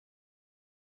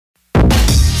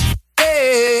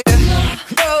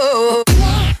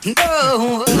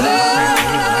No.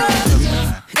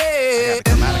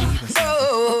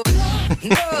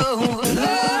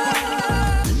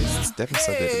 It's definitely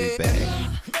so good to be back.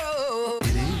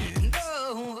 It is.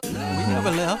 We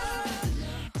never left.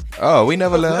 Oh, we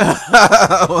never left.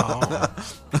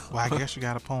 Well, I guess you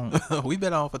got a point. We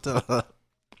been on for till.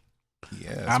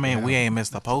 Yes, I mean, we ain't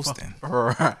missed a posting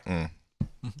Right.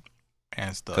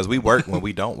 and stuff. because we work when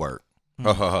we don't work.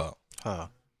 Huh.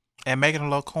 And making a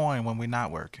little coin when we're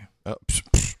not working.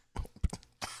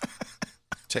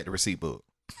 Check the receipt book.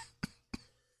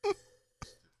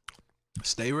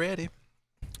 Stay ready.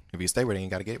 If you stay ready, you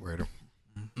got to get ready.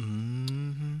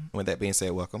 Mm-hmm. With that being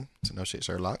said, welcome to No Shit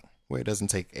Sherlock, where it doesn't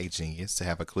take a genius to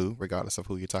have a clue, regardless of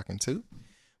who you're talking to.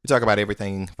 We talk about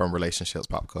everything from relationships,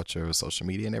 pop culture, social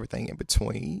media, and everything in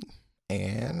between.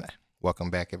 And welcome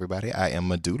back, everybody. I am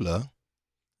Medulla.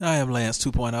 I am Lance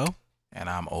 2.0. And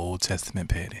I'm Old Testament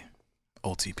Petty.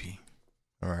 OTP.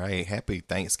 All right. Happy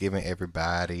Thanksgiving,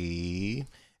 everybody.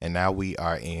 And now we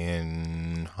are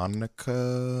in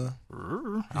Hanukkah.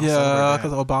 Yeah,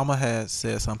 because Obama had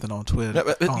said something on Twitter. No,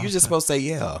 but you're just supposed to say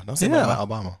yeah. Don't say nothing about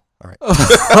Obama. All right.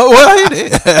 Well, he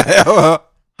did.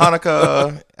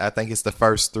 Hanukkah, I think it's the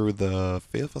 1st through the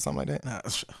 5th or something like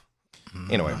that.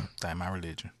 Anyway. That's my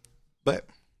religion. But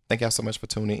thank y'all so much for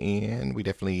tuning in. We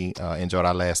definitely enjoyed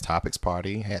our last topics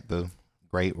party. Had the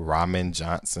great Ramen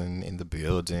Johnson in the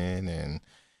building and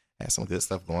had some good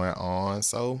stuff going on.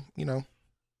 So, you know.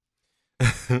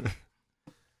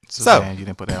 Suzanne, you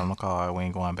didn't put that on the card. We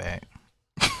ain't going back.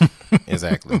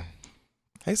 Exactly.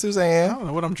 Hey, I Suzanne. don't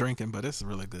know what I'm drinking, but it's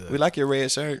really good. We like your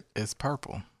red shirt. It's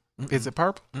purple. Mm-mm. Is it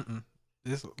purple? Mm-mm.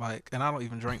 It's like, and I don't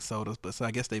even drink sodas, but so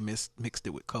I guess they mixed it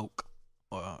with Coke.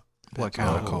 Or What kind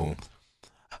of Oh. cold?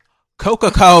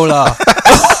 Coca-Cola.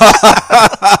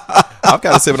 I'm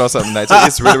kind of sipping on something tonight. So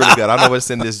it's really, really good. I don't know what's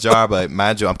in this jar, but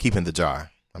mind you, I'm keeping the jar.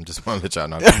 I'm just want to let y'all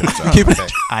know I'm keeping the jar. Keep it-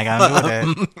 Okay. I ain't got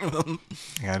to do with that.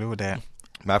 I got to do with that.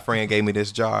 My friend gave me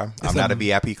this jar. I'm not a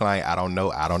VIP client. I don't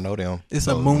know them. It's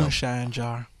So, a moonshine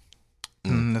jar.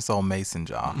 This old mason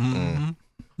jar.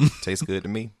 Mm-hmm. Tastes good to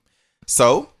me.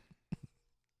 So,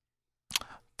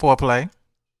 Foreplay.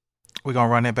 We're going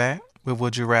to run it back with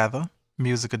Would You Rather,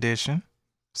 Music Edition.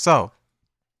 So,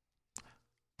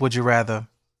 would you rather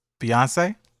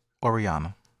Beyonce or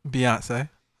Rihanna? Beyonce.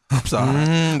 I'm sorry.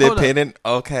 Hold up. dependent.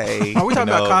 Okay. Are we talking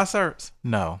about No. concerts?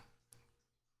 No.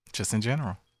 Just in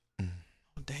general.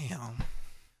 Damn.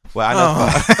 Well, I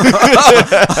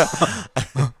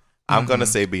know. I'm gonna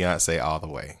say Beyonce all the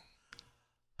way.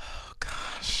 Oh,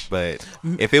 gosh. But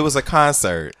if it was a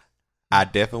concert, I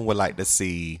definitely would like to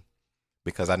see,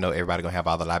 because I know everybody gonna have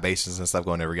all the libations and stuff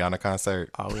going to a Rihanna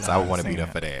concert. Oh, we So I would done want to be seen there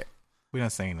that. for that. We done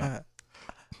seen that.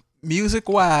 Music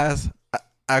wise,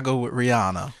 I go with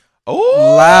Rihanna.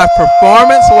 Oh, Live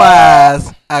performance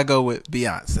wise, I go with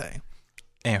Beyonce.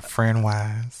 And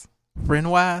friend-wise?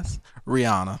 Friend wise,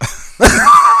 Rihanna.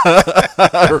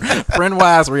 Friend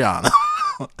wise, Rihanna.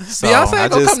 So, Beyonce I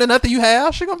ain't gonna just- come to nothing you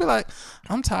have. She gonna be like,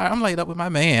 I'm tired. I'm laid up with my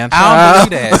man. I don't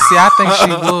believe that. See, I think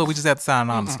she would. We just have to sign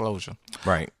a non-disclosure.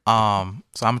 right. So I'm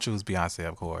gonna choose Beyonce,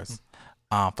 of course,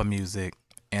 for music,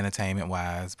 entertainment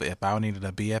wise. But if I needed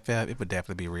a BFF, it would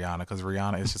definitely be Rihanna, because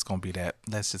Rihanna is just gonna be that.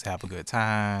 Let's just have a good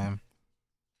time.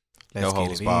 Let's No get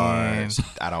holds it bars. in.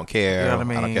 I don't care. You know what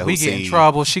I I don't mean? care We who get in sees.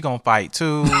 trouble. She gonna fight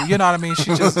too. You know what I mean?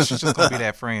 She's just gonna be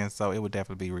that friend. So it would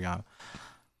definitely be Rihanna.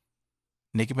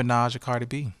 Nicki Minaj or Cardi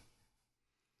B?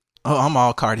 Oh, I'm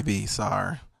all Cardi B.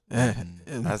 Sorry.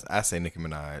 I say Nicki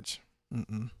Minaj.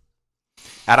 Mm-mm.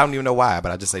 I don't even know why,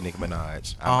 but I just say Nicki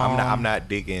Minaj. I'm Um, not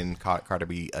digging Cardi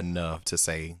B enough to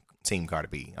say Team Cardi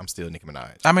B. I'm still Nicki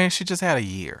Minaj. I mean, she just had a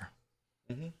year.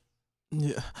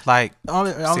 Yeah. Like,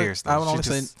 I seriously, would she only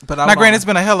just- say, but now granted, it's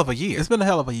been a hell of a year. it's been a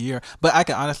hell of a year. But I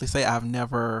can honestly say I've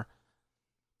never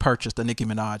purchased a Nicki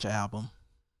Minaj album.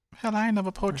 Hell, I ain't never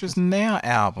purchased Now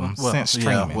album since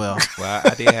streaming. well, Well, I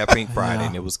did have Pink Friday, Yeah.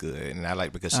 and it was good, and I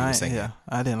like because she was singing.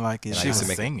 I didn't like it. And I she used was to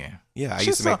make- singing. Yeah, I She's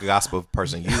used to so- make a gospel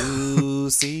person. You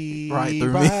see Right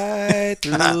through me. right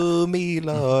through me,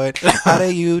 Lord. How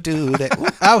do you do that? Ooh.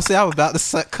 I was about to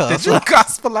suck cuss. Did you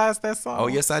gospelize that song? Oh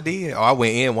yes, I did. Oh, I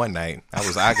went in one night.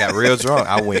 I got real drunk.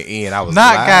 I went in. I was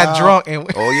Not loud. got drunk and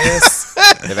Oh yes.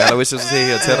 If Aloysius was here,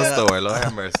 he'll tell the story. Lord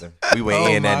have mercy. We went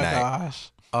in that night. Gosh.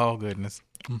 oh goodness.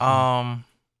 Mhm.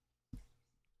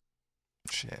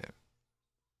 Shit.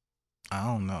 I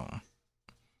don't know.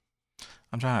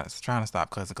 I'm trying to stop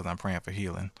cussing because I'm praying for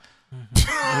healing. Just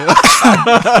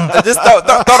throw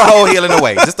the whole healing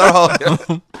away. Just throw the whole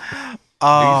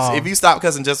healing. If you stop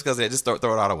cussing just because of that, just throw it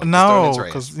all away. Just throw it in no, the trash.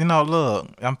 because look,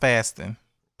 I'm fasting.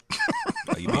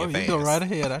 Oh, you Oh, being you go fast. right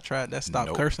ahead. I tried that stop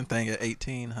Nope. cursing thing at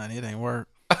 18, honey. It ain't work.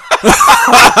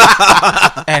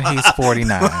 And he's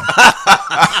 49.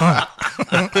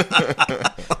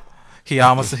 He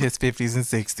almost in his 50s and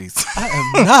 60s. I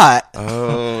am not.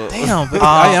 Oh, Damn, but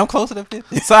I am closer to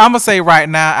 50. So I'm gonna say right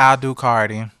now I'll do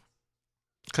Cardi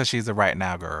because she's a right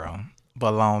now girl,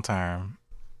 but long term,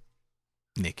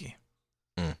 Nicki.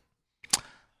 Mm.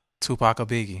 Tupac or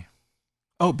Biggie?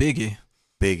 Oh, Biggie.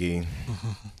 Biggie.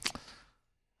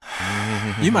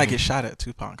 You might get shot at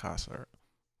Tupac concert.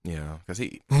 Yeah, because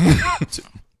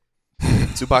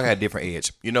Tupac had a different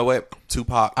edge. You know what?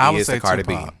 Tupac I would is say the Cardi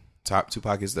Tupac. B.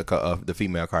 Tupac is the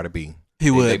female Cardi B.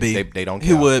 He would be. They don't He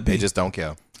care. would be. They just don't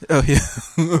care. Oh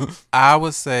yeah. I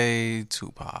would say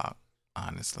Tupac,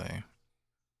 honestly.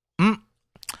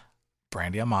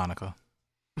 Brandy or Monica?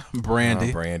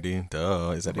 Brandy. Brandy.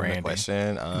 Duh. Is that even a Brandy.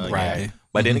 question? Brandy. Yeah.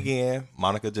 But then again,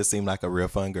 Monica just seemed like a real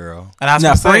fun girl. And I was Now,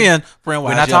 gonna say, friend we're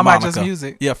wise, not yeah, talking about Monica. just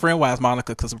music. Yeah, friend wise,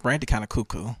 Monica, because Brandy kind of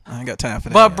cuckoo. I ain't got time for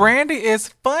that. But Brandy is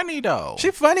funny though.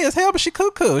 She funny as hell, but she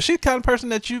cuckoo. She the kind of person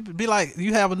that you be like,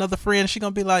 you have another friend, she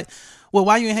gonna be like, well,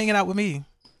 why you ain't hanging out with me?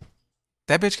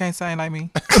 That bitch can't sing like me.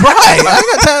 Right. I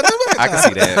ain't got time. I can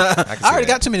see that. I already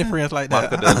got too many friends like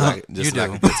that. Monica does like, You just do.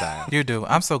 like a good time. You do.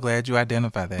 I'm so glad you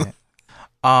identified that.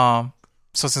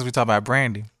 So since we talk about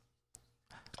Brandy,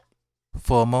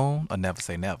 Full Moon or Never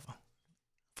Say Never?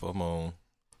 Full Moon.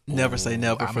 Never say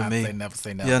never I'm for gonna me. say never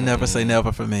say never. Yeah, never say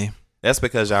never for me. That's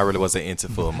because y'all really wasn't into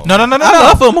Full Moon. No. I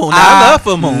love Full Moon. I love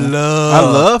Full Moon. love I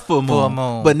love Full Moon. Full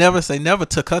Moon. But Never Say Never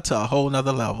took her to a whole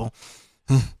nother level.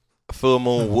 Full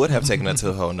Moon would have taken her to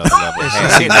a whole nother level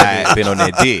had she not been on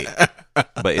that dick.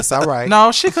 But it's all right.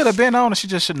 No, she could have been on it. She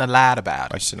just shouldn't have lied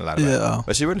about Or it. she shouldn't have lied about Yeah. it.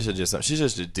 But she really should she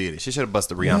just did it. She should have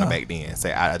busted Rihanna Yeah. back then.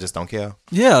 Say, I just don't care.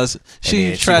 Yeah, she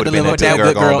then she tried to would've been live up that that good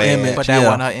good girl girl gone bad. image. But that yeah.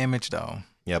 wasn't her image though.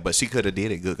 Yeah, but she could have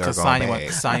did it. Good girl Because gone Sonya bad.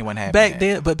 wasn't having Back that.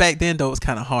 then, but back then though, it was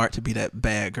kind of hard to be that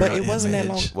bad girl. But it wasn't that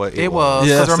long. image. Well, It was.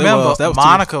 Yes, Because it remember, was. That was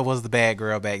Monica was the bad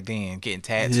girl back then. Getting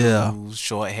tattoos, Yeah.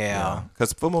 short hair,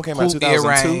 Because Full Moon came out hoop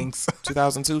 2002. earrings.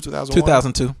 2002, 2001.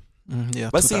 2002. Yeah,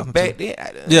 But see, 2002. back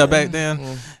then. Yeah, back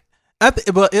then.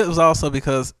 But it was also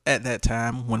because at that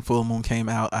time when Full Moon came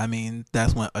out, I mean,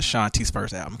 that's when Ashanti's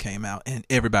first album came out, and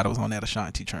everybody was on that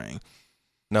Ashanti train.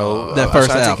 No, That first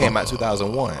Ashanti album came out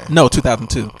 2001. No,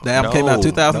 2002. The album came out No,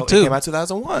 2002. No, it came out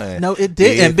 2001. No, it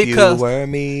didn't, If because you were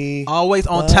me. Always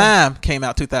on What? Time came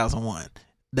out 2001.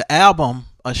 The album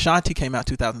Ashanti came out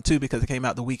 2002 because it came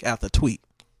out the week after Tweet.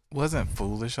 Wasn't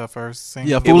Foolish her first single?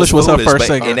 Yeah, It Foolish was her Foolish, first but-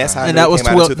 single, and that's how and it that was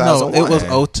came out in 12. No, it was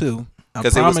 2001. 02. I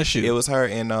Because promise it you. was her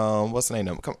and what's the name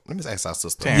of it? Come, let me ask our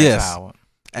sister. Terrence Yes. Howard.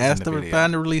 Ask in the to video.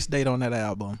 find the release date on that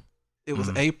album. It was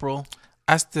Mhm. April.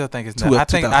 I still think it's. Two- I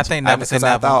think Never Say Because I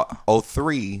Never. thought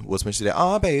 03 was when she did,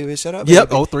 oh baby, shut up. Yep,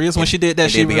 baby. 03 is when she did that.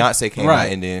 And She then Beyonce came right.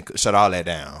 out and then shut all that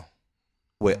down.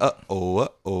 With oh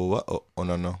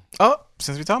no. Oh,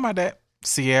 since we talking about that,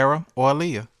 Sierra or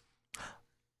Aaliyah.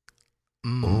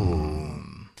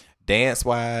 Dance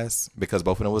wise, because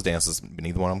both of them was dancers,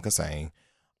 neither one of them can sing.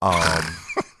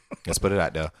 Let's put it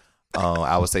out there.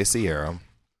 I would say Sierra.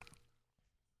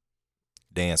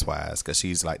 Dance wise, because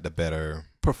she's like the better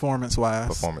performance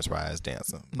wise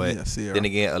dancer. But yeah, Sierra. then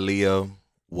again, Aaliyah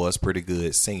was pretty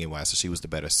good singing wise, so she was the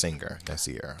better singer than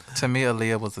Sierra. To me,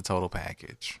 Aaliyah was the total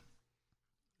package.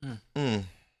 Mm.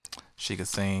 She could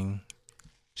sing,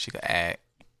 she could act,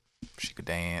 she could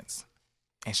dance,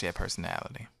 and she had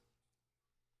personality.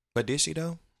 But did she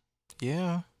though?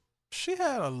 Yeah, She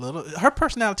had a little. Her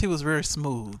personality was very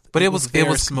smooth, but it was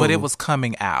smooth. but it was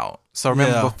coming out. So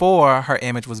remember, Yeah. before her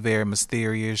image was very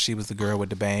mysterious. She was the girl with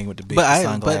the bang with the big But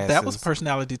sunglasses. that was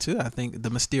personality too. I think the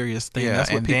mysterious thing. Yeah, That's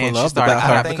what and people then she loved started about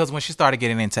coming her. out because when she started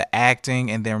getting into acting,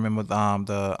 and then remember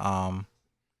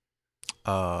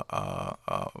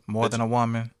More Than a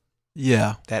Woman,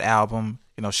 Yeah, that album,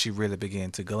 you know, she really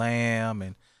began to glam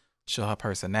and show her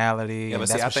personality. Yeah, and but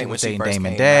that's see, I when she think when was she dating first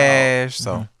Damon came Dash.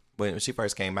 So When she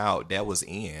first came out, that was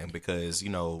in because, you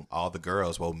know, all the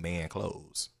girls wore man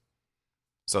clothes.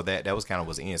 So that was kind of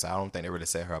was in. So I don't think they really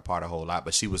set her apart a whole lot.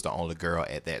 But she was the only girl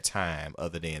at that time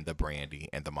other than the Brandy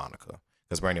and the Monica.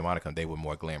 Because Brandy and Monica, they were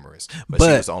more glamorous. But she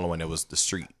But- was the only one that was the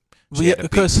street. Well, yeah,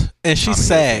 because and she Tommy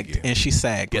sagged Hilfiger. and she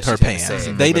sagged with Yeah, her she had to pants. sag.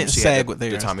 They Remember, didn't she had sag the, with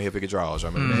theirs. The Tommy Hilfiger drawers. I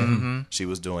remember that. Mhm. She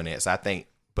was doing that. So I think,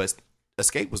 but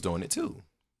Escape was doing it too.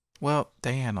 well,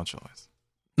 they had no choice.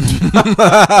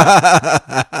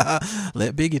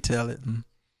 Let Biggie tell it.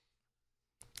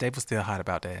 They were still hot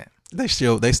about that They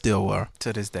still were.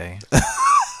 to this day.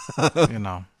 You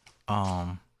know,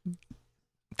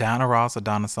 Diana Ross or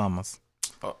Donna Summers.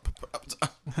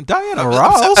 Diana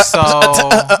Ross. So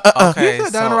okay, You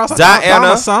said Diana Ross. Diana-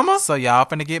 Donna Summer. so y'all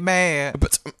finna get mad.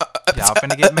 Y'all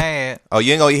finna get mad. Oh,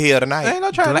 you ain't gonna hear tonight. Ain't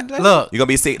no trying to Look, You're gonna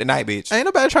be sick tonight, bitch. Ain't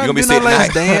nobody trying You to gonna do be no sick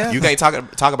last tonight. dance. You can't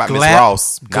talk about Miss Glam-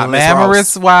 Ross. Not Miss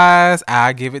glamorous Ross. wise,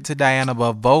 I give it to Diana,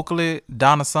 but vocally,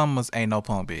 Donna Summers ain't no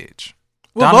punk bitch.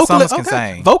 Donna Summers can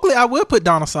sing. Vocally, I would put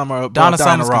Donna Summer above Donna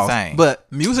Diana Summers can Ross. sing. But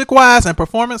music wise and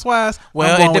performance wise,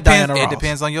 Well, I'm going it with depends. Diana It Ross.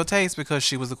 depends on your taste because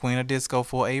she was the queen of disco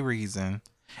for a reason,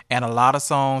 and a lot of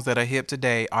songs that are hip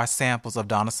today are samples of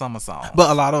Donna Summer songs. But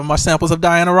a lot of them are samples of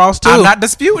Diana Ross too. I'm not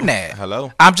disputing that.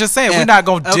 Hello. I'm just saying we're And- not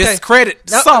gonna okay. discredit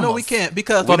No, Summers. no, we can't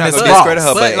because We're not Miss gonna Ross. discredit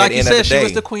her, but like at you the end said, of the she day,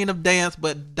 was the queen of dance,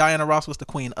 but Diana Ross was the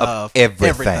queen of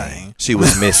everything. She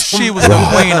was Miss. She was the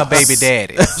queen of baby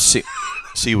daddy.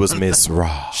 She was Miss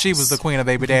Ross. She was the queen of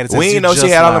baby daddy. We didn't know she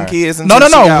had all them kids. No, until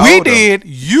she got we older. did.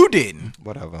 You didn't.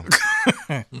 Whatever.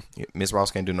 Miss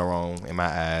Ross can't do no wrong in my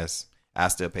eyes. I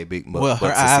still pay big bucks Well, her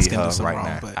to eyes see can her do some right wrong,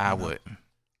 now. but I would.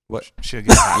 What? She'll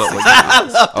get hot. Look,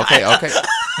 what you- okay.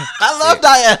 I love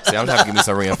Diana. See, I'm trying to give me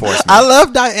some reinforcement. I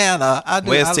love Diana. I do.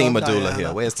 Where's I Team love Medulla Diana.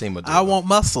 here? Where's Team Medulla? I want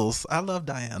muscles. I love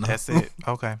Diana. That's it.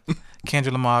 Okay.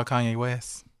 Kendrick Lamar, Kanye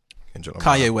West. Kendrick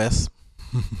Lamar. Kanye West.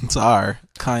 Sorry,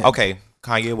 Kanye. Okay,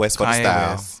 Kanye West for the Kanye style.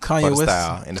 West. Kanye for the West.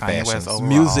 style and the Kanye fashions. West overall.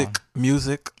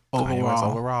 Music Kanye West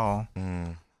overall. overall.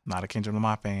 Mm. Not a Kendrick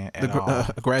Lamar fan at The all.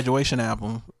 graduation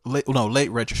album,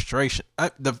 late registration. All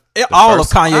of first- I was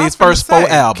Kanye's gonna first four say,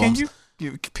 albums. Can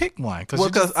you pick one? Well,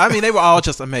 because I mean, they were all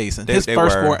just amazing. His They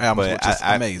first were, four albums were but just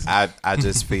I, amazing. I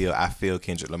just feel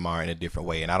Kendrick Lamar in a different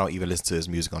way, and I don't even listen to his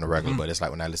music on the regular. But it's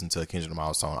like when I listen to a Kendrick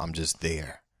Lamar song, I'm just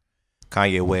there.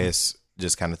 Kanye West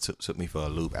just kind of took me for a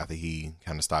loop after he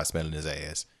kind of started smelling his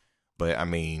ass. But I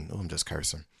mean, I'm just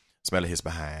cursing, smelling his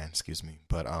behind. Excuse me.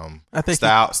 But I think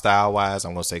style wise,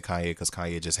 I'm gonna say Kanye because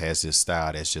Kanye just has this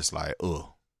style that's just like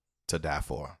to die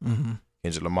for. Mhm.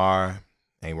 Kendrick Lamar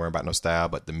ain't worrying about no style,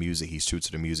 but the music, he's true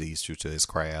to the music, he's true to his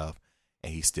craft,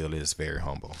 and he still is very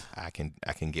humble. I can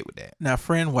get with that. Now,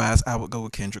 friend wise, I would go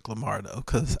with Kendrick Lamar though,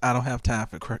 because I don't have time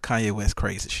for Kanye West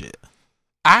crazy shit.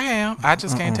 I am. I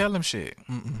just can't tell him shit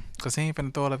because he ain't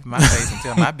finna throw it up in my face and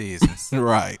tell my business.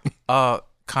 Right.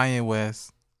 Kanye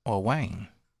West or Wayne.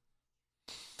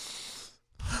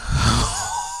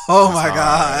 Oh my That's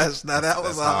hard. gosh! Now that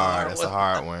was That's hard. hard. That's a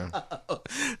hard one.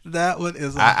 That one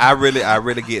is. I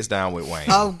really gets down with Wayne.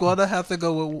 I'm gonna have to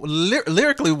go with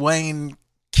lyrically. Wayne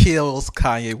kills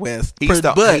Kanye West, He's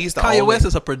the Kanye only- West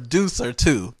is a producer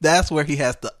too. That's where he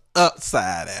has the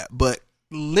upside at. But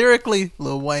lyrically,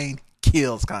 Lil Wayne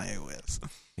kills Kanye West.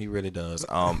 He really does.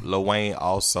 Lil Wayne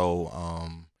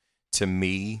also, to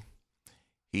me,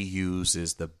 he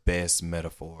uses the best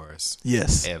metaphors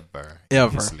Yes, ever. in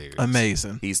ever his lyrics.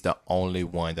 amazing. He's the only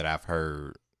one that I've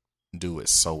heard do it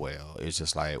so well. It's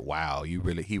just like, wow, he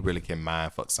really can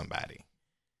mind fuck somebody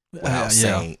without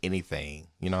saying anything.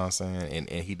 You know what I'm saying?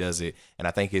 And he does it. And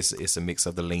I think it's a mix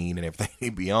of the lean and everything he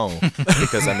be on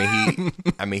because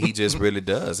he just really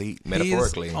does. He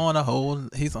metaphorically. He's on a whole.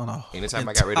 He's on a. Anytime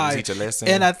I got ready to teach a lesson,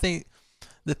 And I think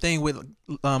the thing with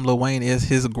Lil Wayne is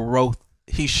his growth.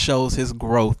 He shows his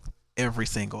growth every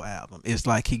single album. It's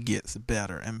like he gets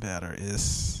better and better.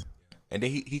 and then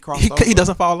he crossed over. He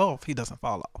doesn't fall off. He doesn't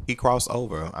fall off. He crossed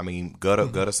over. I mean,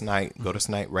 Gutter Snake,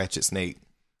 Ratchet Snake.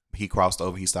 He crossed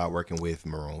over. He started working with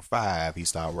Maroon 5. He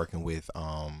started working with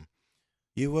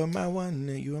You Were My One,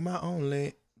 You Were My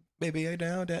Only, Baby I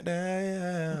Down That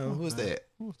Down. Who's that?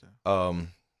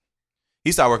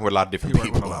 He started working with a lot of different He worked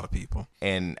people. with a lot of people.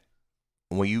 And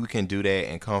when you can do that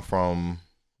and come from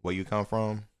where you come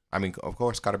from, I mean, of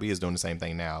course, Cardi B is doing the same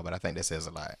thing now, but I think that says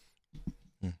a lot.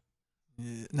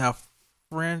 Now,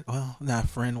 friend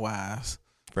wise.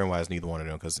 Friend wise, neither one of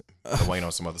them because Wayne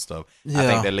on some other stuff. I Yeah.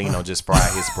 think that lean on just fry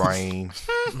his brain.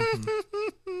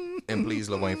 And please,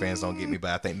 Lil Wayne fans don't get me,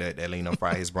 but I think that lean on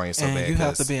fry his brain so And bad. you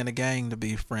have to 'cause- be in a gang to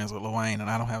be friends with Lil Wayne, and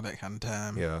I don't have that kind of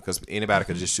time. Yeah, because anybody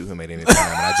could just shoot him at any time,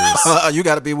 and I just You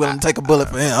got to be willing to take a bullet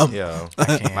for him. yeah,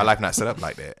 can't. my life not set up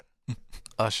like that.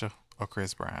 Usher or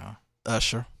Chris Brown.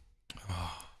 Usher.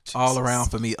 All around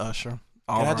for me, Usher.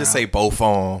 All Can I around. just say both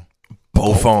on,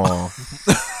 both on?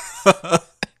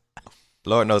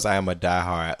 Lord knows I am a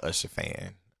diehard Usher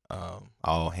fan.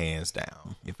 All hands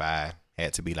down. If I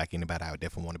had to be like anybody, I would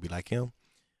definitely want to be like him.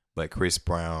 But Chris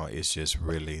Brown is just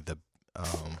really the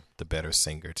better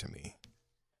singer to me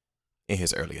in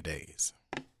his earlier days.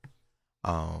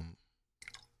 I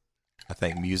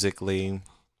think musically,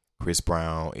 Chris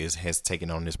Brown has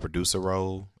taken on this producer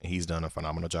role, and he's done a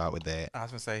phenomenal job with that. I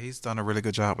was gonna say he's done a really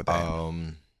good job with that.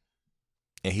 And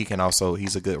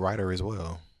he's a good writer as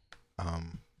well.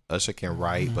 Usher can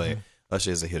write, but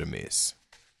Usher is a hit or miss.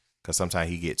 Because sometimes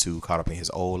he get too caught up in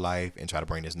his old life and try to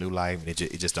bring this new life, and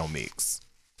it just don't mix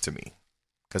to me.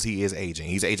 Because he is aging.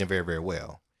 He's aging very, very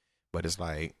well. But it's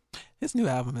like, His new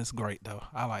album is great though.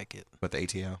 I like it. but the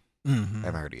ATL, Mm-hmm. I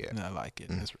haven't heard it yet. I like it.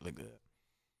 It's really good.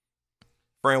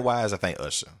 Friend wise, I think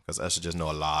Usher, because Usher just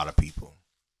know a lot of people.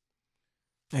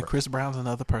 And Chris Brown's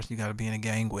another person you got to be in a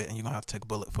gang with, and you're gonna have to take a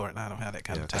bullet for it. And I don't have that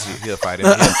kind Yeah, of 'cause time. he'll fight it.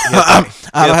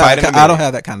 I don't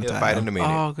have that kind of He'll time. fight in a minute.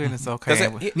 Oh goodness, okay.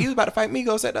 Because he was about to fight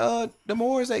Migos at the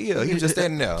Moors that year. He was just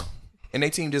standing there. And they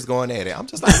team just going at it. I'm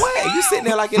just like, wait, you sitting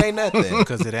there like it ain't nothing.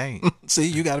 Because it ain't. See,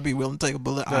 you got to be willing to take a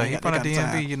bullet. I He ain't from got the that kind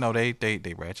of time. DMV, you know,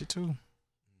 they ratchet too.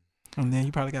 And then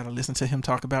you probably got to listen to him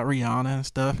talk about Rihanna and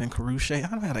stuff and Karrueche. I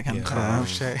don't have that kind of Yeah. time.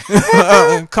 Shit.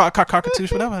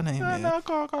 Carcatouche, whatever her name is. No,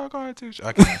 car too.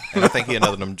 Okay. And I think he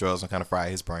another of them drugs will kind of fry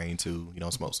his brain too. You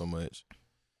don't smoke so much.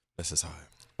 That's just hard.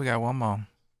 We got one more.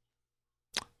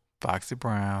 Foxy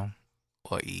Brown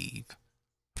or Eve.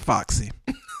 Foxy.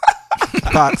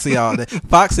 Foxy all day.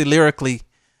 Foxy lyrically,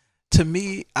 to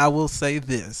me, I will say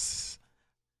this.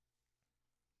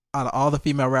 Out of all the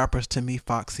female rappers, to me,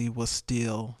 Foxy was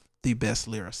still the best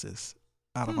lyricist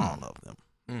out of all of them.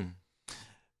 Mm.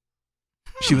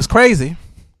 She was crazy,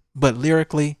 but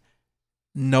lyrically,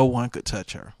 no one could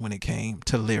touch her when it came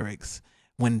to lyrics.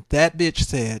 When that bitch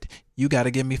said, "You got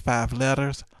to give me 5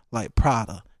 letters like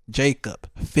Prada, Jacob,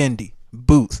 Fendi,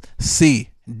 Boots, C,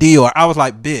 Dior," I was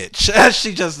like, bitch.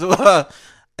 She just,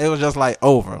 it was just like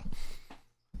over.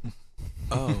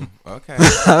 Oh, okay.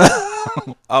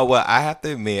 Oh, well, I have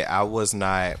to admit, I was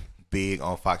not big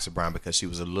on Foxy Brown because she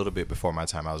was a little bit before my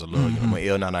time. I was a little, when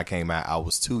Il Nana came out, I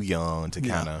was too young to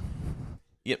kind of,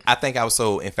 I think I was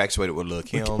so infatuated with Lil'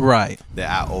 Kim Right. that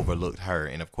I overlooked her.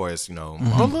 And of course,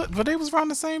 But look, but they was around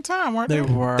the same time, weren't they?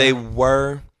 they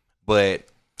were, but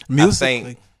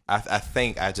musically. I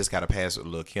think I just got a pass with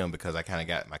Lil' Kim because I kind of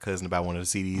got my cousin to buy one of the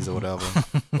CDs or whatever.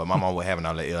 But my mom was having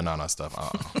all the Il Nana stuff.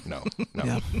 No.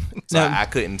 Yeah. So No. I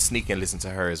couldn't sneak and listen to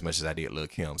her as much as I did Lil'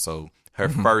 Kim. So her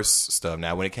first stuff.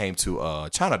 Now, when it came to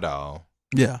China Doll,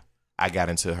 Yeah. I got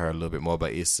into her a little bit more.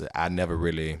 But she never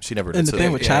really And the took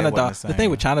thing it. with Yeah, China it wasn't Doll, the the thing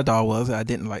same. with China Doll was I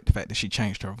didn't like the fact that she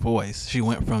changed her voice. She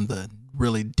went from the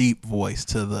really deep voice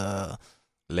to the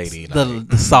Lady.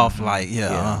 the soft light,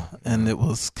 Yeah. and it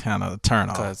was kind of a turn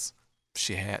off. Because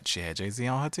she had Jay-Z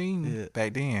on her team Yeah.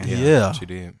 back then. Yeah. she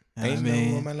did. And Ain't I no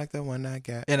mean- woman like the one I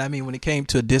got. And I mean, when it came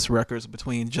to diss records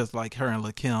between just like her and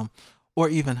Lil' Kim, or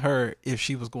even her, if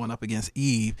she was going up against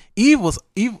Eve, Eve was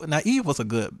a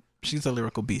good. She's a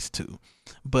lyrical beast too,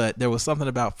 but there was something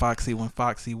about Foxy when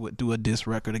Foxy would do a diss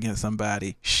record against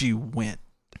somebody, she went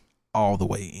all the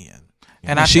way in.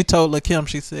 And she told Lil' Kim,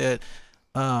 she said,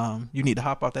 "You need to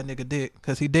hop off that nigga dick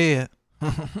because he dead."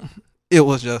 It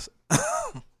was just,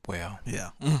 Well, yeah.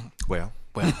 Well,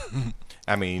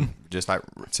 I mean, just like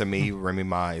to me, Remy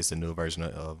Ma is the new version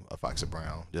of Foxy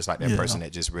Brown. Just like that Yeah. person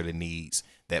that just really needs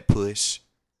that push,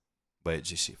 but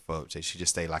she just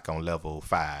stay like on level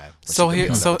 5. so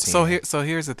here's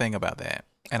the thing about that,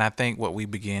 and I think what we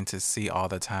begin to see all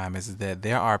the time is that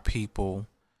there are people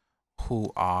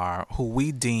who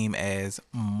we deem as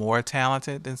more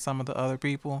talented than some of the other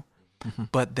people,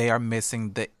 but they are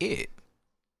missing the it.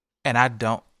 And I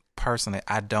don't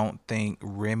think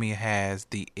Remy has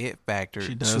the it factor She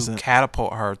to doesn't.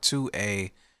 catapult her to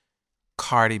a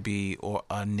Cardi B or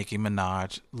a Nicki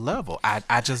Minaj level.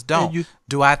 I just don't.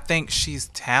 Do I think she's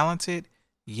talented?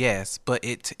 Yes, but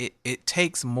it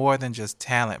takes more than just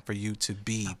talent for you to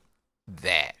be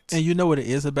that. And you know what it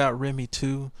is about Remy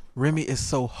too? Remy is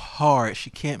so hard. She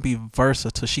can't be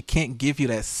versatile. She can't give you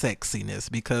that sexiness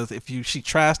because if she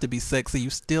tries to be sexy, you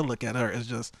still look at her as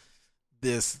just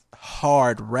this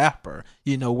hard rapper.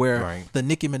 You know, where the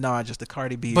Nicki Minaj is the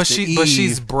Cardi B, but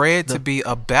she's bred to be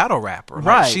a battle rapper,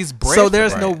 right? Like, she's bred. So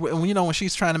there's no, when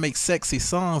she's trying to make sexy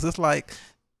songs, it's like.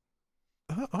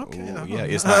 Okay. Ooh, yeah,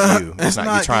 it's not you. It's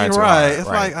not you trying to. Right. It's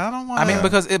like I don't want. I mean,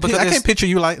 because I can't picture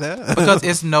you like that. Because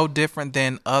it's no different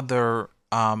than other,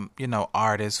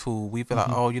 artists who we feel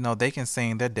like, they can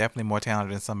sing. They're definitely more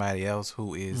talented than somebody else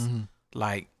who is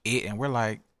like it, and we're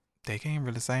like, they can't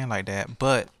really sing like that,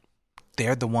 but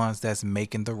they're the ones that's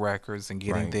making the records and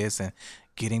getting this and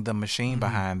getting the machine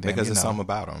behind them because it's something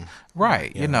about them,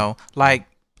 right? Yeah. Like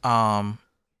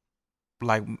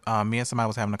me and somebody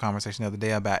was having a conversation the other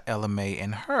day about Ella Mai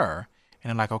and her, and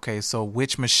they're like, okay, so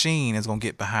which machine is gonna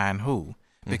get behind who?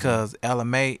 Because Ella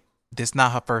Mai, this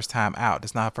not her first time out.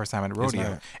 This not her first time at the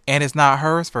rodeo, and it's not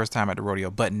hers first time at the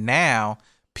rodeo. But now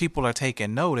people are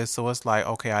taking notice, so it's like,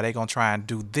 okay, are they gonna try and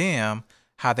do them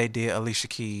how they did Alicia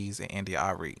Keys and India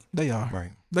Arie? They are.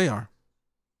 right? They are.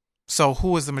 So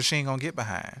who is the machine gonna get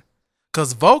behind?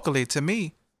 Because vocally, to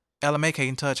me, Ella Mai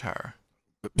can't touch her.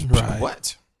 Right.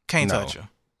 What? Can't No. touch her.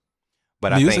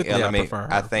 But Musically, I I prefer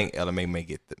her. think Ella Mai may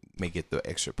get the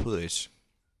extra push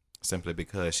simply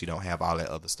because she don't have all that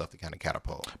other stuff to kind of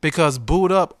catapult. Because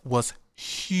Boot Up was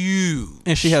huge.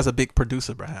 And she has a big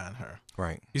producer behind her.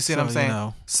 Right. You see So, what I'm saying? you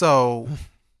know. So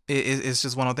it's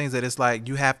just one of those things that it's like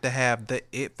you have to have the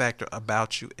it factor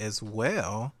about you as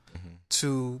well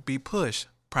to be pushed.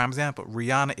 Prime example,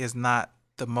 Rihanna is not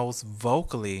the most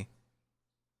vocally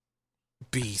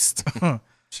beast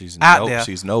She's out there.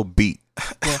 She's no beat.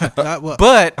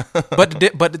 But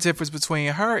the difference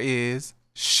between her is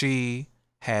she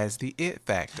has the it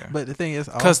factor. But the thing is,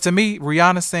 Because to me,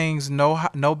 Rihanna sings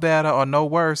no better or no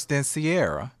worse than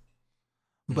Ciara.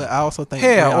 but I also think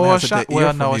Hell, Rihanna or has a good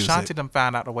ear for music. Ashanti done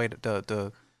found out the way that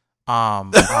the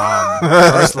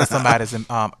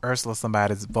Ursula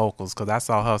somebody's vocals, because I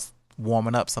saw her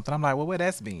warming up something. I'm like, well, where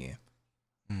that's been?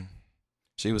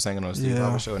 She was singing on the Steve Yeah.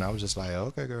 Harvey show, and I was just like,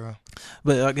 okay, girl.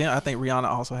 But again, I think Rihanna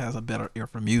also has a better ear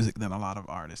for music than a lot of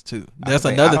artists too. That's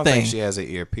I another don't thing. think she has an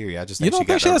ear. Period. I just think You don't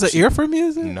think she has an ear for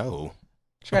music? No.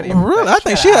 Really? I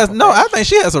think she has I think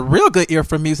she has a real good ear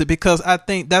for music, because I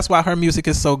think that's why her music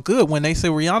is so good. When they say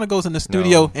Rihanna goes in the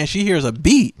studio and she hears a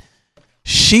beat,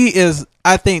 she is.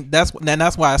 I think that's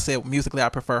why I said musically I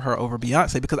prefer her over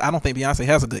Beyonce, because I don't think Beyonce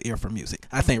has a good ear for music.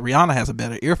 I think Rihanna has a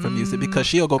better ear for music, because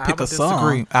she'll go pick a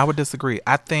song. I would disagree.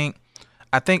 I think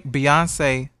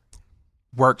Beyonce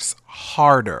works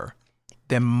harder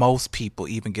than most people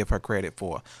even give her credit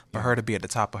for her to be at the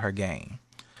top of her game.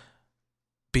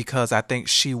 Because I think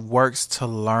she works to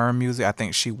learn music. I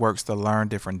think she works to learn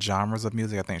different genres of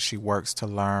music. I think she works to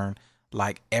learn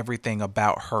like everything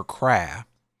about her craft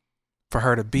for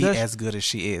her to be as good as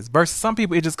she is. Versus some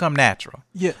people, it just come natural.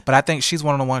 Yeah. But I think she's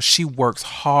one of the ones, she works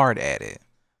hard at it.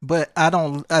 But I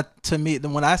don't. To me,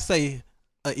 when I say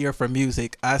an ear for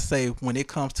music, I say when it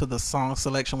comes to the song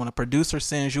selection, when a producer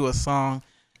sends you a song,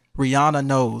 Rihanna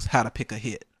knows how to pick a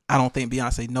hit. I don't think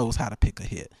Beyonce knows how to pick a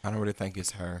hit. I don't really think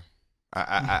it's her.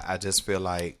 I just feel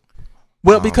like,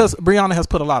 well, because Rihanna has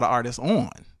put a lot of artists on.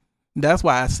 That's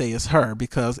why I say it's her,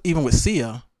 because even with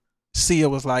Sia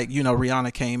was like,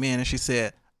 Rihanna came in and she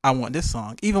said, I want this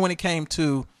song. Even when it came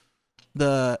to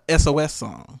the SOS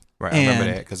song. right? I remember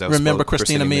that, because remember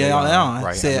Christina Milian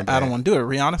right, said, I don't want to do it.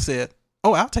 Rihanna said,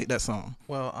 oh, I'll take that song.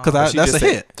 Well, Because that's a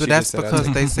hit. So that's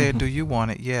because they said, do you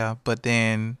want it? Yeah. But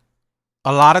then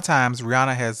a lot of times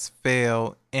Rihanna has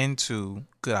fell into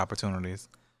good opportunities.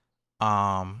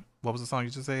 What was the song you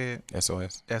just said?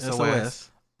 SOS. SOS.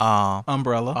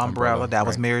 Umbrella. That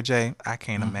was right. Mary J. I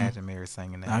can't imagine Mary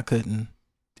singing that. I couldn't.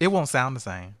 It won't sound the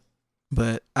same.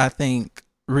 But I think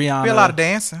Rihanna. Be a lot of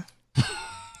dancing.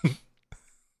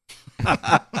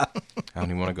 I don't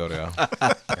even want to go there.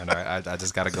 And I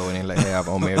just got to go in and let her have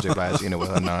on Mary J. Blige, with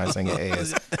her non-singing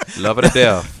ass. Love her to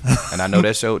death. And I know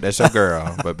that's your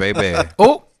girl, but baby.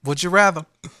 Oh, would you rather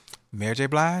Mary J.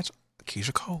 Blige,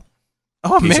 Keisha Cole?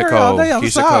 Oh, Keisha Mary Cole. all day. I'm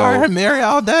Keisha sorry. Cole. Mary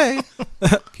all day.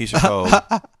 Keisha Cole.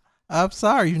 I'm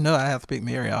sorry. I have to pick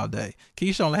Mary all day.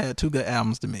 Keisha only had 2 good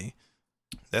albums to me.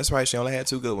 That's right. She only had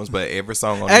 2 good ones, but every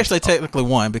song on Actually, technically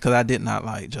 1, because I did not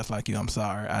like Just Like You. I'm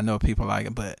sorry. I know people like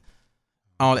it, but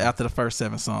only after the first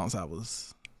 7 songs I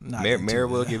was not. Mary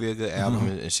will give you a good album,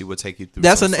 and she will take you through.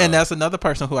 And that's another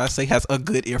person who I say has a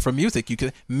good ear for music.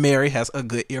 Mary has a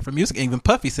good ear for music. Even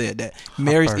Puffy said that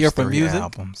Mary's ear for music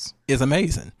albums is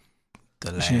amazing.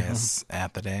 The last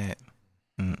after that,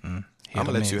 I'm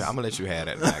gonna let you have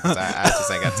that back, because I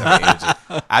just ain't got time energy.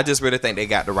 I just really think they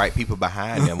got the right people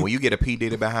behind them. When you get a P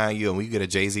Diddy behind you, and when you get a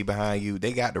Jay-Z behind you,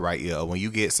 they got the right ear. When you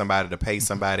get somebody to pay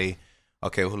somebody,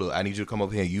 okay, well, look, I need you to come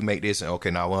over here. You make this, and okay,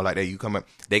 no, I won't like that. You come up.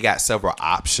 They got several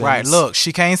options. right? Look,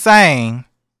 she can't sing.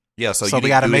 Yeah, so we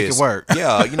got to make it work.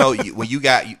 Yeah, when you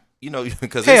got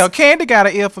because hell, Candy got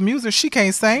an ear for music. She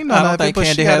can't sing. I don't think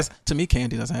Candy has. To me,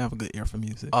 Candy doesn't have a good ear for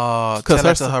music. Tell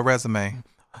her to her resume.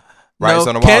 Writers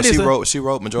on the Wall. She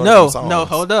wrote majority of the songs. No,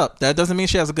 hold up. That doesn't mean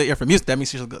she has a good ear for music. That means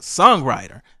she's a good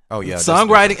songwriter. Oh yeah,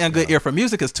 songwriting and good ear for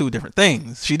music is 2 different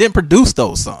things. She didn't produce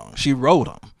those songs. She wrote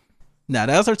them. Now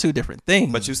those are 2 different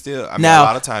things. But you still, a now,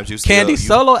 lot of times Candy's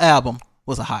solo album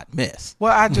was a hot mess.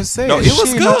 Well, I just said no, it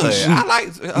was good. I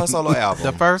liked her solo album.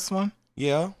 The first one.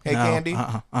 Yeah. Hey, Candy.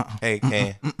 Hey,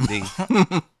 Candy.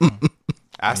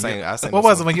 I sang. What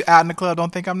was it when you out in the club?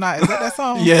 Don't think I'm not. Is that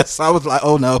song? Yes, I was like,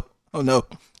 oh no. No.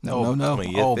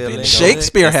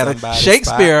 Shakespeare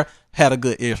had a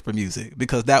good ear for music,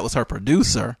 because that was her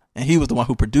producer, and he was the one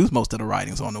who produced most of the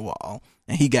writings on the wall,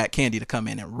 and he got Candy to come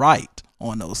in and write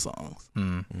on those songs.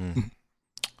 Mm-hmm.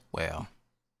 Well,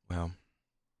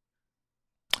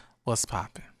 what's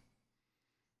popping?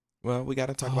 Well, we got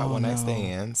to talk about one night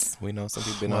stands. We know some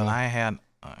people been on. I had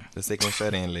the sick and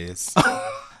shut in list.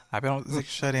 I've been on the sick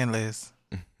shut in list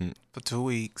for 2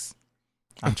 weeks.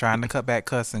 I'm trying to cut back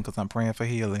cussing because I'm praying for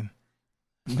healing.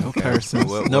 No cursing.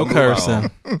 We'll No move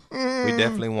cursing. We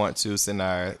definitely want to send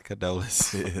our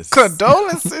condolences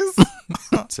Condolences.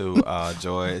 to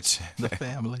George The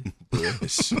family.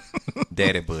 Bush,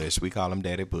 Daddy Bush. We call him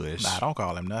Daddy Bush. Nah, don't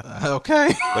call him nothing. Okay.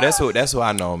 But that's who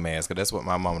I know him as, because that's what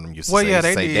my mom and them used to Well, say. yeah,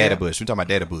 they say did. Daddy Bush. We talking about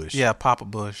Daddy Bush. Yeah, Papa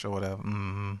Bush or whatever.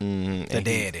 Mm-hmm. The And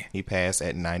daddy. He passed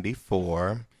at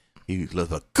 94. He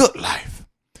lived a good life.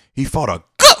 He fought a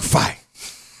good fight.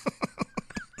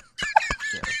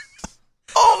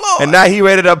 Oh Lord. And now he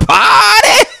ready to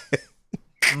party.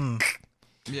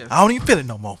 Yes. I don't even feel it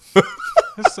no more.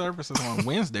 His service is on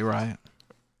Wednesday, right?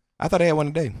 I thought they had one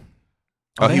today.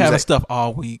 They he was have at- stuff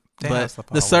all week, They have but stuff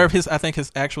the all week. I think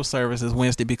his actual service is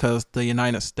Wednesday because the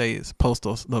United States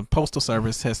the postal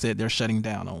service has said they're shutting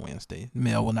down on Wednesday.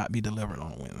 Mail will not be delivered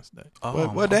on Wednesday. Oh,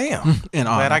 well, damn. In glad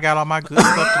honor. I got all my good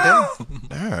stuff today.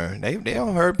 Darn, they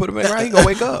don't hurt. Put him in right. He gonna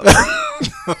wake up.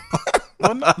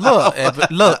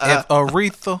 Look, if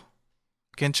Aretha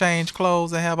can change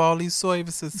clothes and have all these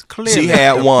services, clearly She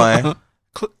had one.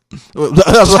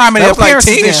 how many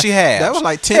appearances did she have? That was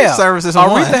like 10 Hell, services in Aretha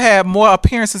one. had more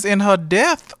appearances in her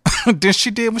death than she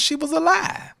did when she was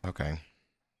alive. Okay.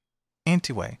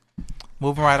 Anyway,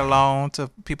 moving right along to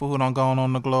people who don't go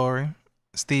on to glory.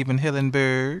 Stephen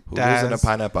Hillenburg Who lives in a dies.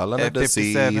 pineapple under at the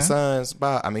sea? 57.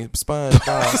 SpongeBob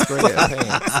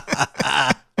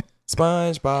SquarePants.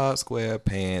 SpongeBob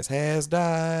SquarePants has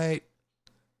died.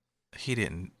 He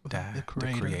didn't die. The The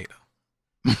creator. creator.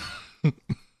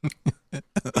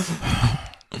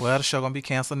 Well, the show gonna be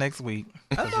canceled next week.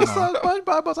 I You know. thought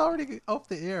SpongeBob was already off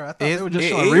the air. I thought It- they were just it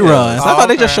showing is. reruns. I Oh, thought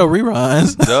they just okay. show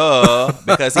reruns. Duh,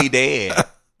 because he dead.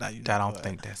 I don't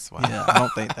think that's why. Yeah, I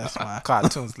don't think that's why.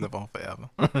 Cartoons live on forever.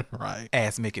 Right.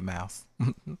 Ask Mickey Mouse.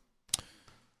 Where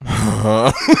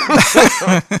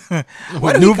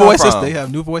With did new he come voices, from? they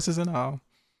have new voices and all.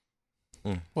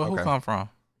 Well, who Okay. come from?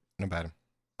 Nobody.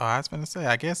 Oh, I was gonna say,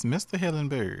 I guess Mr.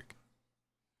 Hillenburg.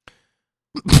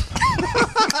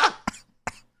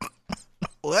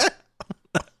 What?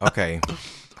 Okay.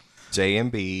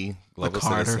 JMB, Global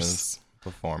Carters. Citizens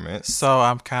Performance. So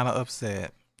I'm kind of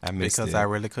upset I missed because it. I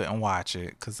really couldn't watch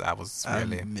it because I was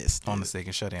really I missed on it. the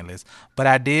second shut-in list. But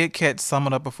I did catch some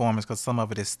of the performance because some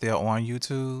of it is still on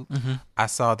YouTube. Mm-hmm. I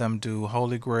saw them do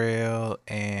Holy Grail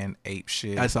and Ape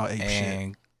Shit. I saw Ape Shit.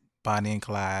 and Bonnie and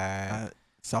Clyde. I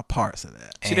saw parts of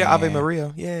that. She did Ave And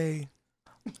Maria. Yay.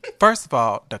 First of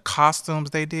all, the costumes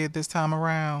they did this time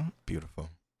around, Beautiful.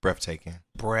 Breathtaking.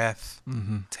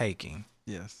 breathtaking.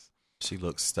 Mm-hmm. Yes. She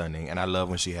looks stunning. And I love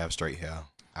when she have straight hair.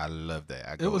 I love that.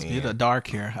 I go It was in. good. The dark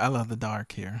hair. I love the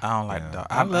dark hair. I don't like Yeah.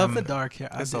 the. I love the dark hair.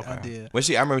 I it's did. okay. I did. When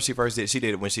I remember she first did. She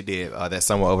did it when she did that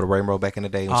Somewhere Over the Rainbow back in the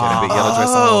day when she had that big yellow dress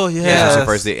on. Oh, That's yes. when she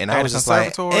first did, and I At was the just like,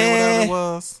 conservatory, whatever it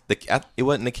was. it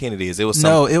wasn't the Kennedys. It was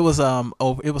No, it was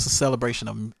it was a celebration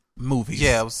of movies.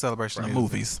 Yeah, it was celebration of of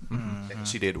movies. something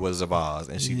she did Wizard of Oz,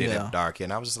 and she did Yeah. that dark hair,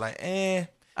 and I was just like, I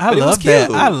But it was love that.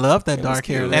 cute. I love that It was dark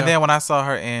hair. cute. And then when I saw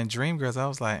her in Dreamgirls, I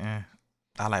was like,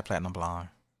 I like Platinum Blonde.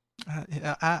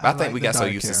 I I think like we the got so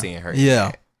dark used to hair. seeing her. Yeah.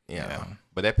 in that, Yeah.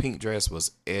 But that pink dress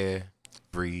was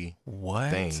everything.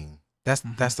 What?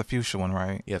 That's the fuchsia one,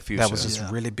 right? Yeah, fuchsia. That was just Yeah.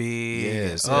 really big.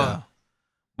 Yes, Oh. yeah.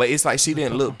 But it's like she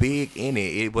didn't look big in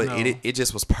it. It was No. it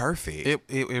just was perfect.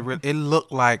 It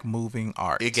looked like moving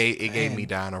art. It gave me Man.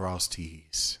 Diana Ross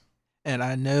tease. And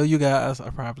I know you guys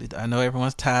are I know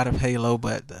everyone's tired of Halo,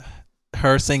 but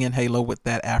her singing Halo with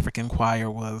that African choir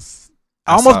was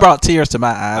almost brought tears to my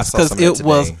eyes saw because some of it that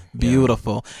was today. Yeah.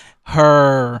 beautiful.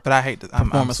 Her But I hate the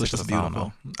performance I'm was sick just of the song,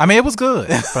 beautiful. though. I mean, it was good,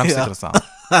 but I'm sick Yeah. of the song.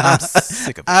 I'm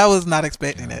sick of it. I was not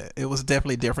expecting it. It was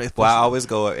definitely different. Well, I always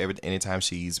go anytime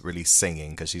she's really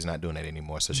singing because she's not doing that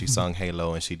anymore. So Mm-hmm. she sung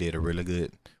Halo and she did a really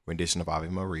good rendition of Ave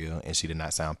Maria, and she did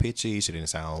not sound pitchy. She didn't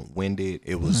sound winded.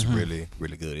 It was Mm-hmm. really,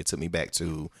 really good. It took me back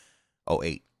to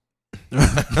 08. You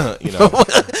know,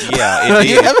 yeah, it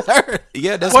You did. haven't heard?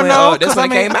 Yeah, that's Well, when no, that's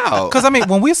when it came out. Because I mean,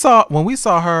 when we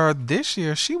saw her this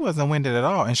year, she wasn't winded at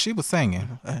all, and she was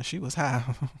singing. She was high.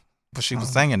 But she was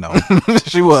singing though.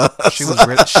 She was. She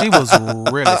was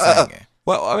really singing.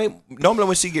 Well, I mean, normally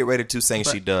when she get ready to sing,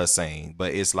 she does sing.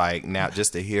 But it's like now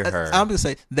just to hear her. I'm just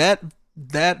saying that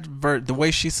the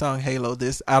way she sung Halo,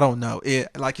 this I don't know. It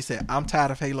like you said, I'm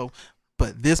tired of Halo,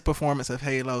 but this performance of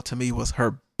Halo to me was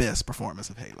her best performance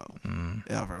of Halo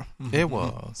ever. It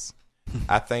was.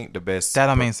 I think the best. That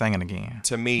don't mean singing again.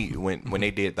 To me, when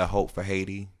they did the Hope for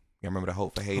Haiti, you remember the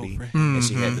Hope for Haiti, Hope for and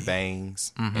she Mm-hmm. had the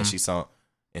bangs, and she sung,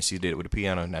 and she did it with the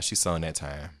piano. Now she sung that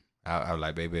time. I was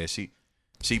like, baby,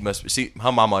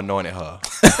 her mama anointed her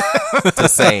to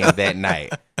sing that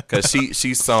night because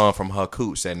she sung from her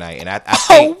cooch that night, and I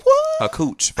think her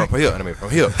cooch from here.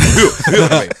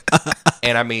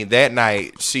 And I mean, that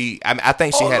night I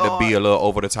think she had to be a little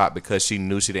over the top because she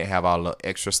knew she didn't have all the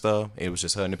extra stuff. It was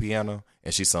just her and the piano,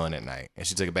 and she sung that night. And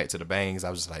she took it back to the bangs.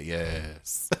 I was just like,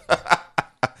 yes.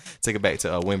 Take it back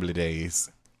to Wembley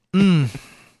days.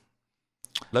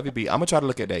 Love you, B. I'm gonna try to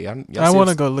look at that. Y'all I want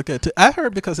to go look at it. I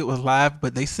heard because it was live,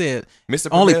 but they said Mr.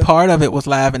 only Premier? part of it was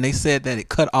live, and they said that it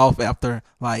cut off after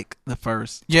like the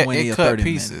first 20 it or cut 30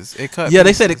 pieces. minutes. It cut. Yeah, they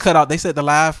pieces. said it cut off. They said the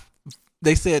live.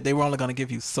 They said they were only going to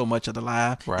give you so much of the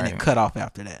live, and Right. it cut off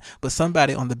after that. But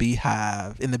somebody on the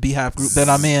Beehive, in the Beehive group that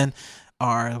I'm in,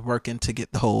 are working to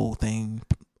get the whole thing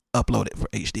uploaded for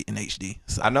HD in HD.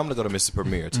 So I normally go to Mr.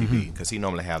 Premier TV because he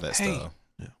normally have that Hey.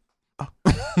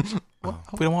 stuff.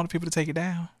 We don't want people to take it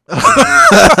down.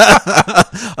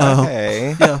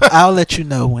 Okay. yeah, I'll let you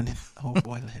know when. Oh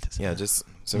boy, let us. Yeah, just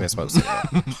send me a smoke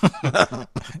signal.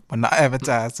 When not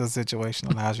advertised, the situation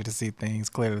allows you to see things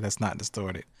clearly that's not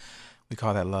distorted. We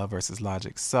call that love versus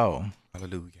logic. So,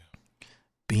 Hallelujah.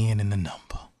 being in the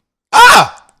number.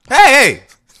 Ah! Hey!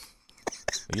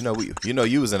 You know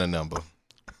you was in a number.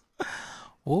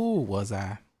 Ooh, was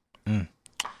I?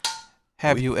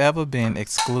 Have you ever been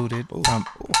excluded from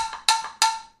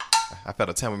I felt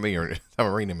a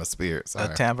tambourine in my spirit.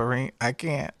 Sorry. a tambourine? I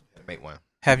can't. Make one.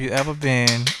 Have you ever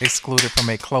been excluded from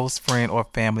a close friend or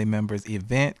family member's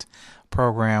event,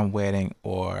 program, wedding,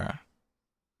 or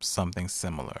something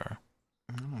similar?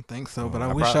 I don't think so, but I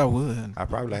I wish I probably- would. I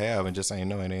probably have and just ain't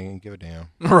know and ain't give a damn.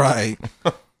 Right.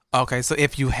 Okay, so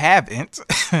if you haven't,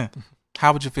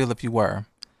 how would you feel if you were?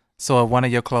 So if one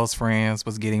of your close friends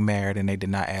was getting married and they did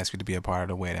not ask you to be a part of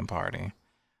the wedding party,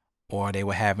 or they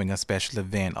were having a special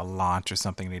event, a launch or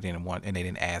something they didn't want, and they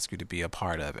didn't ask you to be a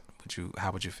part of it,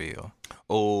 how would you feel?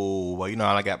 Oh, well,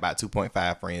 I only got about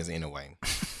 2.5 friends anyway.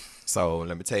 So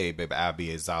let me tell you, baby, I'll be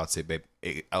exalted, baby.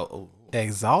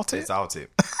 Exalted? Exalted.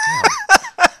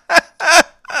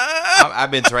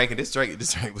 I've been drinking. This drink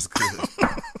was good.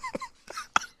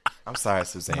 I'm sorry,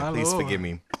 Suzanne. My Please Lord. forgive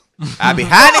me. I'll be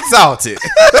high and exalted.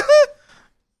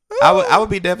 I would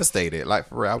be devastated. Like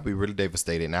for real, I would be really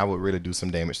devastated, and I would really do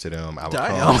some damage to them.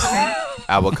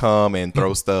 I would come and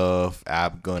throw stuff.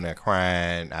 I'd go in there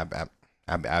crying.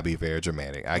 I'd be very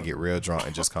dramatic. I get real drunk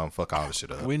and just come fuck all the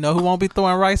shit up. We know who won't be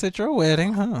throwing rice at your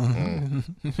wedding, huh?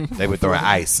 They were throwing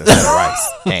ice instead of rice.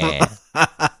 And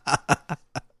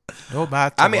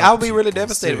I mean, I would be really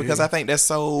devastated because I think that's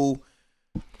so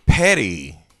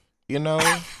petty. You know,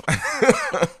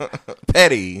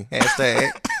 petty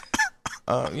hashtag.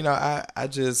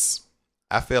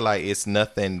 I feel like it's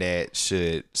nothing that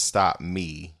should stop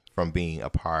me from being a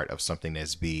part of something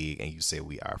that's big. And you say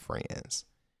we are friends.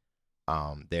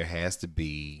 There has to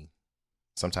be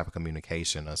some type of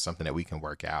communication or something that we can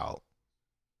work out.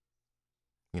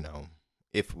 You know,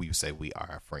 if we say we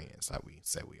are friends, like we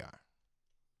say we are,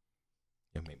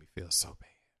 it made me feel so bad.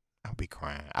 I'll be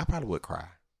crying. I probably would cry.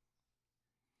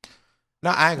 No,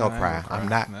 I ain't gonna cry. I'm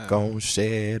not gonna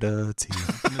shed a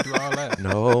tear. Do all that.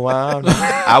 No, I'm not.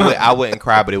 I wouldn't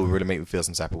cry, but it would really make me feel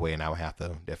some type of way, and I would have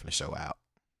to definitely show out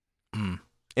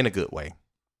in a good way.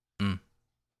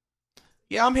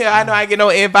 Yeah, I'm here. I know I get no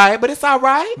invite, but it's all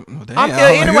right. I'm here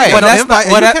anyway.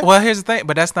 Well, here's the thing.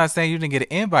 But that's not saying you didn't get an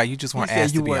invite. You just weren't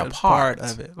asked to be a part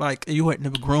of it. Like you weren't the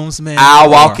groomsman.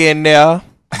 I'll walk in there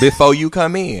before you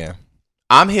come in.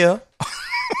 I'm here.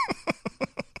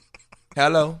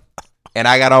 Hello. And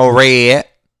I got on red.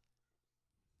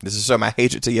 This is show my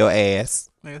hatred to your ass.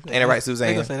 Ain't it right, Suzanne?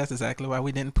 They gonna say that's exactly why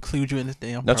we didn't include you in this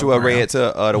damn. Don't you wear red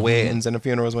to the weddings and the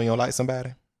funerals when you don't like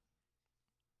somebody?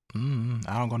 I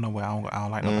don't go nowhere. I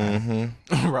don't like nobody.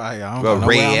 Right. I don't Well, go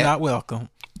nowhere. red. I'm not welcome.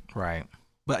 Right.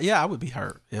 But yeah, I would be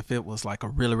hurt if it was like a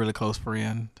really, really close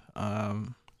friend.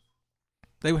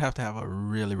 They would have to have a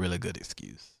really, really good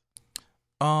excuse.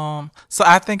 So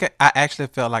I think I actually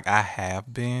felt like I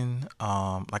have been,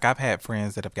 like I've had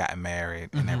friends that have gotten married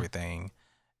and everything,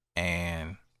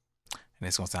 and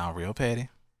it's gonna sound real petty,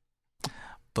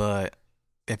 but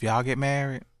if y'all get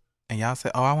married and y'all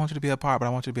say, "Oh, I want you to be a part, but I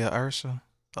want you to be an usher,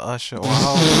 or a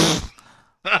hoe,"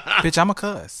 bitch, I'm a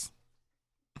cuss.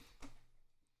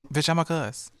 Bitch, I'm a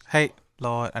cuss. Hey,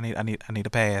 Lord, I need a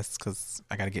pass because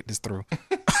I gotta get this through.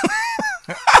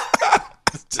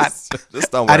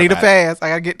 Just don't worry I need a about it. pass. I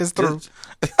gotta get this through.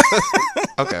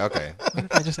 Okay. What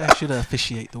if I just asked you to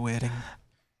officiate the wedding?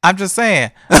 I'm just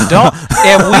saying, don't.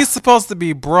 If we supposed to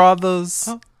be brothers,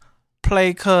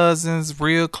 play cousins,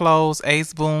 real close,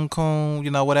 ace boon coon,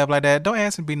 whatever like that, don't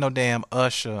ask me to be no damn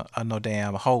usher or no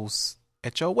damn host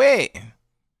at your wedding.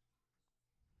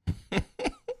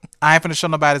 I ain't finna show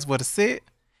nobody where to sit,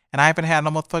 and I ain't finna have no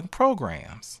motherfucking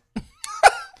programs.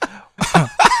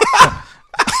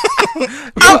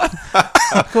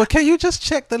 Well, can you just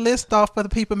check the list off for the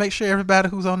people? Make sure everybody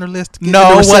who's on the list gets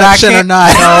No, the what I reception or can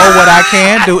not. no, what I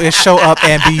can do is show up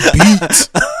and be beat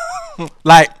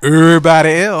like everybody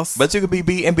else. But you could be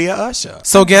beat and be a usher.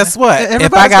 So guess what? If I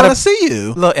Everybody's gotta gonna see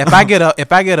you. look, if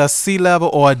I get a C level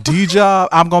or a D job,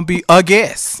 I'm gonna be a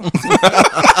guest.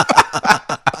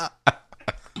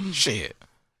 Shit,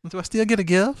 Do I still get a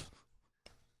gift?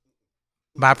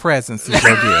 my presence is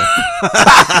your gift.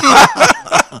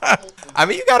 I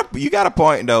mean, you got a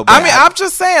point though. But I mean, I'm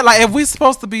just saying, like, if we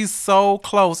supposed to be so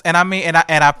close, and I mean, and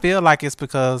I feel like it's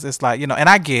because it's like, and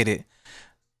I get it.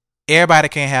 Everybody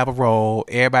can't have a role.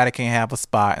 Everybody can't have a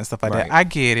spot and stuff like Right. that.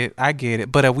 I get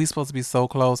it. But if we supposed to be so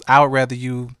close, I would rather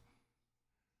you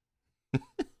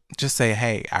just say,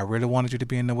 "Hey, I really wanted you to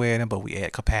be in the wedding, but we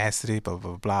at capacity." Blah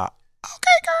blah blah.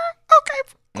 Okay,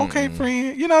 girl. Okay,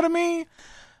 friend. You know what I mean?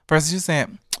 Versus you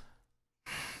saying,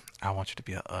 "I want you to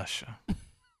be an usher."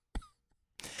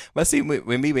 But see, with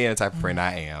me being the type of friend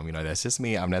I am, that's just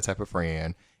me. I'm that type of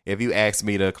friend. If you ask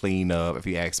me to clean up, if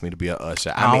you ask me to be an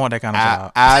usher, I don't want that kind of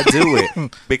job. I do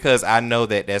it because I know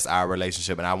that that's our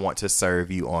relationship, and I want to serve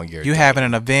you on your. You day. having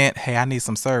an event? Hey, I need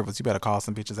some service. You better call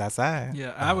some bitches outside.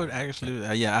 Yeah, I would actually.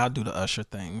 I'll do the usher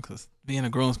thing because being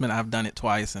a groomsman, I've done it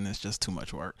twice, and it's just too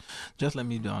much work. Just let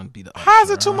me be the usher.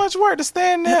 How's it too much work to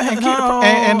stand there and,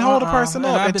 and hold a person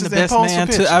up? I've and been the just best post for man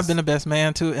too. pictures? I've been the best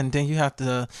man too, and then you have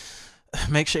to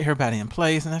make sure everybody in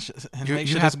place, and that's just, and You, make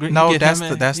you sure have this gr- you no. get That's him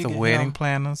the in- that's you the get wedding him-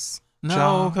 planners. No,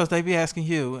 job. because they be asking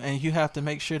you, and you have to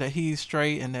make sure that he's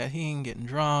straight and that he ain't getting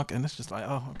drunk, and it's just like,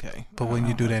 oh, okay. But I when you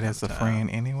don't do have that as a time. friend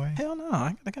anyway, Hell no, I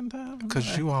ain't got that kind of time.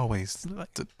 because you always.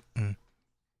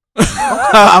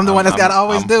 I'm the one that's got to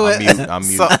always do it. I'm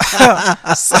mute.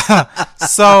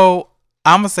 So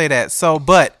I'm gonna say that. So,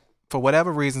 but for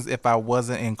whatever reasons, if I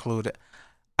wasn't included,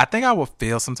 I think I would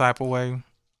feel some type of way.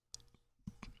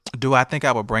 Do I think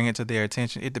I would bring it to their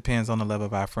attention? It depends on the level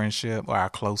of our friendship or our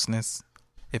closeness.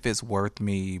 If it's worth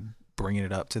me bringing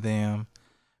it up to them,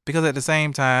 because at the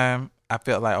same time, I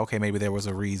felt like, okay, maybe there was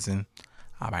a reason.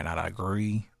 I might not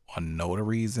agree or know the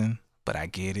reason, but I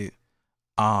get it.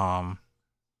 But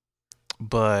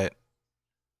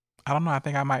I don't know. I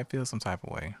think I might feel some type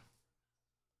of way.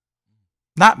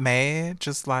 Not mad,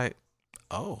 just like,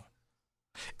 oh.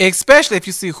 Especially if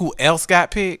you see who else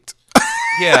got picked.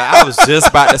 Yeah, I was just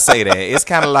about to say that. It's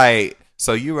kind of like,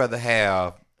 so you rather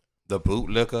have the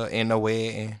bootlicker in the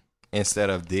wedding instead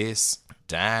of this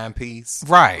dime piece?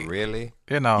 Right. Really?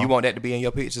 You know. You want that to be in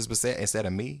your pictures instead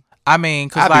of me? I mean,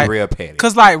 cause I'd like, be real petty.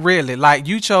 Cause like really, like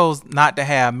you chose not to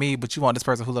have me, but you want this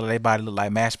person who look like their body look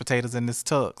like mashed potatoes in this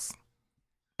tux.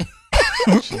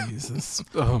 Jesus.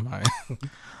 Oh my.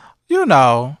 You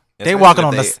know. They Especially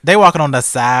walking if on they walking on the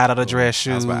side of the dress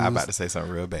shoes. I was about to say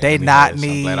something real bad. They Let me not hush.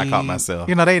 need. I'm glad I caught myself.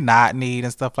 You know, they not need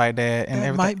and stuff like that. And That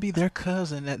everything. might be their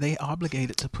cousin that they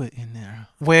obligated to put in there.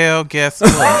 Well, guess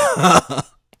what?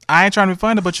 I ain't trying to be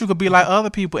funny, but you could be like other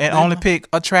people and only pick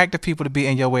attractive people to be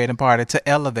in your wedding party to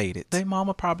elevate it. Their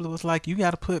mama probably was like, you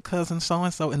got to put cousin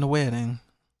so-and-so in the wedding.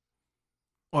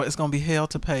 Or it's going to be hell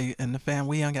to pay. And the fam,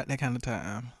 we ain't got that kind of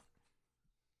time.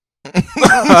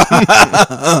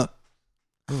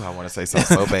 Ooh, I want to say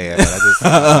something so bad, but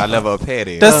I level up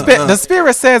petty. The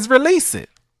spirit says release it.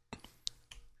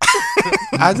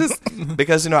 I just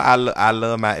because I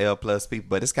love my L plus people,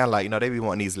 but it's kind of like they be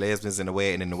wanting these lesbians in the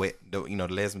wedding, and the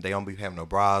lesbians, they don't be having no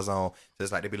bras on, so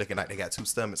it's like they be looking like they got two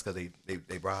stomachs because they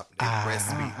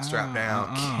breasts be strapped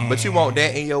down. But you want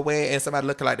that in your wedding, and somebody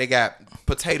looking like they got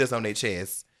potatoes on their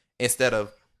chest instead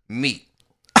of meat.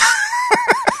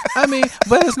 I mean,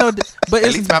 but it's no, but At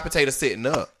it's least my potatoes sitting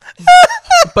up.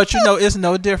 but it's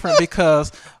no different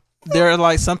because there are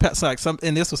like some,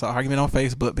 and this was an argument on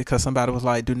Facebook because somebody was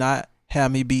like, do not have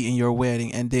me be in your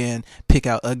wedding and then pick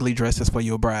out ugly dresses for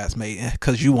your bridesmaid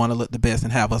because you want to look the best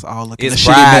and have us all looking It's a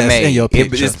shitty mess bridesmaid. in your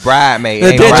picture. It's bridesmaid. It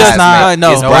Ain't just bridesmaid.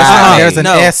 no, It's no, bridesmaid. There's an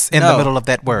No, S in the no. middle of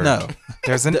that word. No.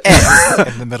 There's an S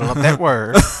in the middle of that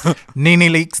word.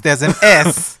 Nene Leaks, there's an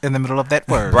S in the middle of that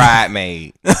word.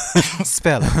 Bridesmaid.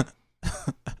 Spell it.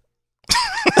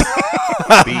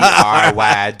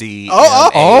 BRYD.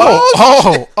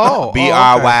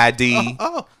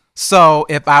 BRYD. So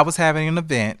if I was having an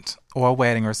event or a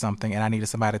wedding or something and I needed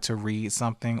somebody to read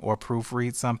something or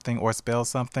proofread something or spell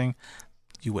something,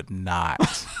 you would not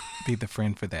be the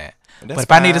friend for that. That's but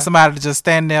if I fine. needed somebody to just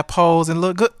stand there, pose, and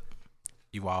look good,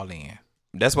 you all in.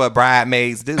 That's what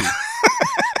bridesmaids do.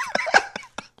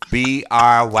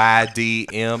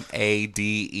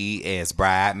 BRYDMADES.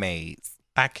 Bridesmaids.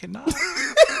 I cannot.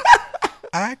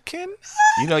 I can.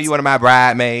 You one of my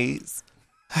bridesmaids.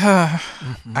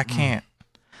 I can't.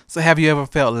 So have you ever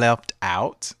felt left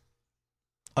out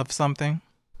of something?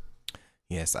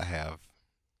 Yes, I have.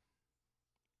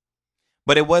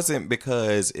 But it wasn't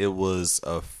because it was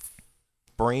a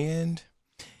friend.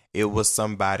 It was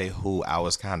somebody who I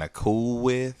was kind of cool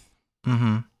with,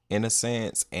 in a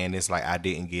sense. And it's like I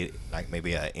didn't get like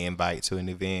maybe an invite to an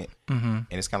event. And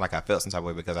it's kind of like I felt some type of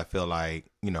way because I feel like,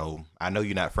 you know, I know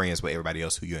you're not friends with everybody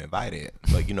else who you invited,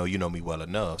 but you know me well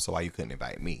enough. So why you couldn't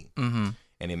invite me?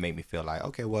 And it made me feel like,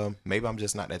 okay, well, maybe I'm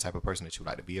just not that type of person that you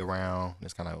like to be around. And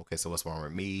it's kind of like, okay, so what's wrong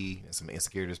with me? And some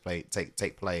insecurities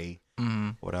take play,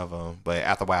 whatever. But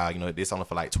after a while, you know, it's only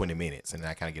for like 20 minutes, and then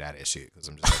I kind of get out of that shit because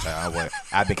I'm just like,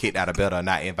 I've been kicked out of better,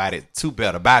 not invited to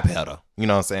better by better. You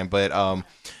know what I'm saying? But you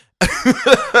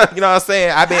know what I'm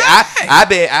saying?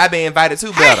 I've been invited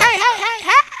to better.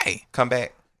 Hey, come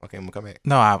back. Okay, I'm gonna come back.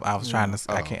 No, I was trying to.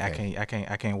 Oh,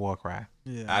 I can't walk right.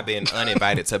 Yeah. I've been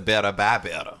uninvited to better by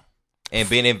better, and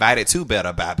been invited to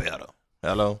better by better.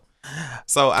 Hello.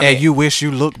 So I mean, you wish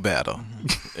you looked better.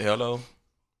 hello,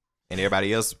 and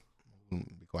everybody else, be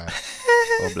quiet.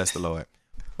 Oh, bless the Lord.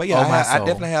 But yeah, Oh, my I soul.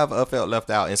 definitely have felt left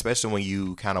out, especially when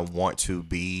you kind of want to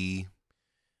be.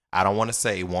 I don't want to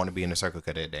say want to be in the circle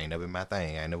because that ain't never been my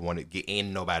thing. I never want to get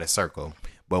in nobody's circle.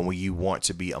 But when you want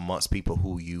to be amongst people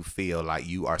who you feel like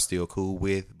you are still cool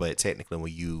with, but technically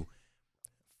when you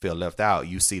feel left out,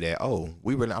 you see that, oh,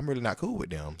 I'm really not cool with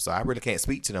them. So I really can't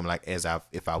speak to them like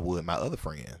if I would my other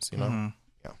friends, you know?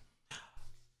 Yeah.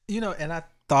 You know, and I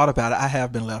thought about it. I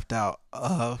have been left out.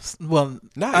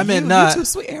 Not I mean, you. not. You're too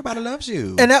sweet. Everybody loves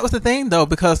you. And that was the thing, though,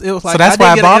 because it was like, So that's I didn't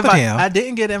why it get an bothered invite- him. I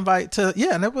didn't get invited to,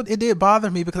 and it did bother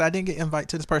me because I didn't get invited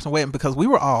to this person's wedding because we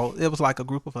were all, it was like a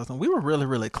group of us and we were really,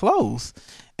 really close.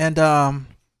 And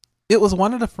it was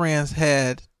one of the friends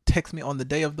had texted me on the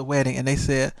day of the wedding and they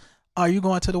said, are you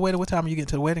going to the wedding? What time are you getting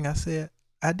to the wedding? I said,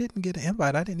 I didn't get an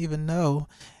invite. I didn't even know.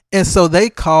 And so they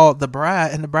called the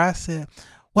bride and the bride said,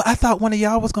 well, I thought one of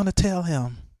y'all was going to tell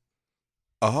him.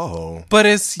 Oh. But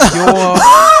it's your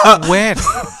wedding.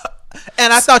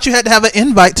 And I thought you had to have an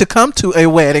invite to come to a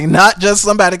wedding, not just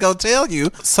somebody go tell you.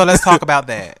 So let's talk about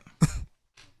that.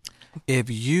 If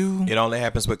you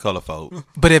Color folk.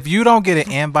 But if you don't get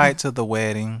an invite to the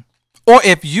wedding, or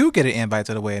if you get an invite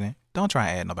to the wedding, don't try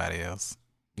and add nobody else.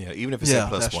 Yeah, even if it's Yeah, a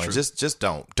plus that's one, true. just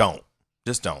don't.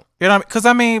 Just don't. You know, because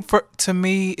I mean, to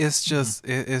me, it's just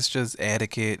it's just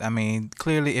etiquette. I mean,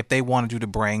 clearly, if they wanted you to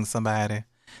bring somebody,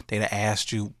 they'd have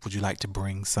asked you, "Would you like to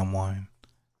bring someone?"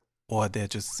 Or they'll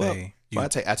just say, Well, I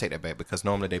take that back because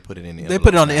normally they put it in the They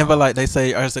put it on the now. envelope. Like they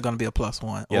say, is it going to be a plus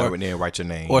one? Yeah, Or and then write your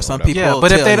name. or some whatever. people- "Yeah." will But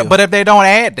tell if they don't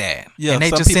add that, Yeah, and they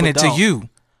some just send it people to don't. you,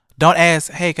 don't ask,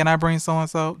 "Hey, can I bring so and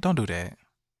so?" Don't do that.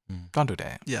 Don't do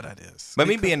that. yeah, that is. But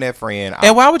me being that friend,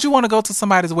 And why would you want to go to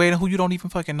somebody's wedding who you don't even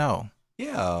fucking know?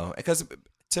 yeah, because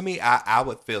to me, I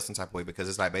would feel some type of way because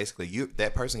it's like basically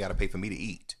that person got to pay for me to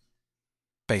eat.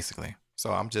 Basically,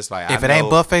 So I'm just like, if I it ain't know-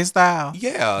 buffet style,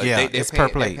 yeah, Yeah, they're it's paying,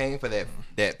 per plate. They're paying for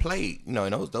that plate. You know,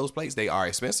 and those plates they are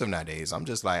expensive nowadays. I'm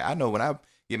just like, I know when I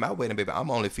get my wedding, baby, I'm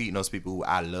only feeding those people who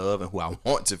I love and who I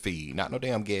want to feed, not no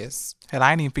damn guests. hell,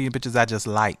 I ain't even feeding bitches I just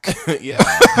like. Yeah,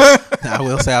 Now, I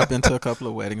will say I've been to a couple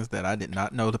of weddings that I did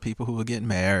not know the people who were getting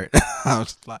married. I was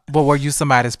just like, But were you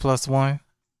somebody's plus one?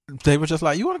 they were just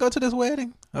like, you want to go to this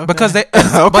wedding? Okay. Because they.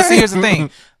 But see, here's the thing.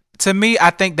 To me, I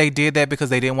think they did that because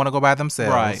they didn't want to go by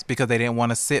themselves. Right. Because they didn't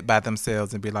want to sit by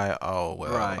themselves and be like, oh,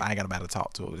 well, Right. I ain't got nobody to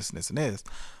talk to, this and this and this.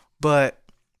 But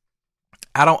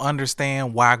I don't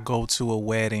understand why go to a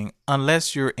wedding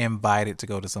unless you're invited to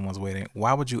go to someone's wedding.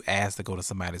 Why would you ask to go to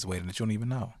somebody's wedding that you don't even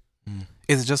know?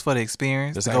 Is it just for the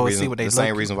experience the to same go and reason. see what they The look?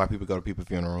 same reason why people go to people's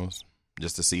funerals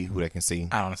just to see who they can see.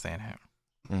 I don't understand that.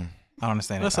 Mm. I don't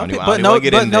understand Well, that. some I don't people, even but no, wanna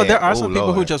get but into no, that. there are Oh, some people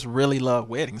who Lord. just really love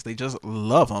weddings. They just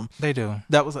love them. They do.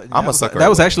 That was I'm a sucker That at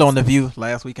was actually on weddings. The View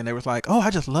last week, and they was like, "Oh,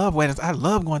 I just love weddings. I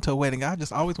love going to a wedding. I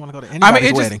just always want to go to I anybody's mean,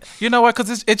 it wedding." just, you know what?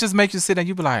 Because it just makes you sit there and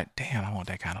you be like, damn, I want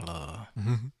that kind of love.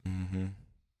 Mm-hmm.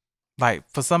 Like,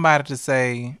 for somebody to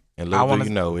say, And I little wanna- do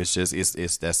you know, it's just it's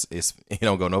it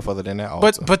don't go no further than that.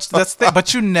 Also. but that's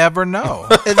but you never know.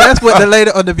 And that's what the lady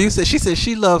on The View said. She said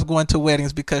she loves going to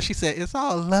weddings because she said it's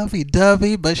all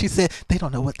lovey-dovey, but she said they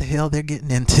don't know what the hell they're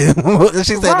getting into.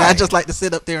 She said, I Right. just like to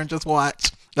sit up there and just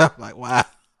watch. I'm like, wow.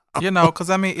 You know, because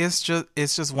I mean, it's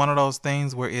just one of those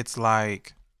things where it's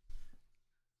like,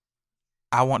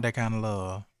 I want that kind of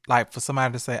love. Like, for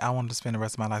somebody to say, I want to spend the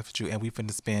rest of my life with you, and we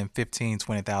finna spend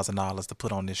 $15,000-$20,000 to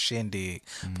put on this shindig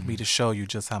for me to show you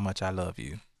just how much I love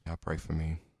you. Y'all pray for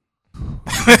me.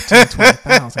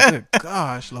 20,000. Good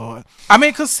gosh, Lord. I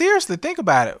mean, because seriously, think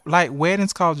about it. Like,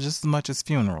 weddings cost just as much as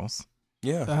funerals.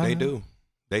 Yeah, they do.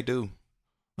 They do.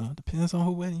 Depends on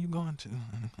who wedding you going to.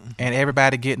 And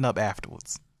everybody getting up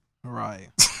afterwards. Right.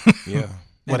 Yeah.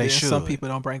 Well, they then some should. people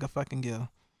don't bring a fucking gift.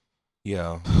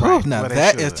 Yeah. Right. Now Well, they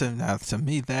that is should. to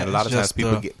me that And a is lot of times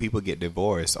just people get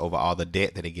divorced over all the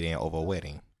debt that they get in over a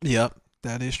wedding. Yep,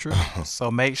 that is true.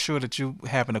 So make sure that you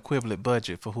have an equivalent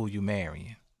budget for who you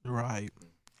marrying. Right.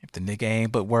 If the nigga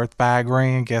ain't but worth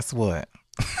 $5,000, guess what?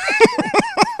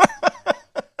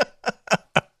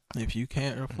 If you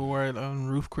can't afford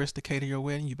Ruth Chris to cater your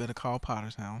wedding, you better call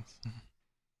Potter's House.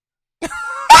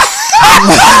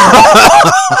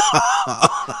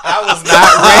 I was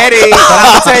not ready. But I'm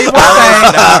gonna tell you one I was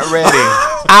thing. not ready.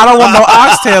 I don't want no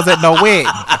oxtails at no wedding.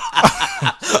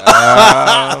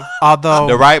 Although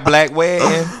The right black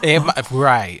wedding,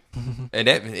 right. and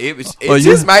that it Or you-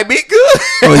 just might be good.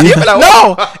 Or you- You be like,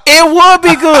 No, it would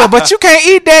be good, but you can't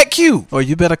eat that cute. Or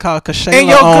you better call In Kashayla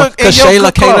your on good- in your Kashayla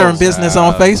good Catering clothes. Business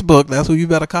on Facebook. That's who you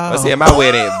better call. But see, at my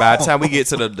wedding, by the time we get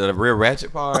to the real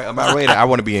ratchet part of my wedding, I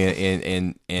want to be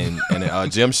in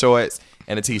gym shorts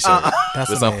and a t-shirt That's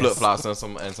with a some mess. flip flops and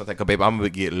something. Cause baby, I'm gonna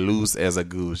get loose as a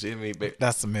goose. You know me, baby?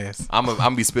 That's a mess. I'm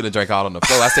gonna be spilling drink all on the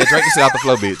floor. I said, drink the shit off the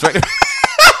floor, bitch. Drink the-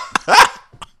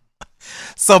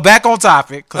 So back on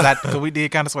topic, because we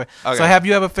did kind of sway. Okay. So have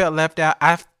you ever felt left out?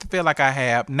 I feel like I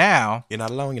have. Now, You're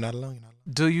not alone. You're not alone. You're not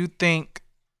alone. do you think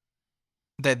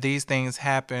that these things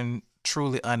happen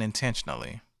truly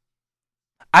unintentionally?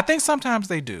 I think sometimes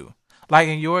they do. Like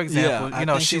in your example, Yeah, I you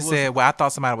know, think she it was- said, well, I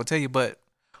thought somebody would tell you, but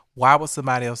why would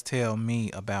somebody else tell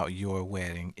me about your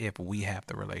wedding if we have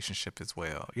the relationship as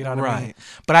well? You know what I mean? Right.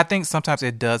 But I think sometimes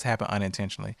it does happen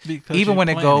unintentionally. Because Even you're when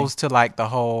it planning. goes to like the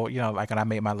whole, you know, like when I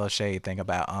made my little shade thing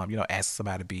about, asking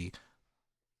somebody to be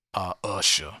a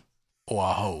usher or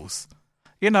a host.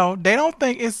 You know, they don't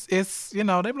think it's you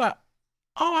know, they be like,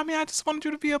 oh, I mean, I just wanted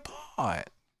you to be a part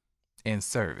in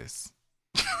service.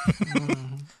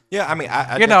 Yeah, I mean,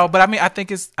 I You know, but I mean, I think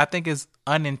it's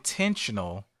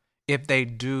unintentional if they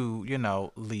do, you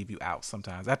know, leave you out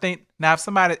sometimes. I think now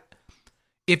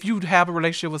if you have a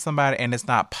relationship with somebody and it's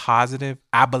not positive,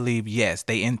 I believe yes,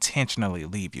 they intentionally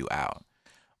leave you out.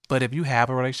 But if you have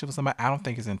a relationship with somebody, I don't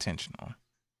think it's intentional.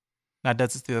 Now,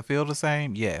 does it still feel the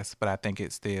same? Yes, but I think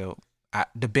it's still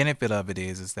the benefit of it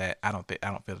is that I don't feel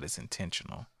that it's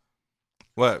intentional.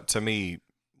 Well, to me,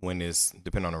 when it's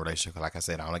depending on the relationship, like I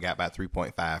said, I only got about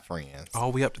 3.5 friends. Oh,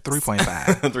 we up to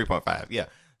 3.5. 3.5, yeah.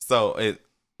 So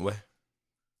what?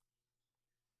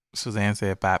 Suzanne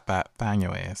said, find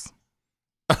your ass.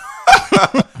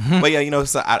 But yeah, you know,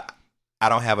 so I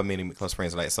don't have a many close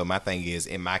friends like that. So my thing is,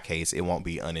 in my case, it would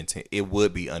be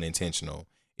unintentional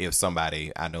if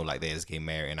somebody I know like that is getting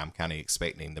married and I'm kind of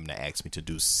expecting them to ask me to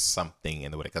do something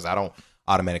in the wedding, because I don't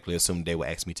automatically assume they will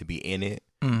ask me to be in it.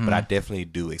 Mm-hmm. But I definitely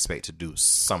do expect to do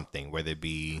something, whether it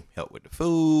be help with the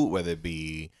food, whether it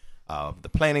be the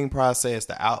planning process,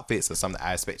 the outfits, or something.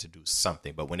 I expect to do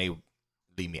something. But when they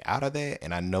leave me out of that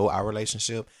and I know our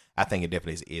relationship, I think it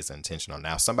definitely is intentional.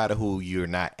 Now, somebody who you're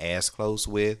not as close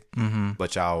with,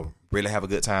 but y'all really have a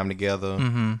good time together,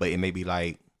 but it may be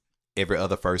like every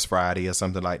other first Friday or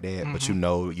something like that, but you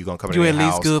know you're going to come to You their at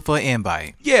least house. good for an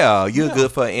invite. Yeah, you're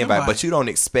good for an invite, invite. but you don't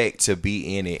expect to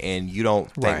be in it, and you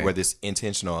don't think Right. whether it's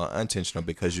intentional or unintentional,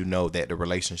 because you know that the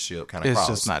relationship kind of It's cross.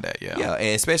 just not that, yeah. Yeah,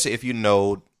 and especially if you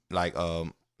know, like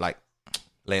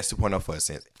Lance 2.0, for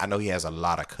instance, I know he has a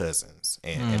lot of cousins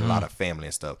and a lot of family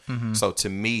and stuff. So to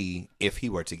me, if he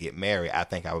were to get married, I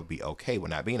think I would be okay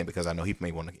with not being it, because I know he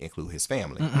may want to include his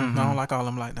family. I don't like all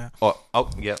them like that. Or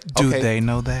yeah, Do okay. they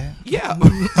know that? Yeah.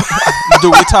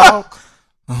 Do we talk?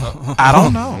 I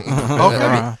don't know.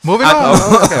 Okay, moving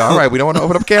on. Okay, all right. We don't want to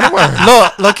open up a can of worms.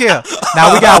 Look here.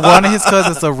 Now we got one of his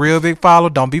cousins, a real big follower.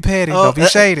 Don't be petty. Don't be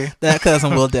shady. That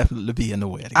cousin will definitely be in the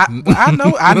wedding.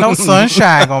 I know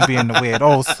Sunshine gonna be in the wedding.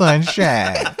 Oh,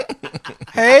 Sunshine.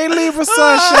 Hey, Libra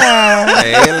Sunshine.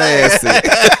 Hey, Lassie.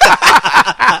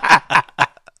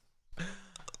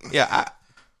 Yeah,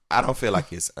 I don't feel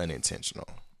like it's unintentional.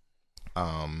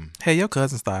 Hey, your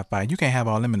cousins start fighting. You can't have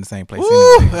all them in the same place.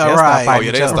 Ooh, Anyway. They'll all start right. fighting Oh, yeah,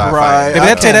 each they'll other. start Right. fighting. Maybe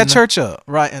they'll tear that And- church up.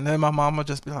 Right, and then my mom will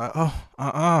just be like,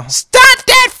 "Oh, Stop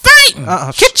that fighting.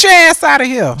 Get your ass out of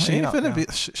here. she ain't finna be."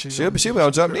 She'll be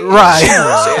on jump in. Right.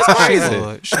 Shit's She crazy.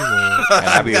 would. She would.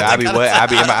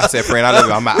 I said, friend, I love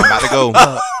you. I'm about to go.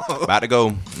 About to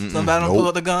go. Somebody don't pull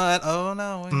up the gun. Oh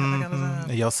no, we ain't got the gun.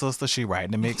 And your sister, she right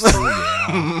in the mix too.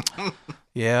 Yeah.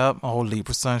 Yep. Oh,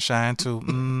 Libra Sunshine too.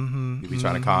 Mm-hmm. You be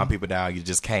trying to calm people down. You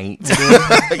just can't.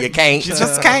 You can't. You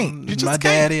just can't. You just my can't.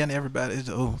 daddy and everybody.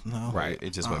 Oh no. Right.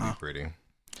 It just wouldn't be pretty.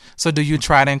 So do you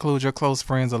try to include your close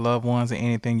friends or loved ones in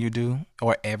anything you do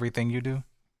or everything you do?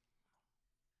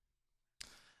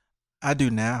 I do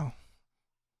now.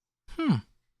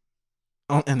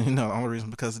 And you know, the only reason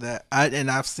because of that.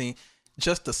 I've seen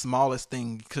just the smallest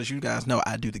thing, because you guys know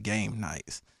I do the game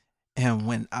nights, and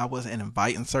when I wasn't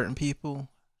inviting certain people,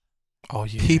 Oh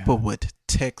yeah. people would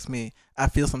text me. I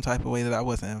feel some type of way that I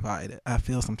wasn't invited. I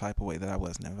feel some type of way that I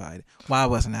wasn't invited. Why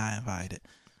wasn't I invited?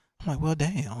 I'm like, well,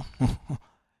 damn.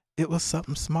 It was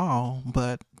something small,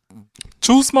 but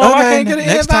Too small. I can't get an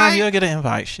next time invite. you'll get an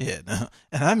invite. Shit.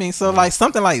 And I mean, so like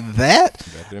something like that,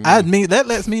 Better than I me. mean, that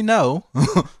lets me know.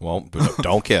 Won't, but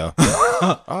don't care.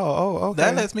 Oh, okay.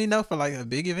 That lets me know for like a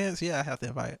big events. Yeah, I have to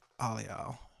invite all of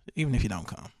y'all, even if you don't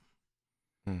come.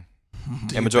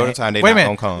 And majority of the time, they Wait a not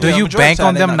minute. gonna come. Do Yeah, you majority of bank the time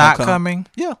on they them not not gonna come. coming?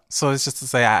 Yeah, So it's just to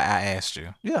say I asked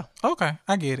you. yeah, Okay,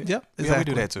 I get it. yep. Yeah, Exactly. we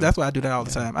do that too. That's why I do that all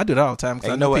the time. I do that all the time And because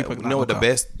you I know know what? people. You know what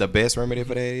the best remedy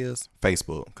for that is?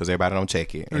 Facebook, because everybody don't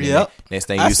check it. And then Yep. Next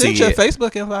thing I you see sent you a it,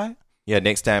 Facebook invite. yeah.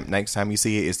 Next time you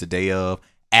see it, it's the day of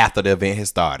after the event has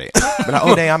started. But like,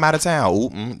 oh, damn, I'm out of town.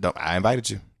 Ooh, I invited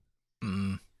you.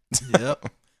 Mm. Yep.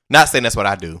 Not saying that's what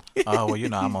I do. Oh well, you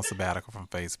know I'm on sabbatical from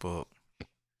Facebook.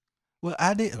 Well,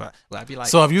 I did. Well, I'd be like,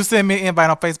 So if you send me an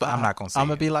invite on Facebook, I'm not gonna see I'm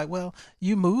gonna it. be like, well,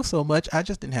 you move so much. I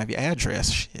just didn't have your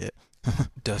address. Shit.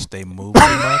 Does they move too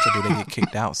much, or do they get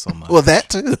kicked out so much? Well, that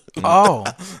too. Oh,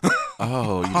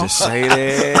 Oh, you just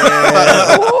shaded.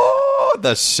 Ooh,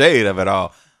 the shade of it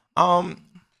all.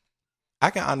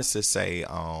 I can honestly say,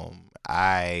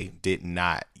 I did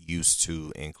not used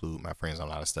to include my friends on a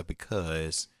lot of stuff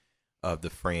because of the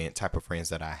type of friends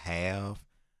that I have.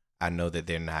 I know that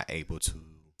they're not able to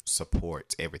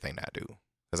support everything I do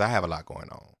because I have a lot going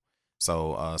on.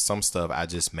 So some stuff I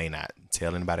just may not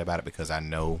tell anybody about it because I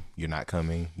know you're not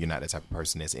coming. You're not the type of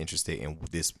person that's interested in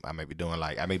this. I may be doing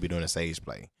a stage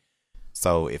play.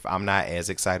 So if I'm not as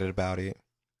excited about it,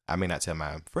 I may not tell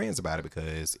my friends about it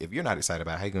because if you're not excited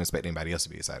about it, how you gonna expect anybody else to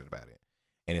be excited about it?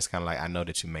 And it's kind of like I know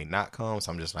that you may not come,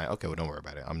 so I'm just like, okay, well, don't worry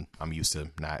about it. I'm used to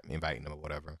not inviting them or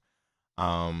whatever.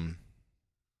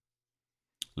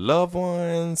 Loved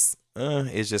ones,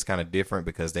 it's just kind of different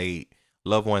because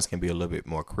loved ones can be a little bit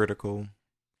more critical,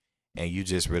 and you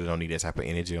just really don't need that type of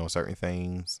energy on certain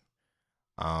things.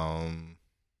 And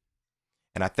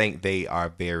I think they are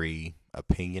very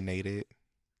opinionated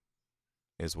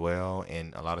as well,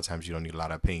 and a lot of times you don't need a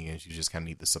lot of opinions. You just kind of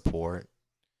need the support.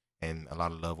 And a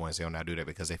lot of loved ones, they don't not do that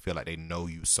because they feel like they know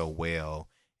you so well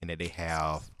and that they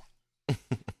have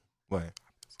what?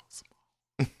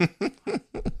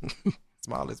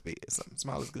 Small is big. Something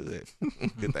small is good.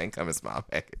 Good thing come in small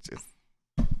packages.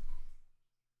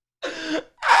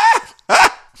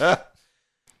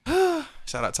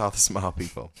 Shout out to all the small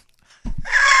people.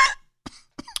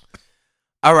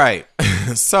 All right.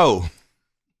 So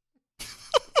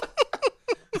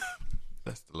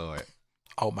bless the Lord.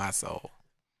 oh my soul.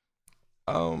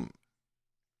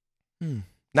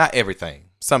 Not everything.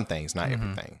 Some things, not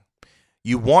everything.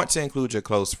 You want to include your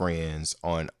close friends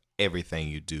on everything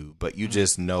you do, but you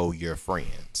just know your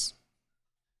friends.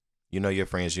 You know your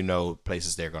friends. You know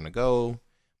places they're going to go,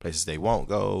 places they won't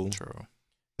go. True.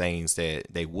 Things that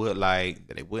they would like,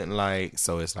 that they wouldn't like.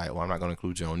 So it's like, well, I'm not going to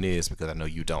include you on this because I know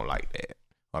you don't like that.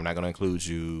 Or I'm not going to include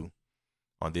you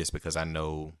on this because I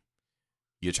know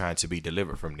you're trying to be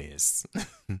delivered from this.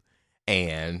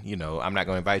 And, you know, I'm not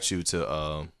going to invite you to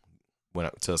a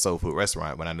soul food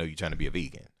restaurant when I know you're trying to be a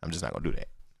vegan. I'm just not going to do that.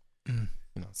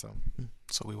 You know, so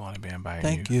we want to be inviting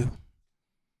Thank you.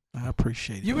 I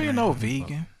appreciate it. You really know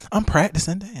vegan. I'm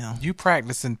practicing. Damn. You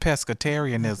practicing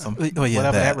pescatarianism, Well, yeah,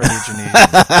 whatever that that. religion is.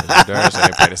 Darn,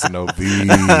 ain't practicing no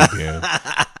vegan.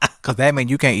 Because that means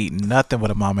you can't eat nothing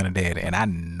with a mom and a dad, and I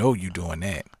know you doing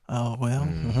that. Oh well.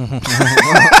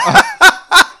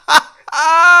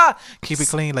 Keep it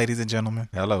clean, ladies and gentlemen.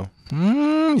 Hello.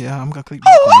 Yeah, I'm gonna keep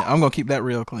that clean. I'm gonna keep that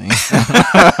real clean.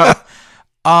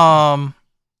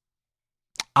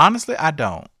 Honestly, I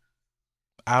don't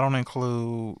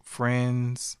include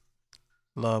friends,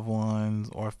 loved ones,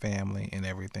 or family in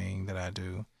everything that I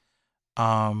do.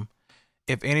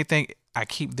 If anything, I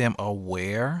keep them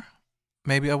aware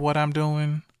maybe of what I'm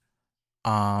doing.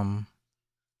 But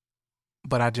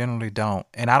I generally don't.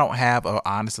 And I don't have a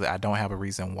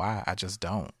reason why. I just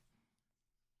don't.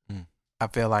 I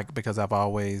feel like because I've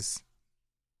always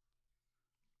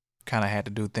kind of had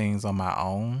to do things on my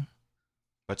own.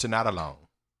 But you're not alone.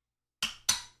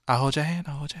 I hold your hand.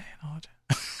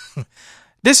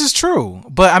 This is true.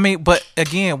 But I mean, but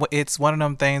again, it's one of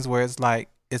them things where it's like,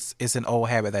 it's an old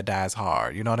habit that dies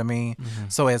hard. You know what I mean? Mm-hmm.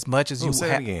 So as much as you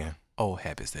say it again. Old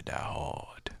habits that die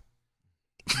hard.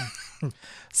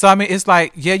 So I mean, it's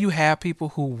like, yeah, you have people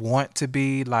who want to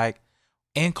be like,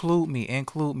 include me,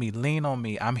 lean on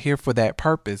me. I'm here for that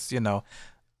purpose. You know,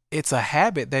 it's a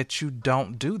habit that you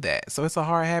don't do that. So it's a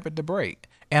hard habit to break.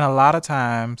 And a lot of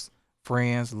times,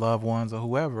 friends, loved ones, or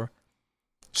whoever,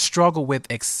 struggle with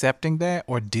accepting that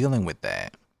or dealing with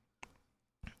that.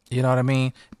 You know what I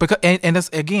mean? Because and it's,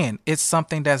 again, it's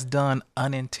something that's done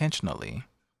unintentionally.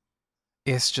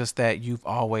 It's just that you've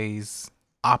always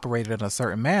operated in a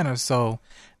certain manner. So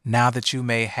now that you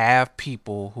may have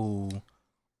people who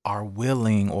are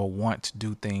willing or want to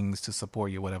do things to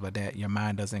support you, whatever, that your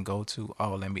mind doesn't go to,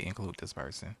 oh, let me include this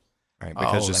person. Right,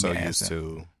 because you're let so me ask used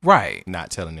them. to Right.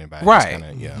 not telling anybody. Right.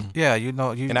 Kinda, yeah. Yeah, you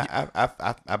know, And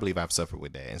I believe I've suffered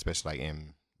with that, especially like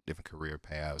in different career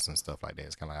paths and stuff like that.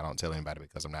 It's kind of like I don't tell anybody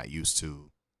because I'm not used to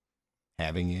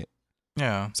having it.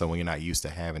 yeah. So when you're not used to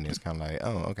having it, it's kind of like,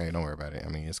 oh, okay, don't worry about it. I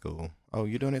mean, it's cool. Oh,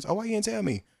 you're doing this? Oh, why you didn't tell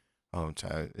me? Oh,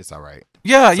 child, it's all right.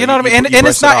 Yeah, So you know what I mean? you And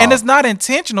it's brush it not and off. it's not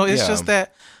intentional. It's Yeah. just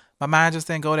that my mind just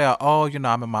didn't go there. Oh, you know,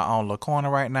 I'm in my own little corner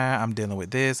right now. I'm dealing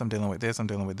with this. I'm dealing with this. I'm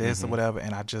dealing with this or whatever.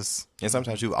 And I just And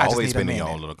sometimes you've I just always need a been in your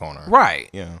minute. own little corner. right.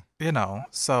 Yeah, You know.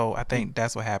 So I think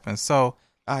that's what happens. So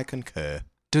I concur.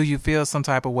 do you feel some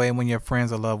type of way when your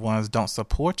friends or loved ones don't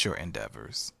support your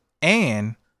endeavors?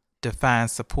 And define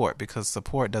support, because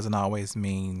support doesn't always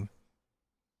mean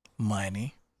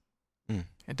money.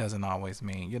 It doesn't always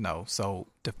mean, you know, so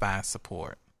define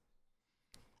support.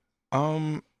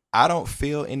 I don't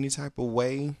feel any type of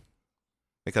way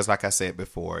because, like I said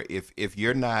before, if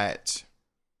you're not,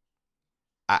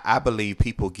 I believe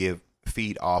people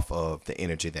feed off of the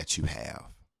energy that you have.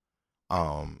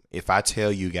 If I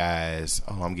tell you guys,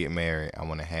 oh, I'm getting married, I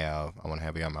want to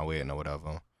have you on my wedding or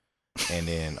whatever, and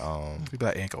then People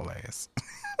like ain't gonna last.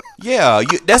 yeah,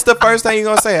 that's the first thing you're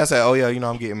gonna say. I say, oh yeah, you know,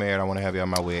 I'm getting married, I want to have you on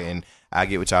my wedding. I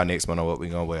get with y'all next month on what we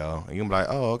gonna wear. And you gonna be like,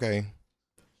 oh, okay.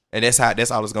 And that's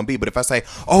all it's gonna be. But if I say,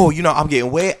 oh, you know, I'm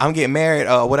getting married,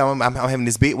 whatever, I'm having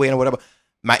this big wedding or whatever.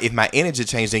 If my energy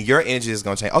changed, then your energy is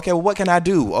gonna change. Okay, well, what can I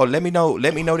do? Oh, let me know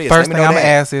this. First let me thing know I'm that.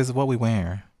 gonna ask is what we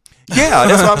wearing. Yeah,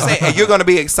 that's what I'm saying. And you're gonna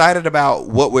be excited about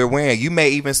what we're wearing. You may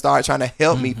even start trying to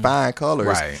help me find colors.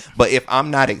 Right. But if I'm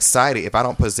not excited, if I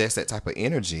don't possess that type of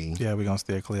energy, Yeah, we're gonna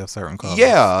steer clear of certain colors.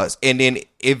 yeah, and then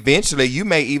eventually you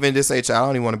may even just say, "Child, I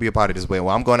don't even want to be a part of this wedding.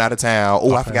 Well, I'm going out of town.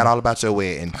 Oh, I forgot all about your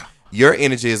wedding." Your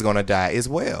energy is going to die as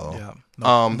well. Yeah.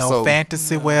 No so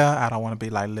fantasy wear. I don't want to be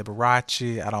like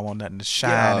Liberace. I don't want nothing to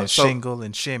shine and shingle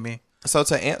and shimmy. So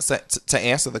to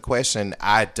answer the question,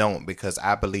 I don't, because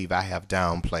I believe I have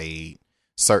downplayed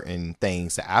certain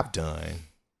things that I've done.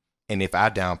 And if I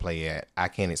downplay it, I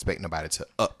can't expect nobody to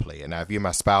upplay it. Now, if you're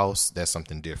my spouse, that's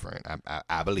something different.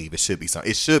 I believe it should be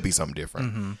something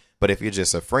different. But if you're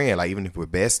just a friend, like even if we're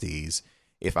besties,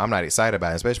 if I'm not excited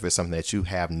about it, especially if it's something that you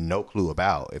have no clue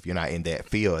about, if you're not in that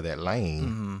field or that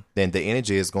lane, then the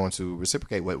energy is going to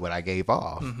reciprocate what I gave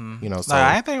off. You know, so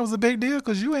I didn't think it was a big deal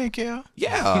because you ain't care.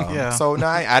 yeah. Yeah. So no,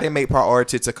 I didn't make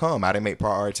priority to come. I didn't make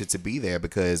priority to be there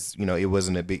because, you know, it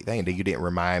wasn't a big thing. That you didn't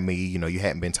remind me, you know, you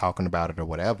hadn't been talking about it or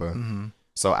whatever.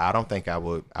 So I don't think I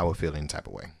would feel any type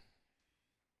of way.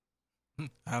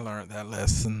 I learned that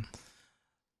lesson.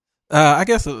 I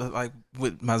guess like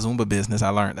with my Zumba business, I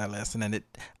learned that lesson, and the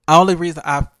only reason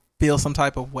I feel some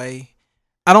type of way,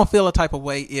 I don't feel a type of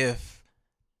way if,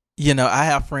 you know, I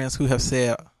have friends who have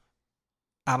said,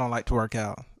 I don't like to work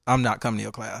out. I'm not coming to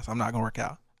your class. I'm not gonna work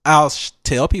out. I'll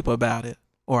tell people about it,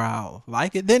 or I'll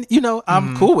like it. Then, you know,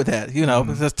 I'm cool with that. You know,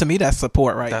 because to me that's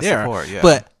support That's there. support, yeah.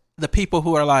 But the people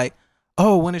who are like,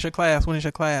 oh, when is your class? When is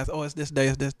your class? Oh, it's this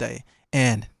day,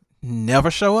 and never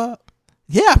show up.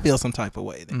 Yeah, I feel some type of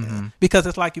way then. Because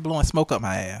it's like you blowing smoke up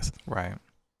my ass Right.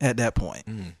 at that point.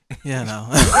 You know.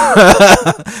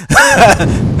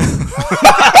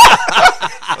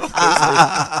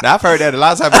 Now I've heard that a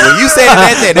lot of times, but when you said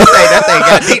that thing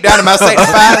got deep down in my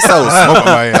sanctified soul. Smoke on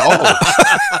my head.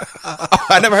 Oh,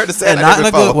 I never heard it said And like not in that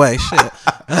a before. good way. Shit.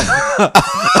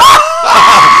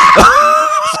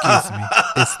 Excuse me.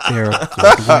 Is there a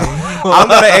good way? I'm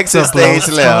gonna exit stage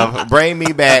left. Bring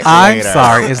me back. I'm later.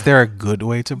 sorry. Is there a good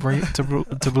way to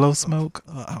blow smoke?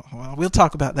 Well, we'll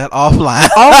talk about that offline.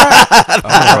 All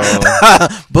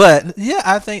right. But yeah,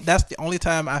 I think that's the only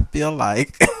time I feel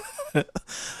like,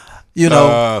 you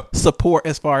know, support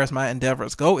as far as my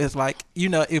endeavors go is like, you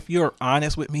know, if you're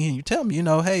honest with me and you tell me, you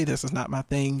know, hey, this is not my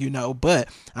thing, you know, but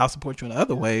I'll support you in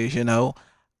other ways, you know,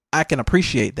 I can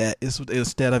appreciate that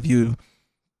instead of you,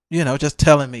 you know, just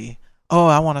telling me, oh,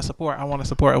 I want to support,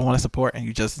 and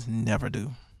you just never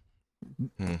do.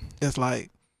 It's like,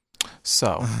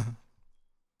 So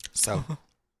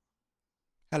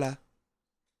hello.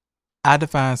 I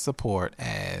define support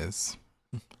as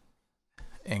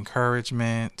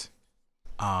encouragement.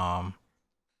 Not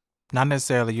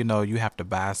necessarily, you know, you have to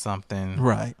buy something.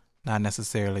 right. Not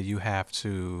necessarily you have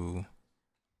to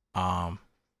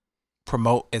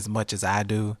promote as much as I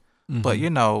do, But you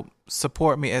know,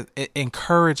 support me.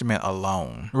 Encouragement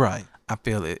alone, Right. I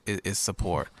feel it is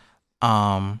support.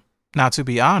 Now, to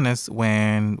be honest,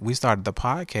 when we started the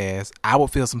podcast, I would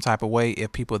feel some type of way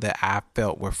if people that I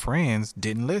felt were friends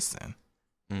didn't listen.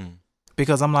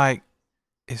 Because I'm like,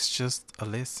 it's just a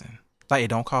listen. Like, it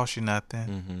don't cost you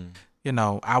nothing. You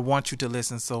know, I want you to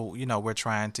listen. So, you know, we're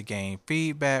trying to gain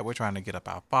feedback. We're trying to get up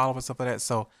our followers, stuff like that.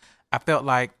 So I felt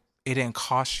like it didn't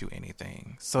cost you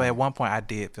anything. So at one point I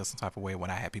did feel some type of way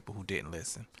when I had people who didn't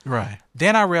listen. Right.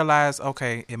 Then I realized,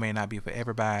 okay, it may not be for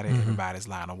everybody. Everybody's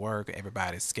line of work,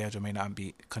 everybody's schedule may not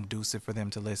be conducive for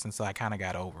them to listen. So I kind of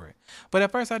got over it. But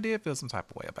at first I did feel some type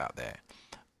of way about that.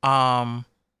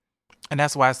 And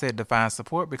that's why I said define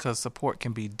support, because support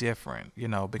can be different, you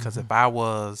know, because if I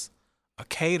was a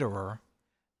caterer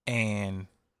and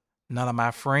none of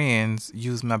my friends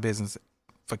use my business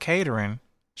for catering,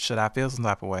 should I feel some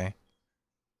type of way?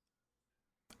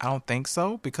 I don't think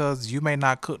so, because you may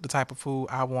not cook the type of food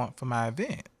I want for my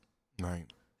event. Right.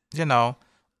 You know,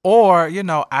 or, you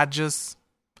know, I just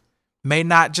may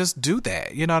not just do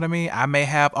that. You know what I mean? I may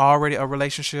have already a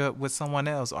relationship with someone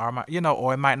else, or my, you know,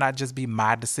 or it might not just be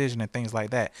my decision and things like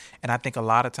that. And I think a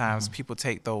lot of times people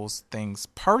take those things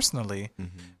personally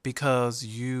because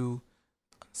you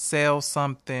sell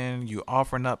something, you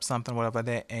offering up something, whatever like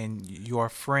that, and your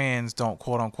friends don't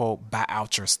quote unquote buy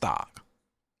out your stock.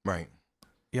 Right.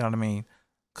 You know what I mean?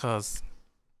 Because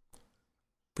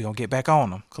we don't get back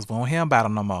on them, because we don't hear about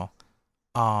them no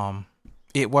more.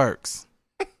 It works.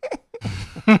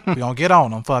 We don't get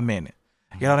on them for a minute.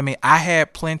 You know what I mean? I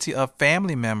had plenty of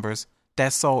family members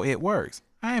that sold It Works.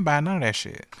 I ain't buying none of that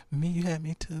shit. Me, you had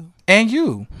me too. And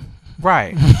you.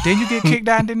 Right. Then you get kicked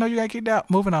out and didn't know you got kicked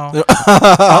out. Moving on. Right.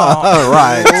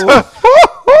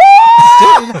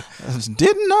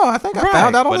 Didn't know. I think I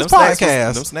found out on this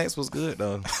podcast. Them snacks was good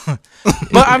though.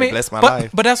 But I mean, bless my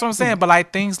life. But that's what I'm saying. But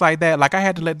like things like that, like I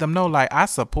had to let them know, like, I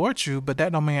support you, but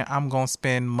that don't mean I'm gonna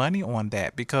spend money on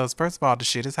that, because first of all, the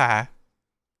shit is high,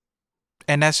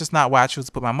 and that's just not why I choose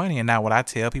to put my money in. Now, would I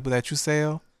tell people that you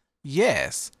sell?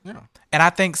 Yes. Yeah. And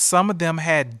I think some of them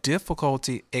had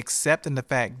difficulty accepting the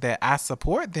fact that I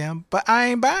support them, but I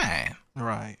ain't buying.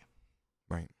 Right.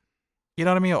 Right. You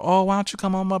know what I mean? Oh, why don't you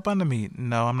come on up under me?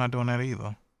 No, I'm not doing that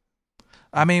either.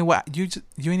 I mean, what you ain't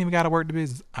even got to work the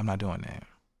business. I'm not doing that.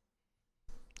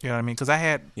 You know what I mean? Because I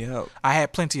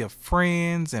had plenty of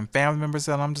friends and family members,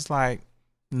 and I'm just like,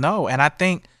 no. And I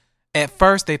think at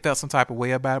first they felt some type of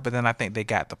way about it, but then I think they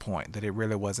got the point that it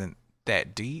really wasn't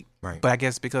that deep. Right. But I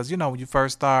guess because, you know, when you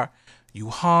first start, you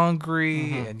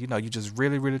hungry and, you know, you just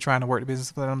really, really trying to work the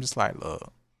business. But I'm just like,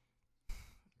 look,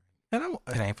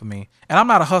 it ain't for me. And I'm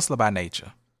not a hustler by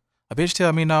nature. A bitch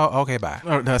tell me no, okay, bye.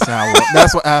 That's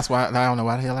why I don't know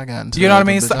why the hell I got into. You know what I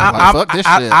mean? So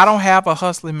I don't have a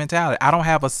hustling mentality. I don't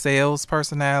have a sales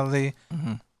personality.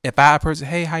 If I approach,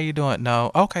 hey, how you doing? No,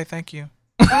 okay, thank you.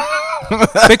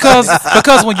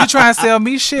 because when you try and sell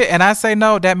me shit and I say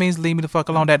no, that means leave me the fuck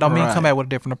alone. That don't mean come out with a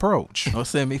different approach. Or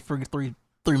send me 3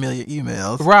 million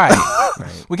emails. Right.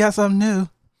 We got something new.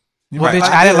 Well, bitch,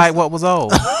 I didn't like what was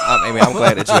old. I mean, I'm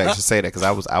glad that you actually say that,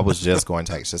 because I was just going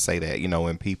to actually say that, you know,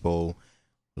 when people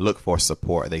look for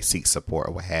support, they seek support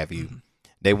or what have you,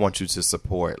 they want you to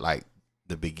support like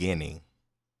the beginning,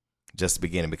 just the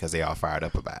beginning, because they all fired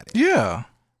up about it. Yeah.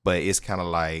 But it's kind of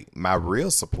like my real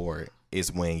support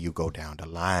is when you go down the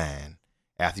line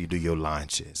after you do your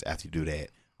launches, after you do that.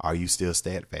 Are you still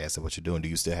steadfast in what you're doing? Do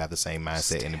you still have the same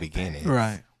mindset in the beginning?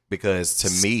 Right. Because to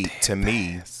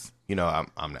me, you know,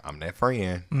 I'm that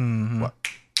friend. What?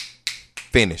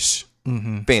 Finish.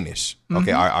 Finish.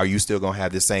 Okay. Are you still gonna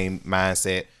have the same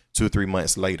mindset 2 or 3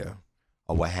 months later,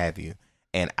 or what have you?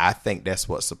 And I think that's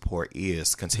what support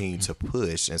is. Continue to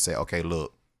push and say, okay,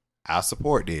 look, I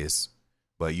support this,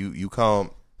 but you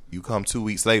come 2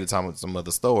 weeks later talking about some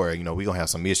other store, you know, we're gonna have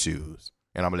some issues,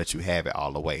 and I'm gonna let you have it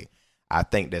all the way. I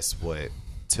think that's what,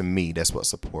 to me, that's what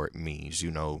support means.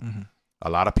 You know, a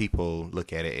lot of people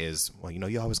look at it as, well, you know,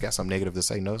 you always got something negative to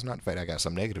say. No, it's not the fact I got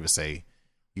something negative to say.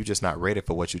 You're just not ready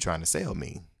for what you're trying to sell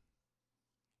me.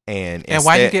 And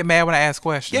why you get mad when I ask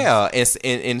questions? Yeah,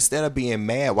 and instead of being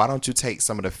mad, why don't you take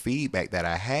some of the feedback that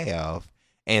I have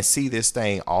and see this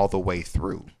thing all the way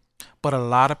through? But a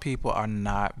lot of people are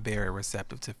not very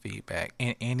receptive to feedback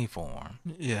in any form.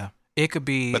 Yeah. It could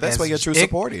be, but that's what your true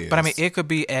support is. But I mean, it could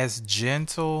be as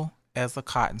gentle as a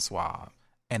cotton swab,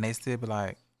 and they still be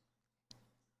like,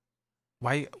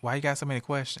 "Why you got so many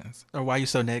questions? Or why you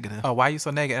so negative? Oh, why you so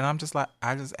negative?" And I'm just like,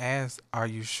 I just ask, "Are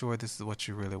you sure this is what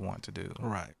you really want to do?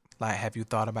 Right. Like, have you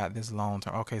thought about this long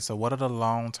term? Okay, so what are the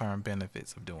long term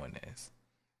benefits of doing this?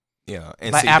 Yeah,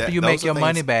 and Like see, after that- you those make are your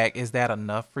money things- back, is that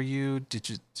enough for you?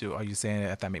 Are you saying that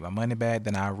after I make my money back,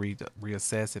 then I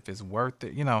reassess if it's worth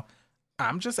it?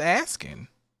 I'm just asking.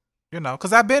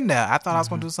 Because I've been there. I thought I was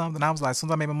gonna do something. I was like, as soon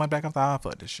as I make my money back, I thought,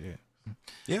 fuck this shit.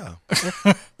 Yeah,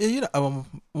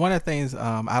 One of the things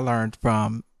I learned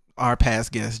from our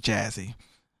past guest, Jazzy,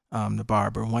 the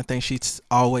barber, one thing she's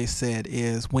always said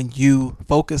is when you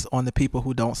focus on the people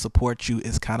who don't support you,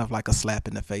 it's kind of like a slap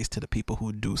in the face to the people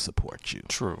who do support you.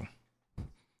 True.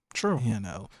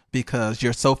 Because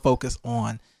you're so focused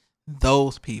on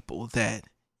those people that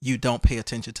you don't pay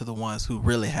attention to the ones who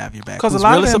really have your back. Because a who's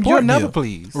lot really of them you'll supporting never you.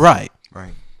 please. Right.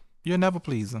 You'll never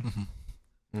please them.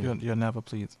 Mhm. You'll never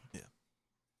please them.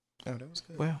 Oh, that was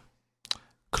good. Well,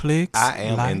 clicks, I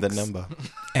am in the likes, number.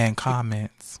 and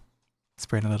comments.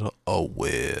 Spreading a little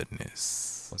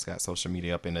awareness. What's got social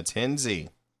media up in a tensy,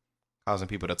 causing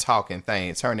people to talk and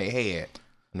think, turn their head.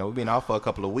 I know we've been off for a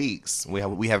couple of weeks. We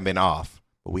haven't been off,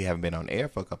 but we haven't been on air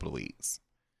for a couple of weeks.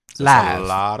 So it's Live. a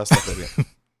lot of stuff. That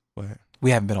what? We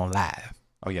haven't been on live.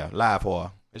 Oh yeah, live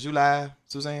for. Is you live,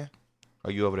 Suzanne? Or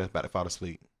are you over there about to fall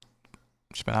asleep?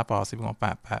 Spend our policy. We're going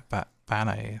to find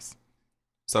our ass.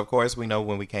 So of course we know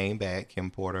when we came back, Kim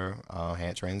Porter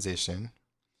had transitioned,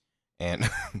 and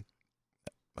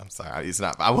I'm sorry, it's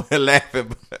not. I wasn't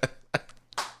laughing, but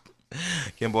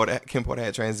Kim Porter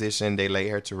had transitioned. They laid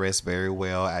her to rest very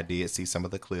well. I did see some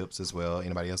of the clips as well.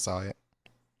 Anybody else saw it?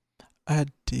 I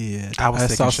did. I was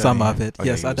sick saw and some shut of in. it. Oh,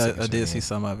 yeah, Yes, you I were sick did. and I shut did see in.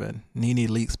 some of it. Nene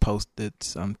Leakes posted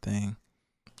something.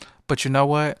 But you know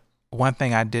what? One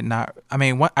thing I did not,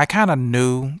 I kind of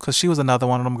knew because she was another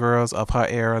one of them girls of her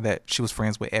era that she was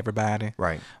friends with everybody.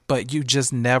 Right. But you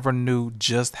just never knew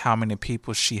just how many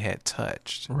people she had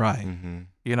touched. Right. Mm-hmm.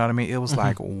 You know what I mean? It was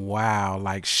like, wow,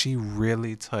 like she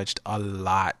really touched a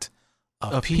lot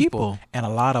of people. And a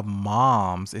lot of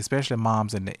moms, especially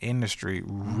moms in the industry,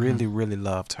 really, really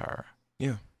loved her.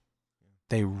 Yeah.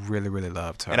 They really, really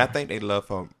loved her. And I think they love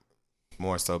her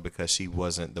more so because she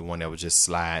wasn't the one that was just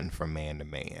sliding from man to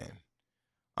man.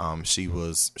 She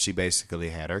basically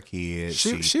had her kids.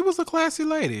 She was a classy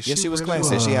lady. She was really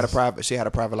classy. was. She had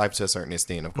a private life to a certain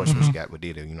extent. Of course, when she got with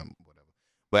Diddy, whatever.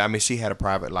 But she had a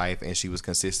private life and she was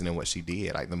consistent in what she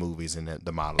did, like the movies and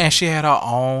the modeling. And she had her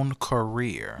own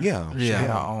career. Yeah. She had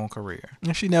Yeah. her own career.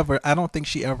 And I don't think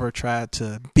she ever tried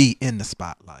to be in the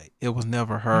spotlight. It was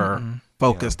never her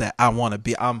focus that I want to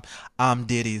be. I'm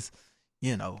Diddy's,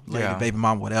 lady, baby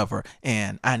mom, whatever,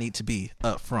 and I need to be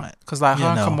up front. Because like her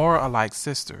and Kimora are like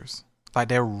sisters. Like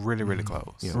they're really, really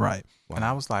close. Yeah. Right. Wow. And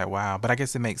I was like, wow. But I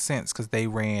guess it makes sense because they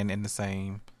ran in the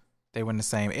same. They were in the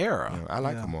same era. Yeah, I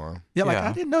like Kimora. Yeah, Yeah.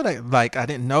 I didn't know that. Like I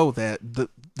didn't know that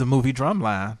the movie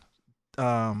Drumline.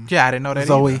 Yeah, I didn't know that.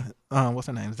 Zoe, what's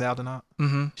her name? Zaldana.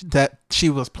 Mm-hmm. That she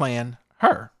was playing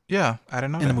her Yeah, I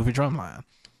didn't know in that. the movie Drumline.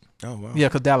 Oh wow. Yeah,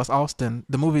 because Dallas Austin,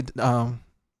 the movie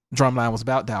Drumline was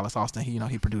about Dallas Austin.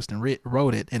 He produced and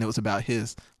wrote it, and it was about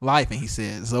his life. And he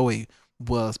said Zoe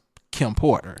was Kim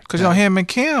Porter. Because him and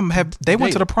Kim went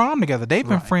to the prom together. They've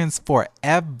been Right. friends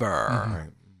forever. Right.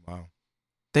 Wow.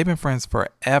 They've been friends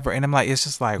forever. And I'm like, it's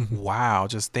just like, wow,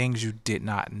 just things you did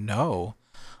not know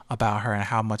about her and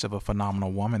how much of a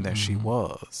phenomenal woman that she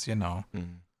was,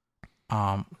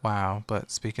 Mm. Wow.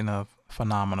 But speaking of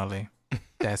phenomenally,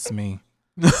 that's me.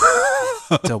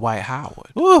 Dwight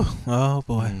Howard. Ooh, oh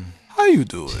boy, Mm. How you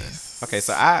doing? Okay,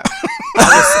 so I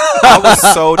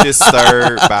was so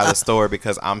disturbed by the story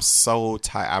because I'm so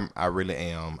tired. I really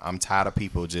am. I'm tired of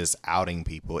people just outing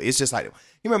people. It's just like, you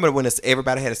remember when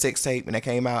everybody had a sex tape and that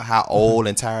came out, how old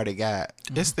and tired it got?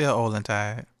 It's still old and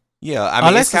tired. Yeah, I mean,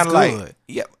 Unless it's kind of it's like, good.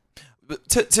 yeah. But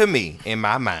to me, in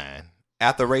my mind,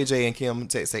 after Ray J and Kim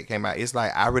sex tape came out, it's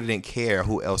like I really didn't care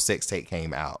who else sex tape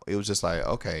came out. It was just like,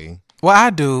 okay. Well, I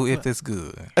do if it's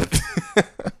good.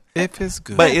 If it's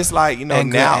good. But it's like, And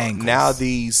good angles. now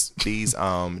these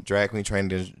drag queen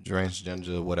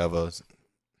transgender whatever.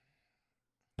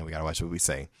 No, we gotta watch what we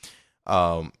say.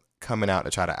 Coming out to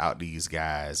try to out these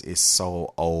guys is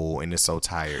so old and it's so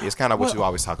tired. It's kind of what you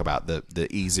always talk about, the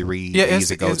easy read, the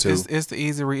easy go to. It's the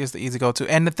easy read, it's the easy go to.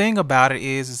 And the thing about it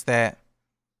is that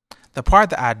the part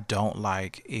that I don't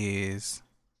like is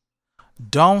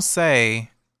don't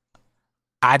say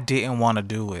I didn't want to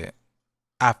do it.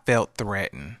 I felt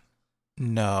threatened.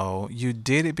 No, you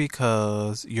did it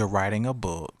because you're writing a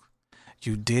book.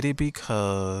 You did it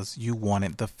because you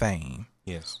wanted the fame.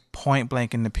 Yes. Point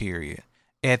blank in the period.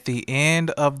 At the end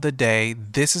of the day,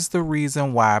 this is the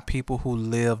reason why people who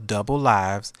live double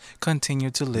lives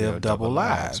continue to live double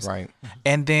lives. Right.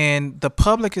 And then the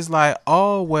public is like,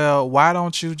 oh, well, why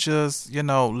don't you just,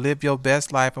 live your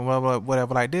best life and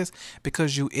whatever like this?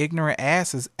 Because you ignorant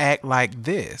asses act like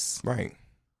this. Right.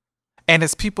 And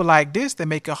it's people like this that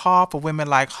make it hard for women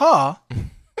like her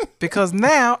because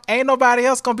now ain't nobody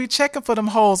else going to be checking for them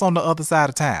hoes on the other side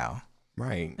of town.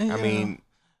 Right. Yeah. I mean,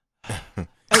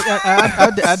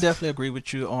 I definitely agree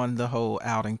with you on the whole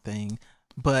outing thing.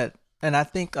 And I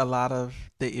think a lot of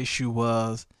the issue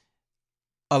was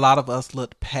a lot of us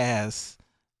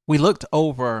we looked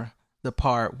over the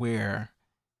part where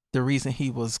the reason he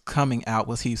was coming out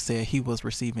was he said he was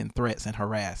receiving threats and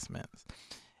harassments.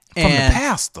 From the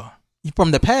pastor.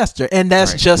 From the pastor. And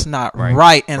that's just not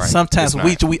right. And sometimes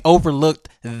we overlooked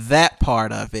that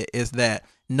part of it, is that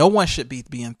no one should be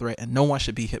being threatened. No one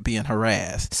should be being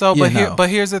harassed. So, but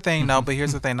here's the thing, though.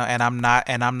 And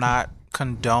I'm not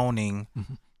condoning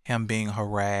him being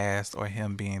harassed or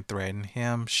him being threatened.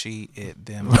 Him, she, it,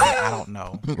 them. I don't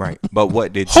know. Right. But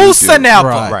what did you do? Whosoever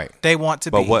Right. they want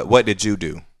to be. But what did you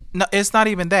do? No, it's not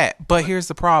even that. But here's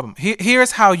the problem.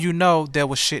 Here's how you know there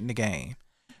was shit in the game.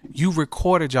 You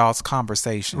recorded y'all's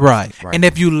conversation. Right. And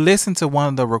if you listen to one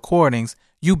of the recordings,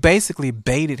 you basically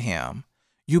baited him.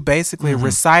 You basically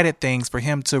recited things for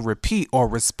him to repeat or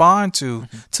respond to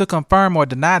confirm or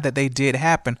deny that they did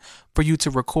happen, for you to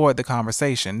record the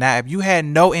conversation. Now, if you had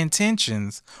no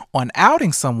intentions on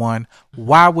outing someone,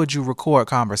 why would you record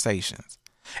conversations?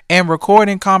 And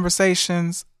recording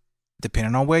conversations,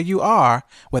 depending on where you are,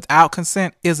 without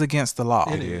consent is against the law.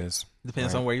 It is.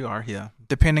 Depends on where you are, yeah.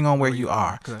 Depending on where you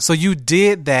are. So you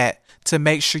did that to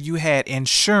make sure you had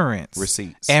insurance,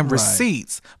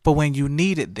 receipts for when you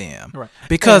needed them. Right.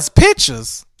 Because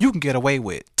pictures you can get away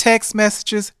with, text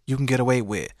messages you can get away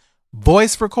with,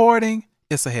 voice recording,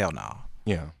 it's a hell no.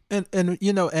 Yeah. And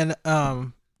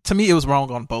to me it was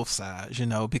wrong on both sides,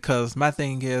 because my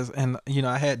thing is, and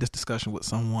I had this discussion with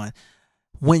someone,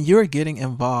 when you're getting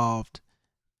involved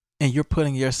and you're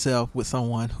putting yourself with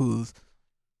someone who's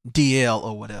DL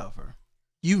or whatever,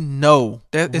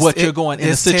 what you're going in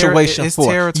the situation for.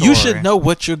 Territory. You should know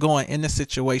what you're going in the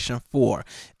situation for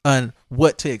and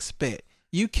what to expect.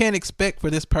 You can't expect for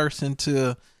this person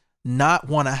to not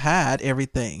want to hide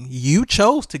everything. You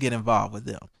chose to get involved with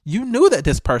them. You knew that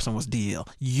this person was DL.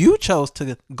 You chose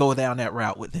to go down that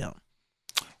route with them.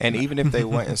 And even if they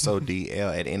weren't so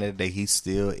DL, at the end of the day, he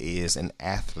still is an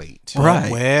athlete.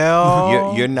 Right.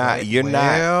 Well, you're not.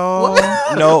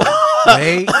 No.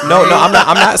 Wait, no,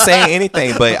 I'm not saying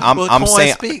anything, but I'm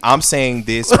saying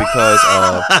this because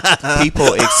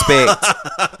people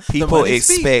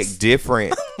expect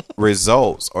different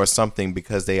results or something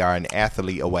because they are an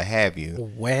athlete or what have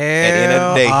you. Well, at the end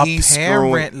of the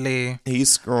day,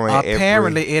 he's screwing.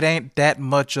 Apparently, it ain't that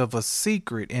much of a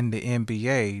secret in the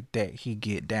NBA that he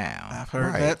get down. I've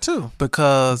heard that too.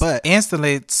 Because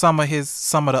instantly, some of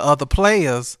the other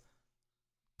players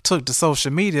took to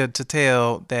social media to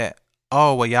tell that,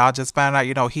 oh, well, y'all just found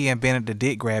out, he invented the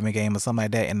dick grabbing game or something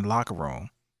like that in the locker room.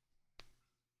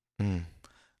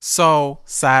 So,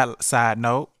 side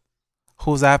note,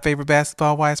 who's our favorite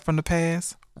basketball wives from the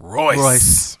past?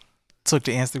 Royce. Took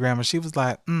to Instagram and she was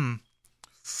like,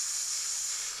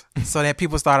 So then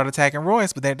people started attacking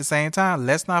Royce, but at the same time,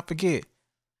 let's not forget,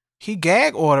 he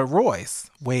gag ordered Royce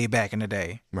way back in the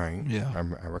day. Right. Yeah.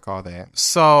 I recall that.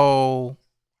 So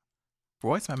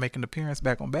Royce might make an appearance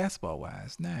back on Basketball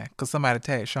Wives now, because somebody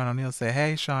tagged Sean O'Neal, said,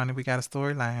 "Hey, Sean, we got a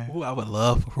storyline." Ooh, I would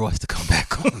love for Royce to come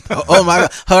back on. Oh my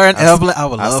God, her and Evelyn. I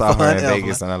would love for her in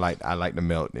Vegas, and I like to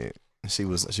melt it. She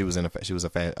was a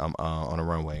fan on a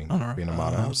runway being a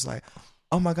model. I was like,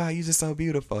 "Oh my God, you're just so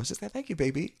beautiful." She said, "Thank you,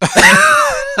 baby."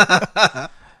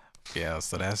 Yeah,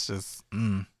 so that's just.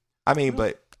 I mean,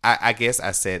 but I guess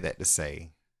I said that to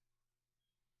say,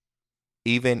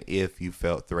 even if you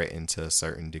felt threatened to a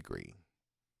certain degree,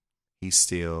 he's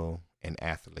still an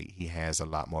athlete. He has a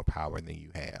lot more power than you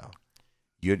have.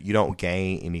 You don't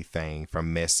gain anything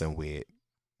from messing with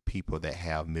people that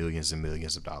have millions and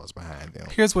millions of dollars behind them.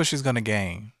 Here's what she's gonna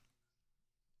gain.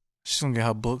 She's gonna get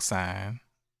her book signed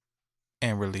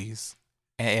and released,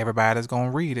 and everybody's gonna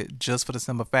read it just for the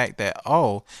simple fact that,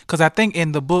 because I think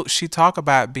in the book she talk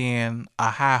about being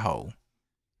a high hoe.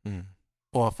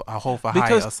 Or a hoe for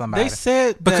hire or somebody. They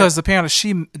said because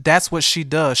apparently that's what she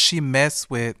does. She mess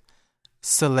with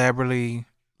celebrity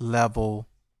level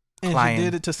client. She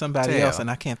did it to somebody else,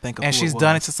 and I can't think of. And she's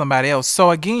done it to somebody else.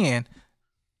 So again,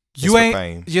 you see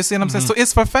what I'm saying? So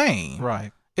it's for fame,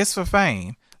 right? It's for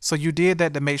fame. So you did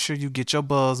that to make sure you get your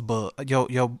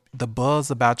the buzz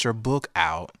about your book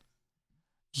out.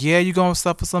 Yeah, you're gonna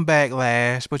suffer some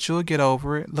backlash, but you'll get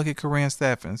over it. Look at Corinne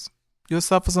Steffens. You'll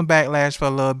suffer some backlash for a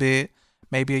little bit.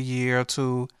 Maybe a year or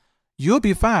two, you'll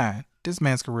be fine. This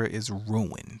man's career is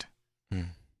ruined.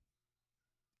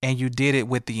 And you did it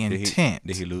with the intent.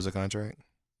 Did he lose a contract?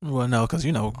 Well, no, because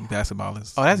basketball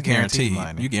is that's guaranteed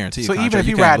money. You guarantee. So a even if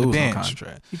you you can't ride the lose on bench,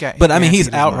 contract. But I mean,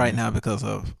 he's out right now because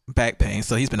of back pain.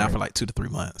 So he's been out for like 2 to 3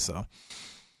 months. So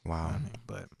Wow.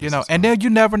 but and then you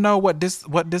never know what this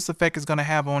effect is going to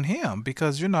have on him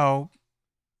because mental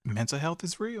health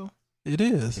is real. it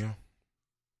is.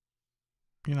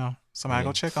 Yeah. Somebody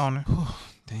go check on her.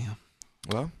 Damn.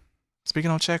 Well,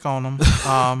 Speaking of check on them,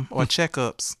 or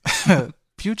checkups,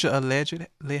 Future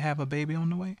allegedly have a baby on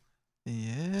the way.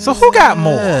 Yeah. So who got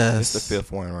more? it's the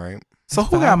 5th one, right? So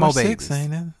who got more 6, babies?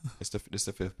 ain't it? It's the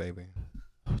 5th baby.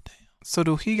 Oh damn. So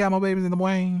do he got more babies than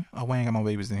Wayne, or Wayne got more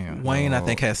babies than him? Wayne, I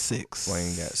think, has 6.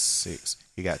 Wayne got 6.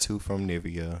 He got 2 from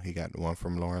Nivea. He got the one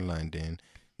from Lauren London.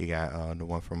 He got the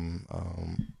one from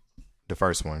the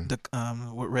first one,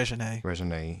 With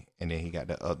Regine, and then he got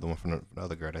the other one from the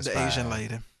other girl. That's the 5. Asian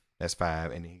lady. That's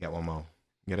 5, and then he got one more.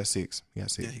 Yeah, that's 6. He got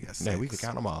 6. Yeah, he got Yeah, we 6. could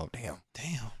count them all. Damn.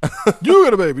 You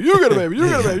got a baby. You got a baby. You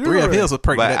got a baby. Bria Hills was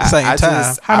pregnant at the same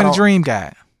time. How many Dream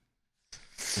got?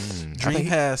 Dream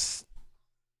has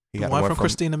he got one from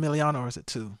Christina Miliano, or is it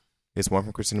 2? It's one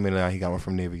from Christina Miliano. He got one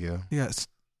from Nivea. He got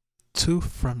 2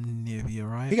 from Nivea,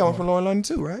 right? He got one from Lauren London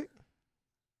too, right?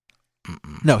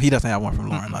 No, he doesn't have one from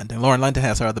Lauren London. Lauren London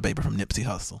has her other baby from Nipsey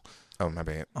Hussle. Oh, my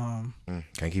bad.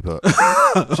 Can't keep up.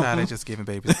 Child, they just giving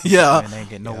babies. Yeah. And they ain't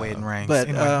getting no wedding rings. But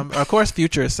Anyway. of course,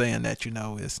 Future is saying that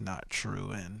it's not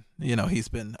true, and he's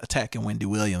been attacking Wendy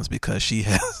Williams because she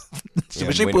has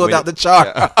she pulled out the chart.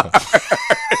 Yeah.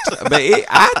 But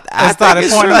I started think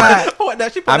it's pointing true. out.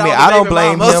 I mean, I don't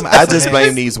blame him. I just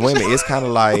blame these women. It's kind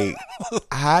of like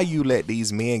how you let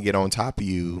these men get on top of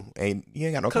you, and you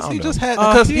ain't got no Because condom. he just had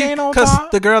because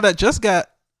the girl that just got,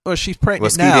 or she's pregnant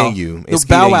What's now. you? The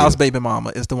Bow Wow's baby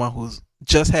mama is the one who's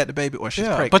just had the baby, or she's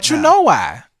pregnant. But you now. know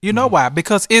why? You know why?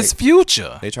 Because it's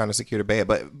Future. They trying to secure the bag,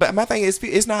 but my thing is,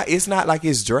 it's not like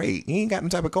it's Drake. He ain't got no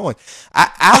type of coin.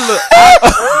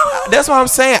 That's what I'm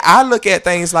saying. I look at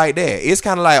things like that. It's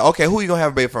kind of like, okay, who you gonna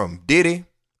have a baby from? Diddy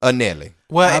or Nelly?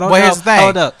 Well, here's the thing.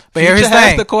 Hold up. But here's Future the has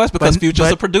thing. the course because But- Future's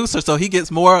but- a producer, so he gets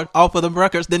more off of the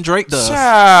records than Drake does.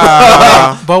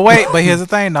 Child. But here's the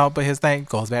thing, though. But here's the thing.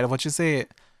 Goes back to what you said.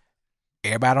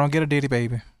 Everybody don't get a Diddy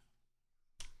baby.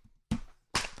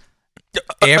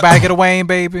 Everybody get a Wayne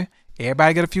baby.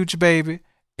 Everybody get a Future baby.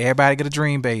 Everybody get a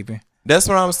Dream baby. That's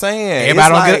what I'm saying.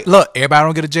 Everybody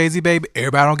don't get a Jay-Z baby.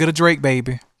 Everybody don't get a Drake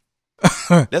baby.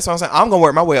 That's what I'm saying. I'm gonna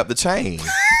work my way up the chain.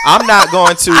 I'm not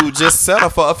going to just settle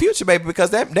for a Future baby because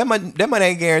that money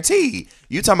ain't guaranteed.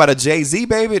 You talking about a Jay-Z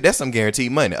baby? That's some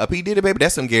guaranteed money. A P Diddy baby?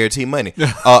 That's some guaranteed money.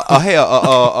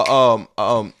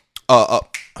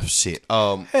 Shit.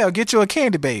 Hell, get you a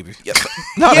Candy baby.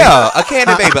 A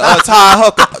Candy baby.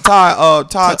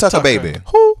 Ty Tucker baby.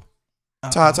 Who?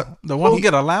 Ty Tucker. The one who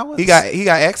get allowance? He got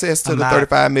access to I'm the not-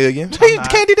 $35 million.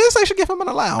 Candy did say she give him an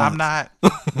allowance. I'm not.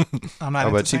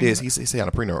 Oh, but she did. He on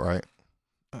a prenup, right?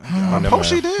 I never hope mind.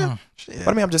 she did. Shit.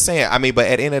 But I mean, I'm just saying. I mean, but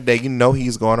at the end of the day,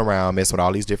 he's going around messing with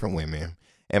all these different women.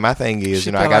 And my thing is, She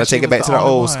I felt got to like she take it was back the to the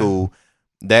only old one. school.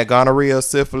 That gonorrhea,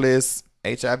 syphilis,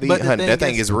 HIV, But the honey, that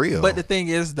thing is real. But the thing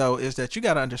is, though, is that you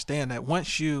got to understand that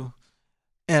once you,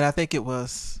 and I think it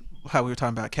was how we were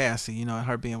talking about Cassie, and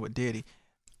her being with Diddy.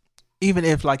 Even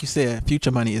if, like you said, Future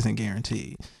money isn't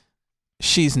guaranteed,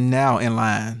 she's now in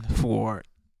line for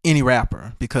any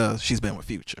rapper because she's been with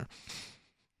Future.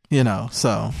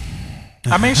 So.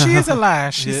 I mean, she is in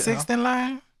line. She's Yeah. sixth in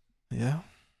line. Yeah.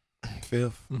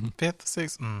 Fifth. Fifth,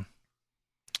 sixth. So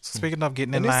speaking of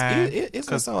getting in And line, it's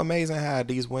just so amazing how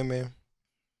these women,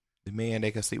 the men,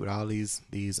 they can sleep with all these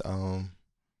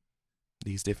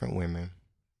different women.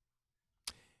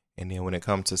 And then when it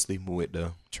comes to sleeping with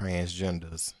the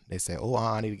transgenders, they say, "Oh,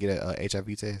 I need to get a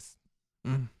HIV test."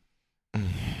 Mm.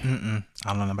 I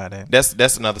don't know about that.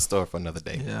 That's another story for another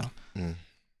day. Yeah.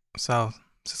 So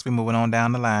since we're moving on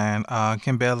down the line,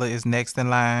 Kimbella is next in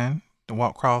line to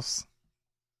walk across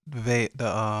the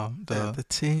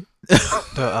T.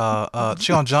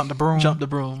 she gonna jump the broom. Jump the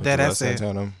broom. That's it.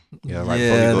 Yeah, right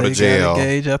before you go to they jail. got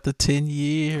engaged after 10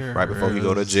 years. Right before you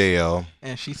go to jail.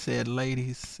 And she said,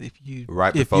 "Ladies, if you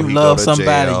Right if before you he love go to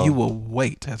somebody, jail. you will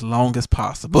wait as long as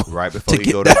possible." Right before to you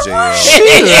get go to jail.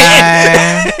 She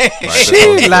lying. Right before She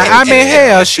you lying. go to I mean, jail.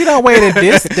 hell, she done waited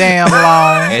this damn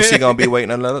long. And she gonna be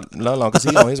waiting a little long because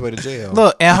he on his way to jail.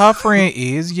 Look, and her friend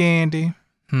is Yandy.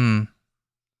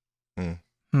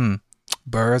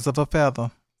 Birds of a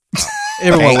feather.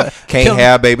 Everyone, Can't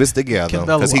have babies together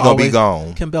Kimbella because he will gonna be always-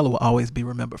 gone. Kimbella will always be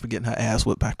remembered for getting her ass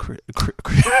whipped by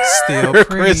Still pretty.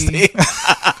 Christy.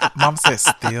 Mom said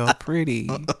still pretty.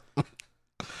 Oh,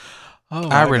 I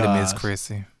my really miss gosh.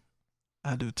 Chrissy.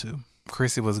 I do too.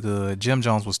 Chrissy was good. Jim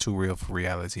Jones was too real for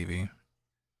reality TV.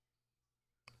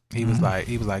 He was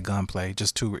like gunplay.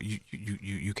 Just too.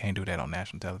 You can't do that on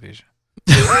national television.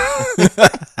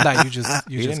 Like you just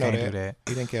can't do that.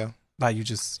 He didn't care. Like you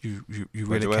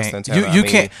really Joel can't. Santana,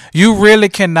 Can't. You really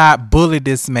cannot bully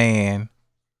this man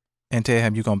and tell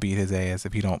him you're gonna beat his ass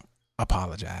if he don't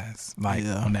apologize. Like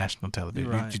on national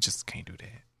television, Right. you just can't do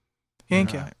that. He ain't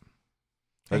care.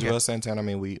 But Joel Santana, I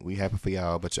mean, we happy for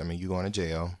y'all, but I mean, you going to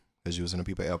jail because you was in the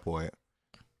people airport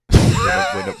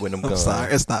with them I'm guns.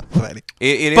 sorry, it's not funny.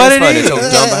 It But is it funny. is. So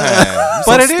dumb behind.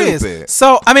 But So it is. stupid.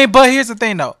 So I mean, but here's the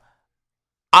thing though.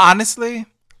 Honestly,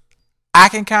 I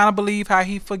can kind of believe how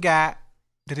he forgot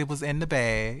that it was in the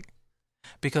bag,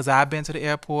 because I've been to the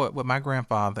airport with my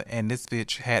grandfather and this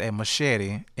bitch had a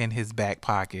machete in his back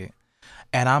pocket,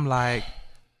 and I'm like,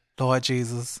 Lord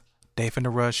Jesus, they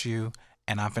finna rush you,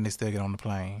 and I'm finna still get on the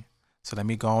plane. So let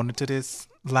me go on into this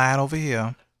line over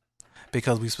here,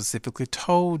 because we specifically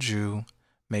told you,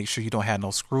 make sure you don't have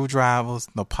no screwdrivers,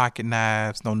 no pocket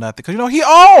knives, no nothing. Because,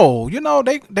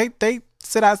 they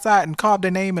sit outside and carve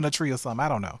their name in a tree or something. I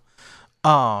don't know.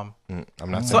 I'm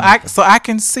not So saying I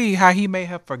can see how he may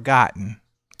have forgotten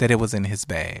that it was in his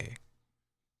bag.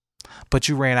 But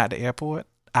you ran out the airport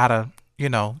out of,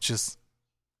 just,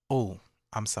 oh,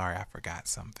 I'm sorry, I forgot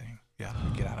something. Yeah,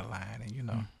 let me get out of line,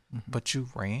 and but you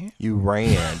ran. you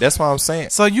ran. That's what I'm saying.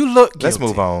 So you look guilty. Let's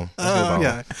move on.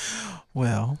 Yeah.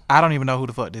 Well, I don't even know who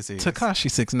the fuck this is. Tekashi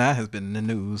 6ix9ine has been in the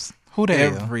news Who the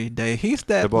hell? every day. He's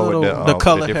that The boy little with the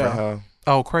color different hair.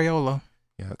 Oh, Crayola.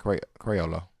 Yeah,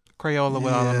 Crayola. Crayola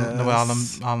with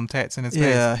all them tats in his face.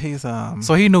 Yeah, he's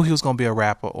So he knew he was gonna be a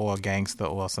rapper or a gangster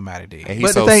or somebody did. And he's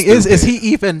but so the thing is stupid. he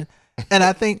even? And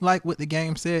I think like what the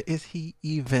game said, is he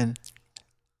even?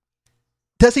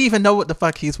 Does he even know what the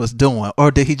fuck he was doing,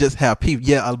 or did he just have people?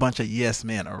 Yeah, a bunch of yes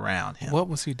men around him. What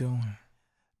was he doing?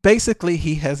 Basically,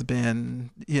 he has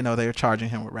been. They're charging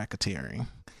him with racketeering.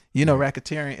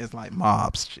 Racketeering is like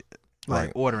mobs shit, like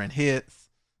Right. ordering hits.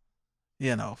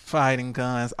 Fighting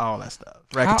guns, all that stuff.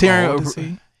 How Racketeering. old is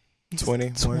he? He's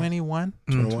 21. 21.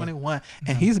 Mm. 21.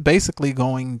 And he's basically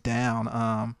going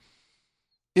down.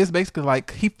 It's basically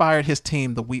like he fired his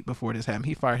team the week before this happened.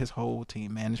 He fired his whole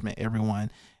team, management, everyone.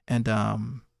 And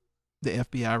the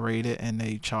FBI raided and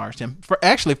they charged him.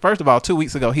 First of all, 2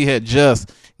 weeks ago, he had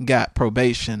just got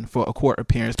probation for a court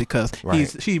appearance because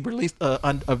he released a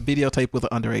videotape with an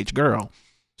underage girl.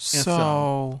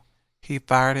 So he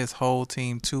fired his whole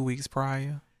team 2 weeks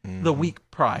prior. The week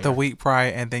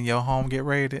prior. And then your home get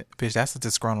raided? Bitch, that's a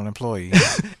disgruntled employee.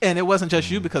 And it wasn't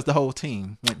just you because the whole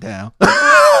team went down.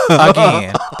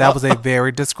 Again, that was a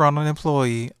very disgruntled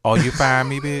employee. Oh, you fired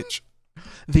me, bitch?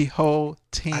 The whole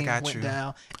team went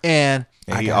down. And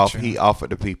he offered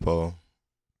the people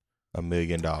 $1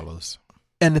 million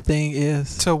and the thing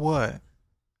is, to what?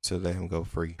 to let him go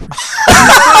free.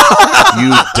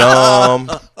 You dumb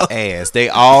ass. They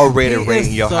already He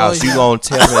raiding is your so house. You young. gonna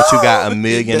tell me that you got $1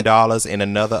 million in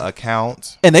another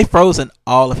account? and they frozen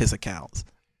all of his accounts.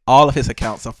 All of his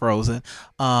accounts are frozen.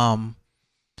 Another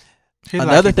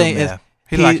thing is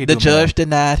the judge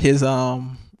denied his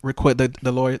request,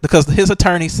 the lawyer, because his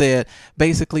attorney said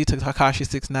basically Tekashi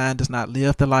 6ix9ine does not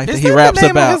live the life that he raps the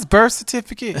name about. Of his birth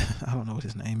certificate? I don't know what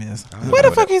his name is. Where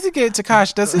the fuck is he getting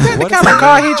Tekashi? Does he have the kind of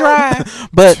car he drives?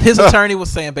 But his attorney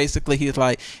was saying basically he's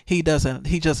like he's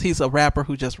a rapper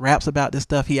who just raps about this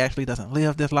stuff. He actually doesn't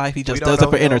live this life. He just does it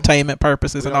for entertainment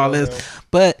purposes and all this.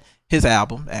 But his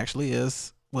album actually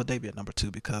is debut at number 2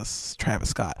 because Travis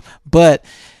Scott. But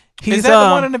Is that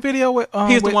the one in the video with?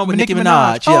 He's the one with Nicki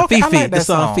Minaj. Yeah, okay. Fifi. I like The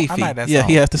song I Fifi. like that Yeah, song.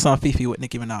 he has the song Fifi with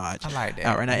Nicki Minaj. I like that.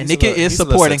 All right, now, and He's Nicki a little- is he's a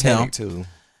little supporting him. satanic, too.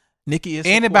 Nicki is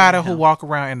Anybody supporting who him. walk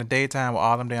around in the daytime with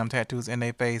all them damn tattoos in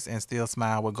their face and still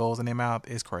smile with goals in their mouth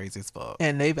is crazy as fuck.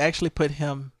 And they've actually put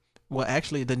him. Well,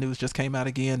 actually, the news just came out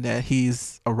again that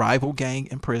a rival gang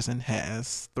in prison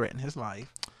has threatened his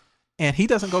life, and he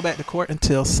doesn't go back to court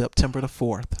until September the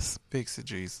 4th, Fix it,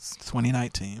 Jesus.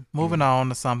 2019. Moving on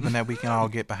to something that we can all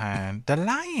get behind: The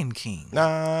Lion King.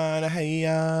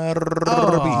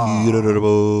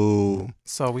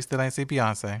 So we still ain't see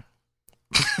Beyonce.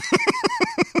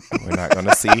 We're not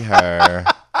gonna see her.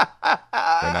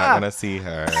 We're not gonna see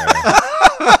her.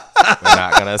 We're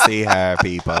not gonna see her,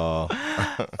 people.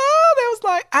 Oh, they was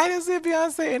like, I didn't see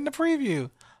Beyonce in the preview.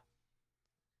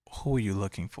 Who are you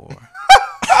looking for?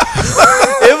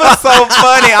 It was so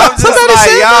funny. I'm just Somebody like,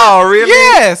 said y'all, really?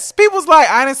 Yes, people's like,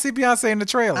 I didn't see Beyonce in the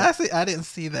trailer. I didn't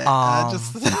see that.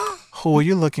 Who are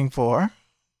you looking for?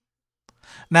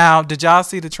 Now, did y'all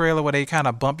see the trailer where they kind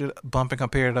of bumped and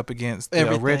compared it up against the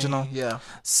Everything, original? Yeah.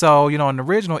 So, in the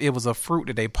original, it was a fruit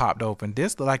that they popped open.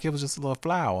 This looked like it was just a little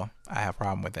flower. I have a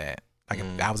problem with that. Like,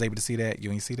 if I was able to see that,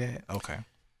 you ain't see that? Okay.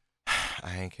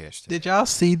 I ain't catch that. Did y'all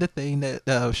see the thing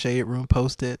that Shade Room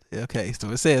posted? Okay, so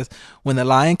it says when the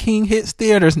Lion King hits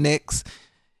theaters next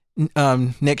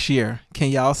year, can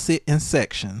y'all sit in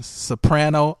sections: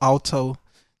 soprano, alto,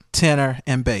 tenor,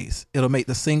 and bass? It'll make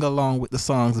the sing along with the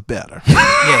songs better.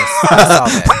 Yes, I saw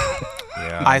that.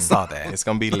 Yeah, I saw that. It's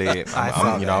gonna be lit.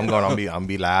 I'm gonna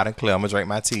be loud and clear. I'm gonna drink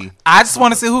my tea. I just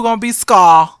want to see who gonna be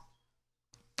Scar.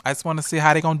 I just want to see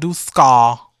how they gonna do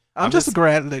Scar. I'm just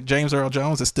glad that James Earl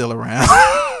Jones is still around.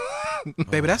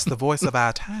 Baby, that's the voice of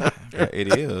our time. Yeah,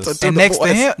 it is. So- And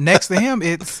next to him,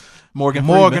 it's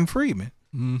Morgan Freeman.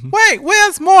 Mm-hmm. Wait,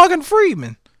 where's Morgan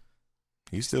Freeman?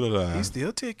 He's still alive. He's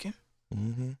still ticking.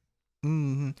 Mm-hmm.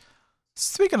 Mm-hmm.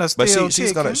 Speaking of still But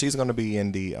ticking, she's gonna be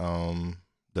in the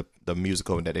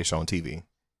musical that they show on TV,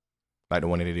 like the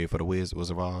one that they did for the Wizard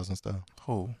of Oz and stuff.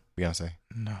 who? Beyonce.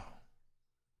 No,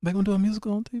 They gonna do a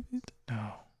musical on TV?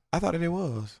 no, I thought that it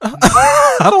was.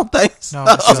 I don't think so.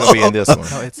 no. She's gonna be in this one.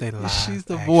 No, it's a live. She's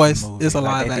the action voice. movie. It's a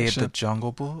Like live they did action. The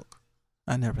Jungle Book.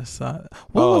 I never saw it.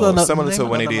 Similar to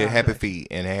when they did Happy Feet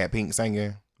and they had Pink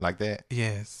singing like that.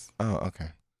 Yes. Oh, okay.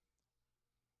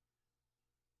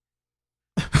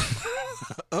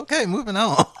 Okay, moving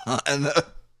on.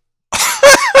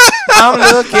 I'm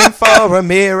looking for a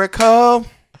miracle.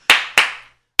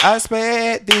 I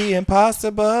expect the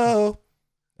impossible.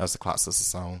 That's the Clock Sister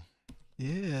song.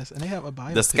 Yes, and they have a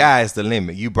Bible. The sky is the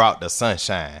limit. You brought the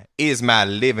sunshine. Is my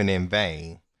living in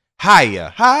vain?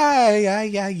 Higher, higher,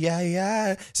 yeah, yeah,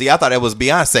 yeah. See, I thought that was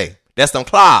Beyonce. That's them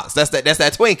clocks. That's that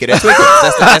Twinkie. That Twinkle.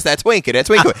 That's that Twinkie. That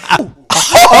Twinkle.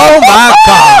 Oh my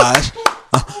gosh!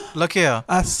 Look here.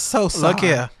 I'm so sorry. Look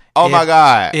here. Oh my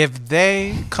God. If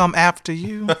they come after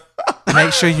you,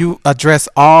 make sure you address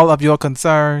all of your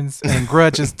concerns and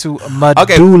grudges to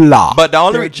Medulla. But the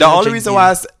only reason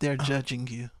why they're judging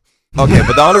you. okay,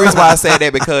 but the only reason why I said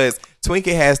that because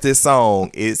Twinkie has this song.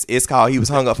 It's called "He Was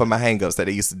Hung Up for My Hangups" that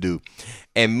they used to do,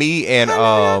 and me and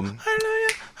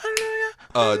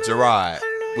Gerard,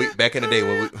 we back in the day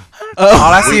when we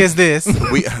all I see is this.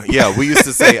 we used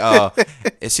to say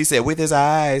and she said, with his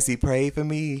eyes he prayed for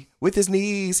me, with his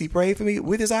knees he prayed for me,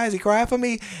 with his eyes he cried for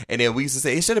me, and then we used to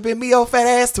say it should have been me, old fat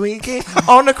ass Twinkie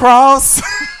on the cross.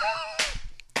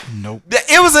 Nope.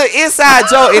 It was an inside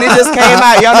joke and it just came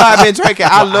out. Y'all know I've been drinking.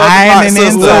 I love I the ain't Clock in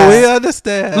Sisters. Well, we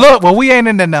understand. Look, well, we ain't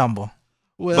in the number.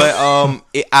 Well,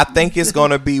 But I think it's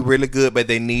gonna be really good. But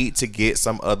they need to get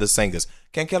some other singers.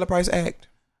 Can Kelly Price act?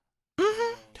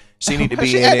 Mm-hmm. She need to be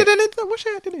she in acted it. in it. What she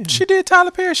acted in? She did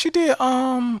Tyler Perry. She did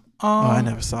Oh, I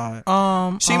never saw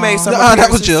it. She made some. That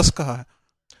was appearances. Jill Scott.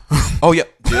 Oh yeah,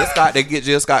 Jill Scott. They get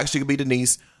Jill Scott. She could be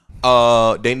Denise.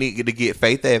 They need to get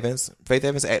Faith Evans. Faith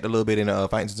Evans acted a little bit in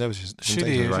Fighting Temptations. She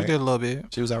did. Right? She did a little bit.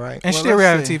 She was all right. And Well, she did let's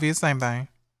reality see. TV. The same thing.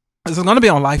 It's going to be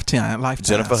on Lifetime.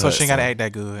 Jennifer So she Hudson. ain't got to act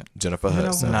that good. Jennifer You know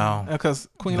Hudson. No. Because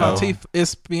Queen No. Latifah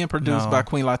is being produced No. by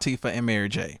Queen Latifah and Mary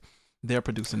J. They're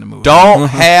producing the movie. Don't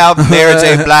have Mary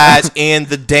J. Blige in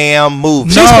the damn movie.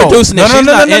 She's producing it. She's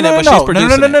not in it, but she's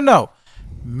producing it. No.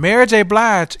 Mary J.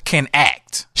 Blige can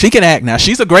act. She can act now.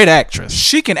 She's a great actress.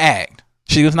 She can act.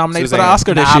 She was nominated She was for the in-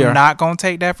 Oscar this Now, year. I'm not gonna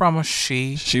take that from her.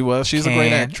 She's She's a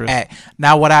great actress. Act.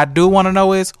 Now, what I do want to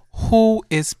know is who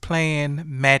is playing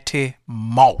Matty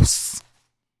Moss.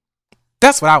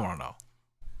 That's what I want to know.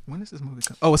 When is this movie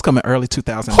coming? Oh, it's coming early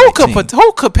 2019.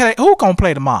 Who gonna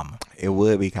play the mama? It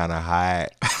would be kind of hot,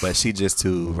 but she just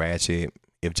too ratchet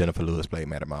if Jennifer Lewis played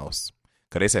Madam Mouse.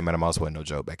 Because they said Madam Mouse wasn't no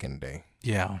joke back in the day.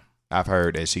 Yeah, I've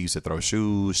heard that she used to throw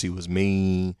shoes. She was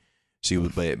mean. She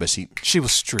was, but she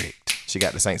was strict. she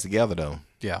got the Saints together though.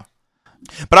 Yeah,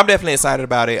 But I'm definitely excited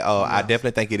about it. I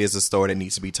definitely think it is a story that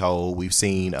needs to be told. We've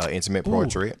seen Intimate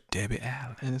Portrait. Debbie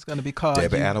Allen. And it's going to be called.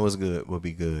 Debbie Allen was good. Will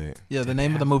be good. Yeah, the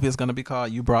name of the movie is going to be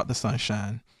called You Brought the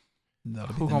Sunshine. That'll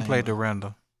be Who the gonna name play of it.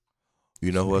 Dorinda?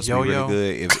 You know who else would be Yo-Yo?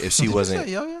 really good if she Did you wasn't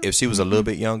say Yo-Yo? if she was a little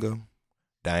bit younger.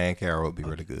 Diane Carroll would be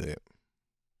really good.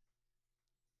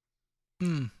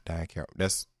 Diane Carroll.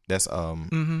 That's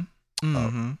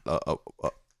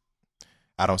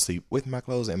I don't sleep with my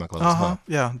clothes and my clothes.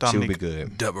 Yeah, She would be Dominique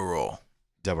good. Devereaux.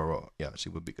 Deborah. Yeah, she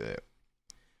would be good.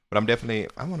 But I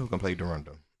wonder who can play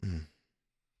Dorinda.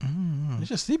 You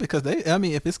should see because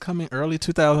if it's coming early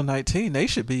 2019, they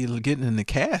should be getting in the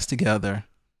cast together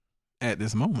at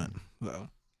this moment. So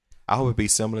I hope it be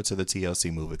similar to the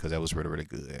TLC movie because that was really, really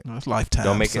good. it's Lifetime.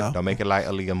 Don't make it like a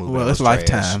Aaliyah movie. Well, that it's was trash.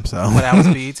 Lifetime. So Well, that was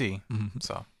BET.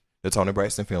 So The Toni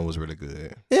Braxton film was really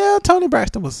good. yeah, Tony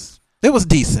Braxton was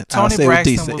decent. I'll Tony say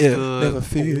Braxton it was decent. was Never good.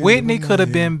 feel Whitney could have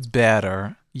like- been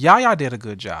better. Yaya did a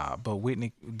good job, but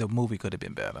the movie could have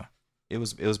been better. It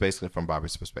was basically from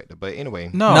Bobby's perspective. But anyway,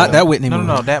 No, Not that Whitney no,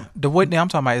 movie. No, the Whitney I'm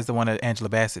talking about is the one that Angela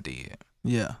Bassett did.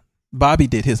 Yeah. Bobby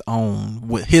did his own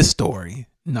with his story,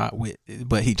 not with,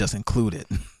 but he just included.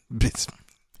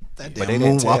 That But damn they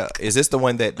didn't tell. moonwalk. Is this the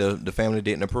one that the family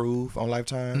didn't approve on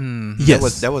Lifetime?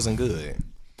 Yes, That wasn't good.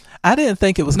 I didn't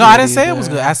think it was. No, good I didn't say it either. was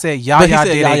good. I said But he Yaya said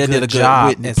did Yaya a good job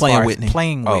Whitney, as playing far as Whitney.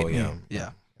 playing Oh, Whitney. Yeah.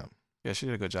 Yeah, she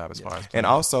did a good job as far as. And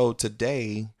also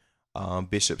today,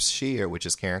 Bishop Sheard, which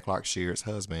is Karen Clark Sheard's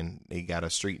husband, he got a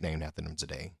street named after him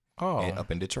today. And up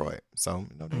in Detroit. So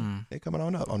they coming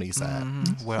on up on the east side.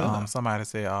 Well, somebody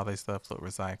said all their stuff look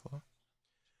recycled.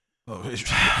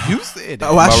 You said that.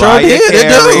 Oh, I sure Mariah did.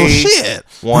 Carey Shit.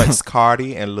 wants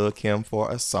Cardi and Lil Kim for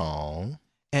a song.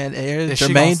 And Is she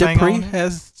Jermaine gonna sing Dupri on it?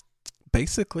 has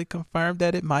basically confirmed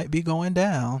that it might be going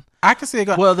down. I can see it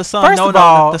going. Well, the song, First of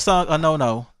all- the song,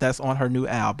 no, that's on her new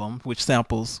album, which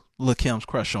samples Lil Kim's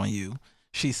 "Crush on You."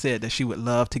 She said that she would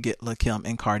love to get Lil Kim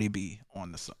and Cardi B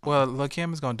on the song. Well, Lil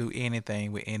Kim is gonna do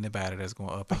anything with anybody that's going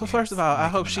up. Well, against first of all, I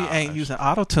Nicki hope she Minaj. ain't using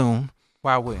auto-tune.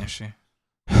 Why wouldn't she?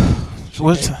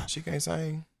 She can't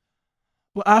sing.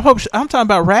 Well, I hope I'm talking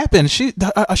about rapping. She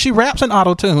raps in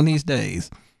auto-tune these days.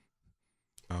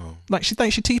 Oh, Like she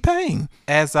thinks she T-Pain.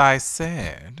 As I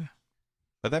said,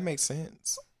 but that makes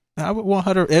sense. I would want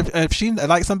her to, if she,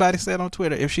 like somebody said on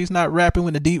Twitter, if she's not rapping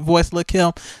with a deep voice, Lil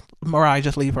Kim, Mariah,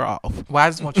 just leave her off. well, I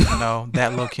just want you to know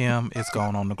that Lil Kim is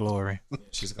going on to glory.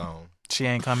 She's gone. She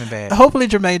ain't coming back. Hopefully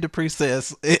Jermaine Dupri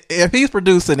says, if he's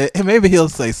producing it, maybe he'll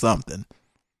say something.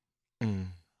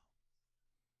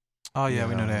 Oh yeah,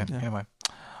 we know that. Yeah. Anyway,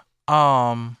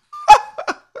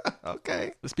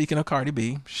 Okay. Speaking of Cardi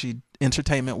B,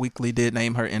 Entertainment Weekly did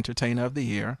name her Entertainer of the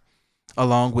Year,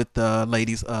 along with the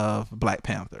ladies of Black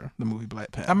Panther, the movie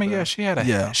Black Panther. I mean, yeah, she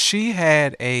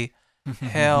had a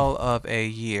hell of a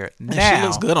year. And Now she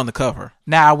looks good on the cover.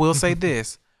 Now I will say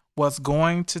this: what's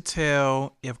going to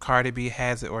tell if Cardi B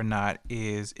has it or not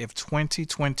is if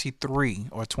 2023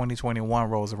 or 2021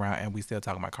 rolls around and we still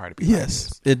talking about Cardi B.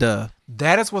 Yes, it does.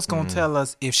 That is what's going to tell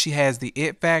us if she has the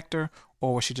it factor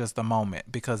or was she just the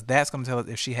moment, because that's going to tell us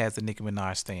if she has the Nicki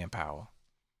Minaj staying power.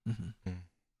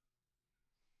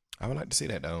 I would like to see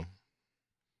that though.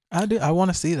 I do. I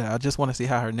want to see that. I just want to see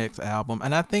how her next album,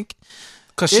 and I think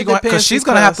Because It depends she's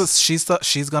gonna have to because-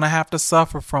 she's gonna have to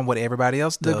suffer from what everybody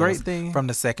else does. The great thing- from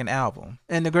the second album,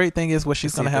 and the great thing is what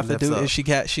she's see going to if it have to do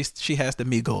lifts is she has the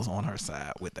Migos on her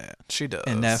side with that, she does,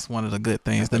 and that's one of the good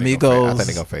things. The I think Migos,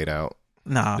 they're gonna fade out.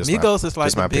 nah, Just Migos is like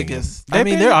just my the opinion. biggest. They I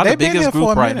mean, been- they are they the been biggest there for a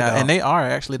group right minute, now, though. and they are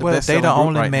actually the well, best. they the selling group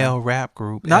only right male now. rap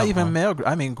group. Not ever. even male.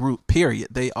 I mean, group. Period.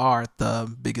 They are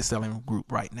the biggest selling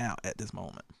group right now at this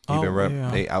moment.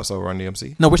 They also Run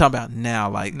DMC. No, we're talking about now,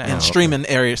 like Now. in Okay.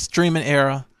 streaming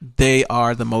era. They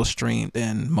are the most streamed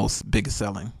and most biggest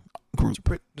selling group.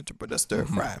 That's stir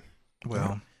fry.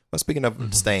 Well, Well, speaking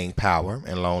of staying power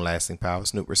and long lasting power,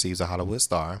 Snoop receives a Hollywood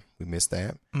star. We missed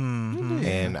that.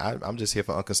 And I'm just here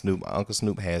for Uncle Snoop. Uncle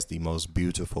Snoop has the most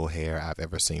beautiful hair I've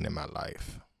ever seen in my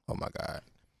life. Oh my God.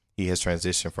 He has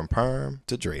transitioned from perm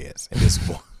to dreads. And this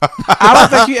I don't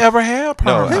think you ever had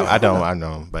No, perm. I don't. I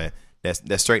know. But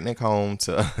that's straightening comb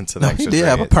to the No, extra he did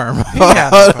have a dreads. perm. He had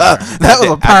a perm. That was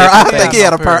a perm. I think think he he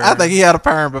had a had perm. a I think he had a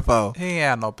perm before. He ain't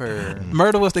had no perm.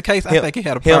 Murder was the case. I think he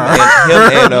had a Him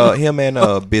perm. him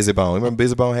and Busy Bone. Remember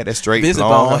Busy Bone had that straight Busy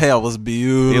long Bone hair? hair was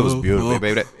beautiful. It was beautiful,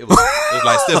 baby. It was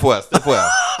like Step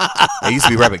Well. They used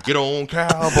to be rapping, "Get on,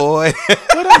 cowboy."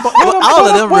 All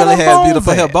of them Where really them had bones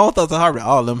beautiful hair. at? Both of them,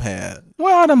 all of them had.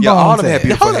 Where are them Yeah, all bones of them had at?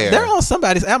 beautiful Hold on, hair. they're on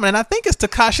somebody's album, and I think it's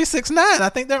Tekashi 6ix9ine. I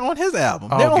think they're on his album.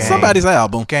 Oh, They're on gang. somebody's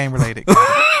album. Game related.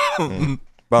 Boom,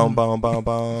 boom, boom, boom,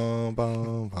 boom,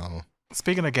 boom.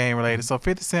 Speaking of game related, so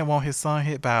 50 Cent want his son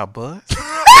hit by a bus?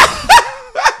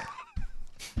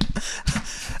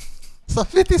 So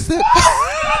 50 Cent.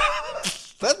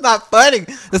 That's not funny.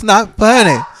 It's not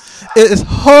funny. It is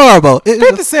horrible. It is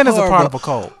 50 Cent is a part horrible. of a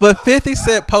cult. But 50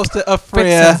 Cent posted a 50 Cent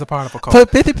friend. is a part of a cult.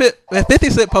 50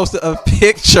 Cent posted a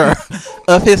picture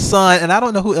of his son, and I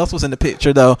don't know who else was in the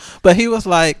picture though. But he was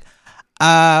like,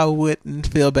 "I wouldn't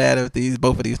feel bad if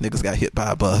both of these niggas got hit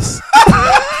by a bus."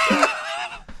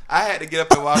 I had to get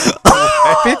up and walk.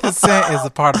 50 Cent is a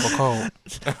part of a cult.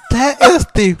 That is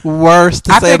the worst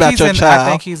to say about your child. I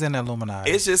think he's in the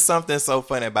Illuminati. It's just something so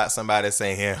funny about somebody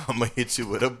saying, "Here, I'm gonna hit you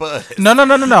with a bus." No.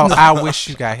 I wish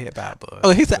you got hit by a bus. Oh,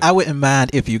 he said, "I wouldn't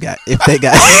mind if they got hit by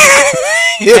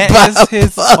And a it's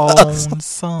his bus." own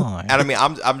son. And I mean,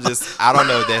 I'm just, I don't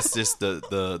know. That's just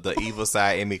the evil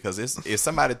side in me, because if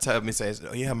somebody tell me says,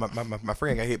 "Oh yeah, my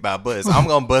friend got hit by a bus," I'm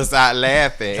gonna bust out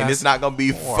laughing, and it's not gonna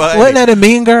be funny. Wasn't that a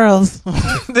Mean Girls?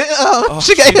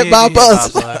 She got hit by a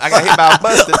bus. I got hit by a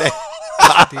bus today.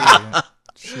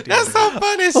 She did. That's so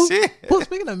funny shit. Well,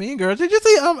 speaking of Mean Girls, did you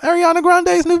see Ariana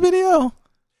Grande's new video?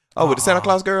 Oh, with the Santa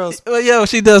Claus girls. Well, yo,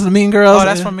 she does the Mean Girls. Oh,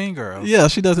 that's from Mean Girls. Yeah,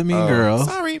 she does the Mean Girls.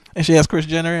 Sorry. And she has Kris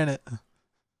Jenner in it.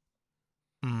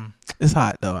 Mm. It's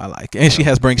hot though. I like it. And she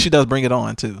does bring it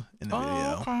on too in the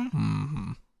video. Okay.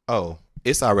 Mm-hmm. Oh,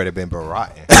 it's already been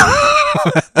berating.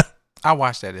 I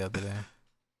watched that the other day.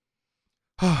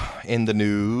 In the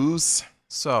news.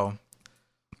 So,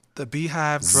 the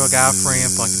Beehive drug our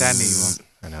friend Funky Dineva.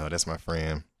 I know, that's my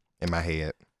friend in my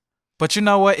head. But you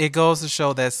know what? It goes to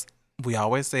show we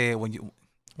always say it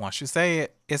once you say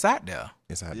it, it's out there.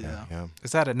 It's out there. Yeah.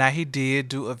 It's out there. Now he did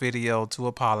do a video to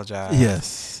apologize.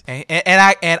 Yes.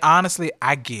 And honestly,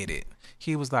 I get it.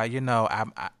 He was like,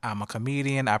 I'm a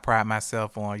comedian. I pride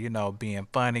myself on, being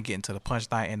funny, getting to the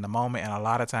punchline in the moment. And a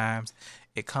lot of times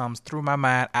it comes through my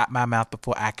mind, out my mouth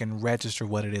before I can register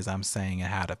what it is I'm saying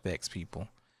and how it affects people.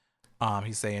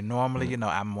 He's saying normally,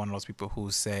 I'm one of those people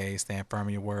who say stand firm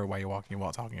in your word while you're walking your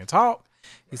walk, talking your talk.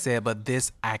 He said, but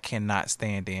this I cannot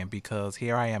stand in because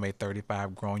here I am, a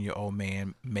 35 grown-year-old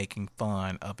man making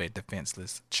fun of a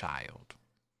defenseless child.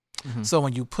 Mm-hmm. So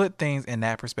when you put things in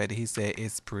that perspective, he said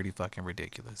it's pretty fucking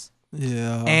ridiculous.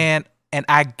 Yeah. And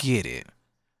I get it.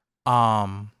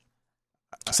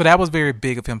 So that was very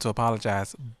big of him to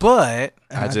apologize, but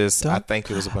I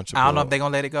think it was a bunch of. I don't know if they're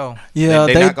gonna let it go. Yeah,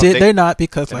 they're not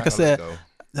because, like I said,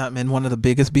 I'm in one of the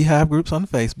biggest Beehive groups on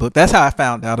Facebook. That's how I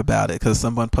found out about it because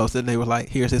someone posted. And they were like,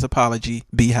 "Here's his apology.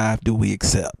 Beehive, do we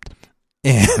accept?"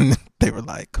 And they were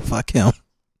like, "Fuck him."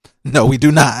 No, we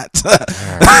do not.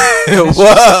 It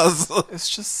was.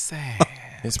 It's just sad.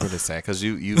 It's really sad because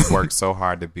you worked so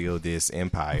hard to build this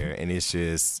empire, and it's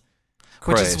just.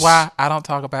 Which is why I don't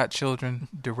talk about children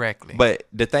directly. But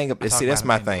the thing, see, that's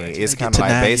my thing. directly. It's kind of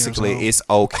like basically it's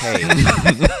okay.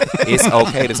 It's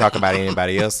okay to talk about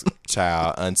anybody else's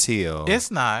child until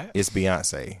it's not. It's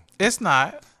Beyonce. It's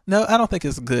not. No, I don't think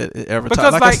it's good ever.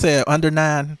 Because like I said, under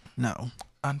 9, no.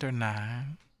 Under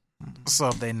 9. So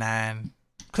if they 9,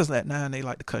 because at 9 they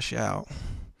like to cuss you out.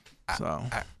 So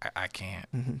I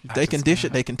can't. Mm-hmm. They can dish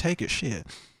it. They can take it. Shit.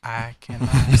 I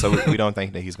cannot. So we don't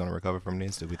think that he's going to recover from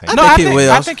this. Do we think? I think he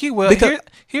will. I think he will.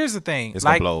 Here's the thing. It's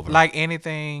gonna blow over. Like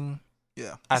anything.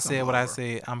 Yeah. I said what I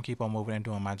said. I'm keep on moving and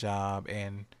doing my job,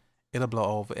 and it'll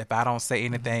blow over. If I don't say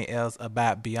anything else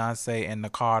about Beyonce and the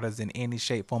Carters in any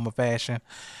shape, form, or fashion,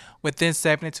 within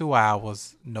 72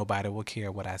 hours, nobody will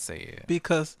care what I said.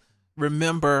 Because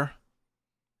remember,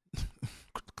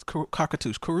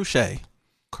 Karrueche.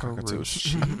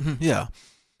 Yeah.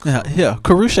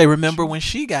 Karrueche, remember when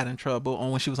she got in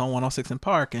trouble when she was on 106 in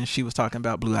Park and she was talking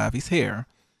about Blue Ivy's hair,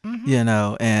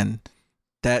 and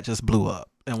that just blew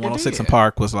up. And 106 in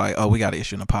Park was like, oh, we got to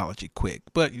issue an apology quick.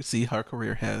 But you see, her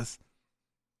career has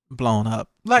blown up.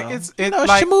 Like so,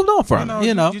 like, she moved on from it.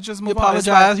 You just move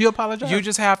on. You apologize. You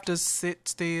just have to sit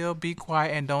still, be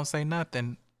quiet, and don't say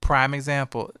nothing. Prime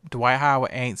example, Dwight Howard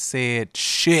ain't said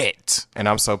shit. And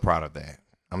I'm so proud of that.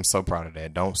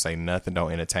 Don't say nothing. Don't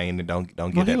entertain it. Don't get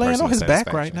that person laying on his back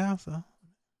satisfaction. right now. So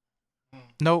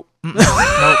nope. Nope.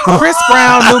 Chris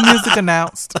Brown new music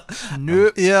announced.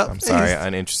 Nope. Yep. I'm sorry,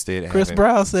 uninterested. Chris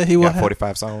Brown said he will have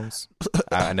 45 songs.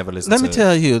 I never listened. Let me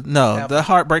tell you, no, the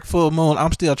Heartbreak Full Moon.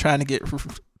 I'm still trying to get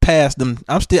past them.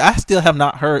 I still have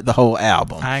not heard the whole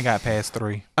album. I ain't got past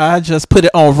 3. I just put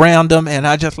it on random and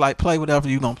I just like play whatever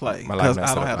you gonna play because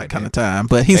I don't have that kind of time.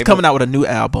 But he's coming out with a new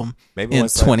album in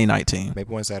 2019.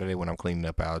 Maybe one Saturday when I'm cleaning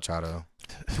up, I'll try to.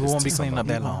 You won't be cleaning up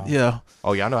that long. Yeah.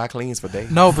 Oh, y'all know I cleans for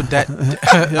days. No, but that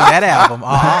album.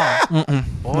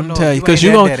 Oh, no, tell you because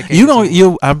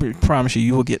I promise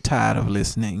you will get tired of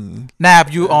listening. Now,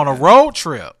 if you on a road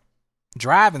trip.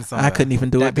 Driving somewhere. I couldn't even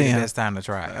do it then. That's time to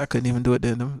try it. I couldn't even do it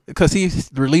then because he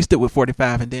released it with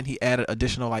 45 and then he added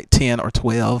additional like 10 or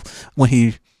 12 when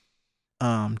he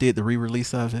did the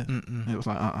re-release of it. It was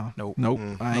like nope.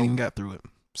 I ain't even got through it.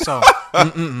 So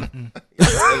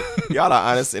y'all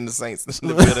are honest in the Saints in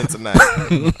the building tonight.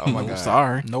 Oh my god.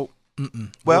 Sorry. Nope.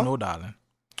 Well, no, darling.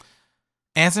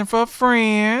 Answering for a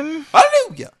friend.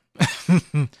 Hallelujah.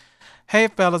 Hey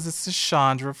fellas, this is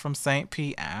Chandra from St.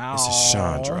 Pete. This is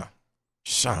Chandra.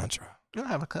 You don't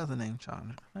have a cousin named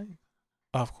Chandra, right?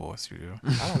 Of course you do.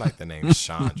 I don't like the name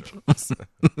Chandra.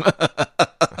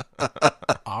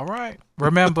 All right.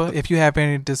 Remember, if you have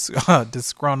any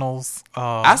disgruntles,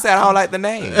 I said I don't like the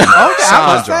name. Okay,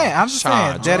 I'm just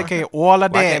saying. Dedicate all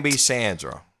of that. Why can't it be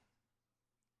Chandra?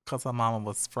 Because her mama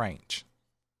was French.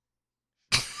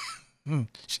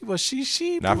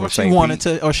 She not from she wanted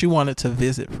to, or she wanted to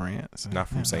visit France. Not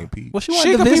from St. Pete. Well, she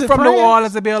could to visit be from France. New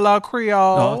Orleans and be a little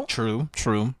Creole. No, true.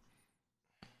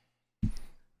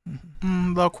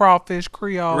 Little crawfish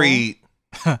Creole. Read.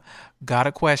 Got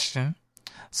a question.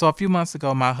 So a few months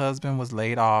ago, my husband was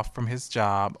laid off from his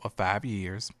job of 5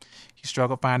 years. He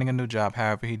struggled finding a new job.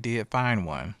 However, he did find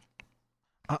one.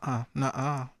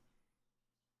 Nuh-uh.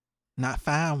 Not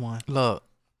find one. Look,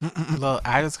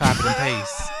 I just copied and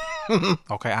paste.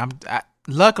 Okay,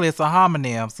 luckily it's a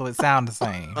homonym, so it sounds the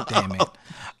same. Damn it.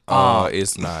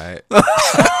 It's not.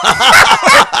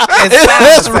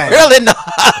 It's really not.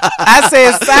 I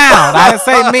said sound. I didn't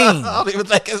say mean. I don't even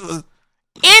think it was.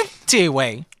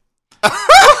 Anyway.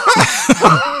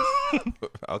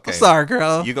 Okay. I'm sorry,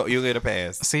 girl. You get a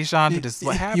pass. See, Sean, this is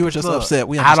what happened. You were just upset.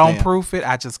 We I don't understand. proof it.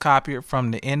 I just copy it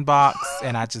from the inbox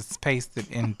and I just paste it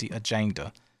in the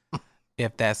agenda.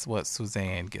 If that's what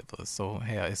Suzanne gives us. So,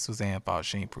 hell, it's Suzanne's fault.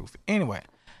 She ain't proof it. Anyway,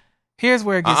 here's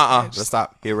where it gets Let's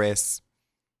stop. Here rests.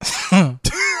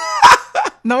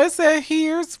 No, it said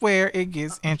here's where it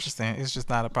gets interesting. It's just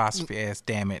not apostrophe S,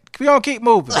 damn it. We don't keep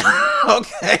moving.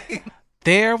 Okay.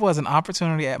 There was an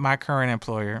opportunity at my current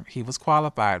employer he was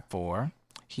qualified for.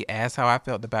 He asked how I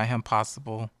felt about him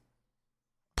possibly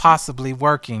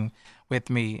working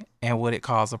with me and would it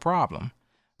cause a problem.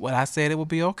 Well, I said it would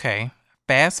be okay.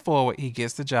 Fast forward, he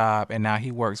gets the job and now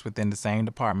he works within the same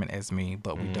department as me,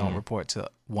 but we don't report to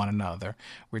one another.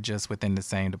 We're just within the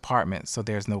same department, so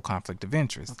there's no conflict of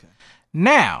interest. Okay.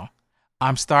 Now,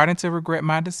 I'm starting to regret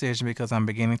my decision because I'm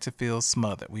beginning to feel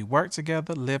smothered. We work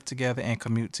together, live together, and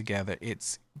commute together.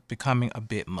 It's becoming a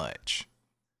bit much.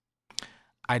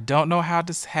 I don't know how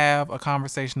to have a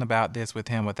conversation about this with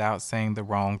him without saying the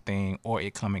wrong thing or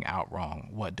it coming out wrong.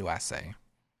 What do I say?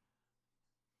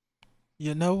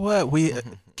 You know what?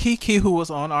 Kiki, who was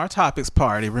on our topics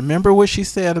party, remember what she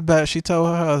said about, she told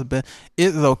her husband,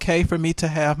 it's okay for me to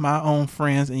have my own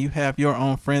friends and you have your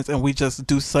own friends and we just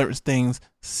do certain things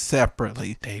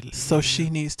separately. So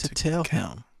she needs to tell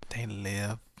him. They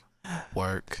live,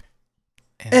 work.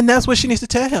 And that's what she needs to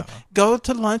tell him. Go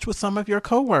to lunch with some of your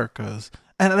coworkers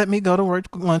and let me go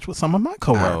to lunch with some of my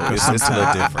coworkers. It's a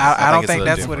little different. I don't it's a think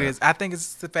little that's what it different. is. I think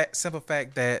it's the simple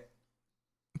fact that,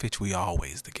 bitch, we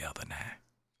always together now.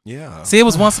 Yeah. See, it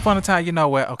was once upon a time, you know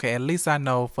what? Okay, at least I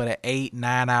know for the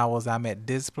 8-9 hours I'm at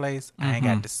this place, I ain't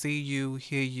got to see you,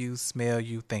 hear you, smell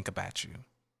you, think about you.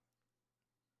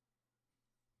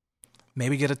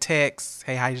 Maybe get a text,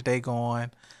 hey, how's your day going?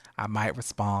 I might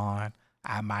respond,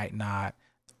 I might not.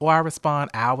 Or I respond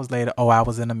hours later, oh, I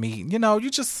was in a meeting. You know, you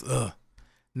just,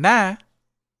 nah.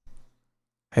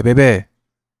 Hey, baby,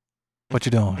 what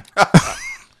you doing?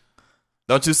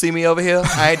 Don't you see me over here?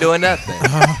 I ain't doing nothing.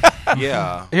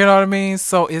 Yeah. You know what I mean?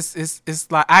 So it's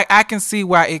like I can see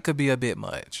why it could be a bit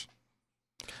much.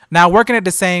 Now working at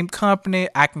the same company,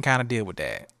 I can kind of deal with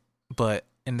that. But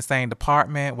in the same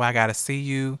department where I gotta see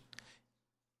you,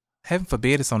 heaven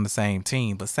forbid it's on the same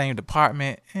team, but same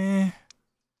department,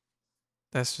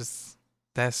 that's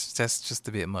just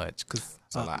a bit much. Cause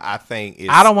So like, I think it's,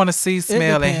 I don't want to see,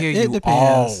 smell, and hear It you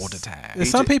depends. all the time. There's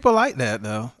some people like that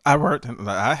though.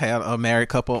 I had a married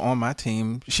couple on my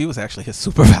team. She was actually his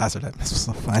supervisor. That was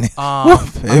so funny.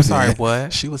 I'm sorry,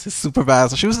 what? She was his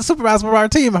supervisor. She was the supervisor of our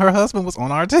team. Her husband was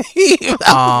on our team.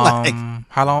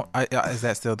 How long is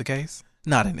that still the case?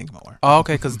 Not anymore. Oh,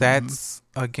 okay, because that's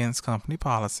against company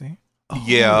policy.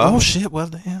 Yeah. Oh shit. Well,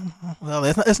 damn. Well,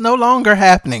 it's no longer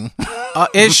happening.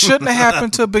 It shouldn't have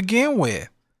happened to begin with.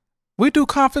 We do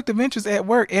conflict of interest at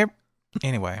work.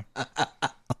 Anyway,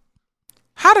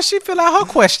 how does she fill out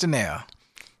her questionnaire?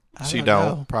 She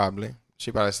don't probably.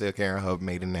 She probably still carrying her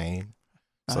maiden name,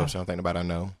 so she don't think nobody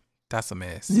know. That's a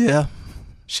mess. Yeah.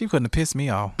 She couldn't have pissed me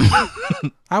off.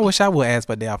 I wish I would ask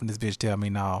my day off and this bitch tell me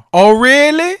no. Oh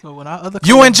really? Well, when our other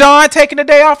You and John taking the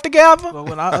day off together? Well,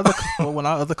 when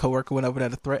our other coworker went over there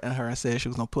to threaten her and said she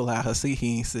was gonna pull out her seat,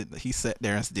 he sat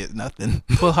there and did nothing.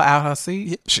 Pull her out her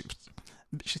seat? Yeah,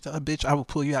 she told her, bitch, I will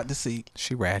pull you out the seat.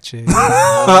 She ratchet.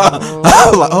 I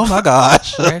was like, oh my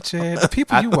gosh. Ratchet. The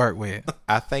people you work with.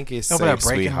 I think it's Over there safe,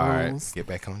 breaking sweetheart. rules. Get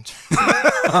back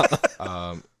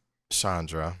on.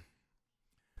 Chandra,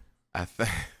 I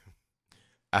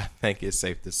think it's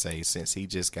safe to say since he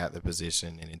just got the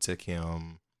position and it took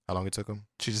him, how long it took him?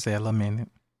 She just said a little minute.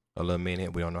 A little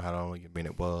minute. We don't know how long your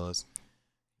minute was.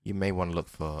 You may want to look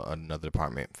for another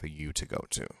department for you to go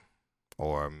to,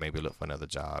 or maybe look for another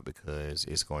job because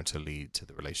it's going to lead to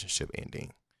the relationship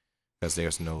ending because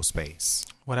there's no space.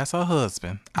 Well, that's her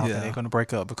husband. I don't Yeah. think they're going to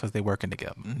break up because they're working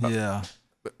together. Yeah.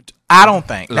 I don't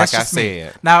think. That's Like I just me.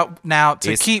 said, Now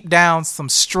to It's- keep down some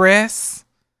stress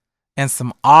and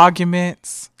some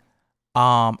arguments,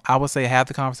 I would say have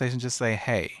the conversation. Just say,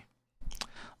 hey,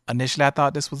 initially I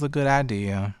thought this was a good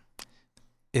idea.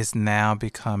 It's now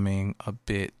becoming a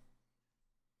bit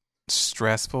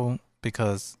stressful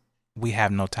because we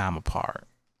have no time apart.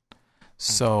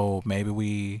 So maybe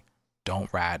we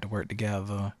don't ride to work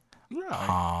together.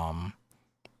 Right.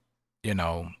 You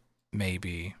know,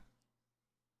 maybe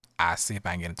I see if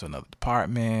I can get into another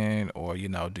department, or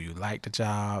do you like the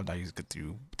job? Do you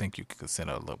think you could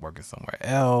consider working somewhere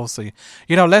else? So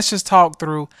let's just talk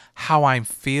through how I'm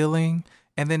feeling,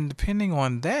 and then depending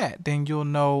on that, then you'll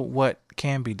know what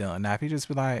can be done. Now, if you just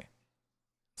be like,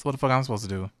 "So what the fuck I'm supposed to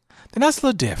do?" then that's a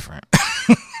little different.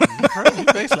 You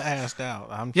basically asked out.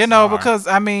 Because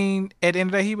at the end of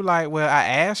the day, he be like, "Well, I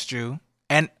asked you,"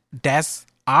 and that's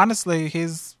honestly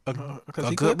his a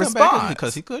good response.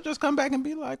 Because he could just come back and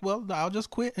be like, "Well, I'll just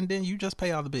quit, and then you just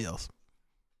pay all the bills."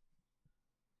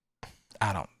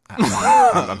 I'm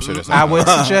sure that's I would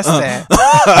suggest that.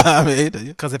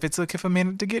 Because if it took him a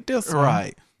minute to get this,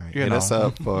 right. Hit us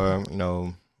up for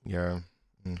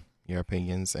your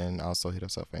opinions, and also hit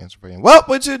us up for answer for you. What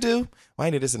would you do? Well,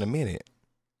 I need this in a minute.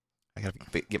 I gotta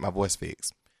get my voice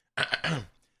fixed.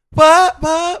 What?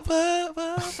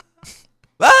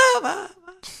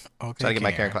 Okay, Trying to get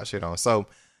my Karen Clark shit on. So,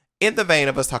 in the vein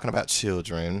of us talking about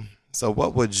children, so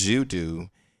what would you do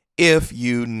if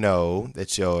you know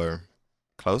that your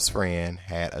close friend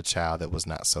had a child that was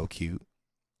not so cute,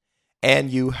 and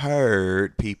you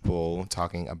heard people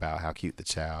talking about how cute the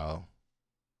child,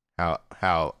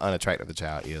 how unattractive the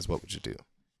child is? What would you do?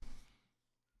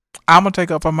 I'm gonna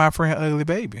take up for my friend ugly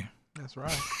baby. That's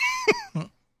right. So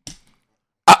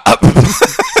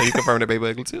you confirm that baby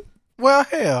ugly too? Well,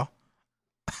 hell.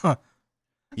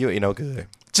 You ain't no good.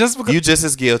 Just because You just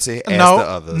as guilty as the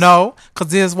others. No,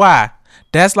 because this is why.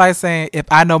 That's like saying if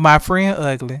I know my friend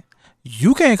ugly,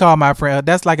 you can't call my friend.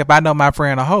 That's like if I know my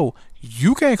friend a hoe,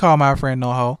 you can't call my friend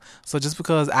no hoe. So just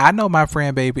because I know my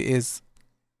friend baby is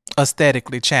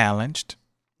aesthetically challenged,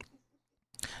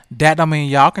 that don't mean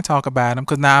y'all can talk about him.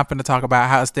 Because now I'm finna talk about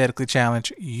how aesthetically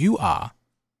challenged you are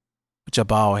with your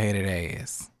bald headed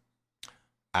ass.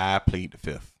 I plead the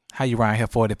fifth. How you around here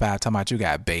 45 talking about you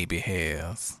got baby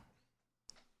hairs?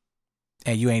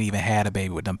 And you ain't even had a baby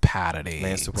with them powdered eggs.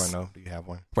 Lance 2.0, do you have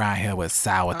one? Around here with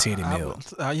sour titty milk.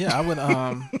 I would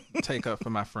take up for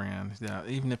my friend. Yeah,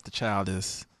 even if the child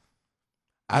is.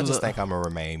 I just think I'm going to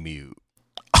remain mute.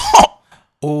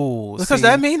 Oh, because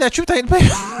that mean that you take the baby.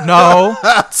 No.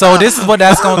 So this is what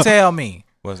that's going to tell me.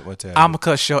 What tell I'm going to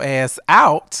cuss your ass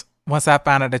out once I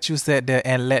find out that you sat there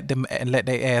and let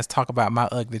their ass talk about my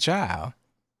ugly child.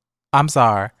 I'm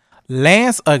sorry.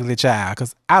 Lance ugly child,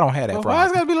 because I don't have that problem. Why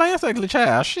is it got to be Lance ugly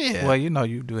child? Shit. Well, you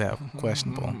do have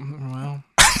questionable. Well,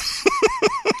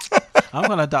 I'm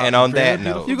going to adopt. And on that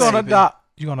note, You're going to adopt.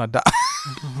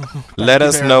 Let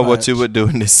us know what you would do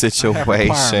in this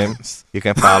situation. You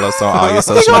can follow us on all your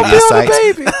social media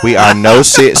sites. We are No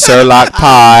Shit Sherlock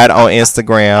Pod on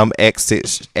Instagram, X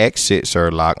Shit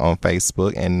Sherlock on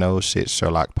Facebook, and No Shit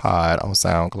Sherlock Pod on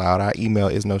SoundCloud. Our email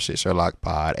is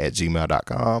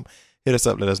noshitsherlockpod@gmail.com. Hit us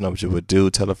up. Let us know what you would do.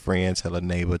 Tell a friend, tell a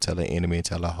neighbor, tell an enemy,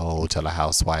 tell a hoe, tell a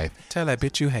housewife. Tell that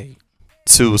bitch you hate.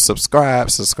 To subscribe.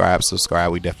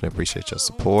 We definitely appreciate your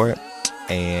support.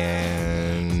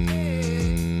 And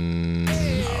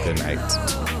good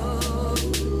night.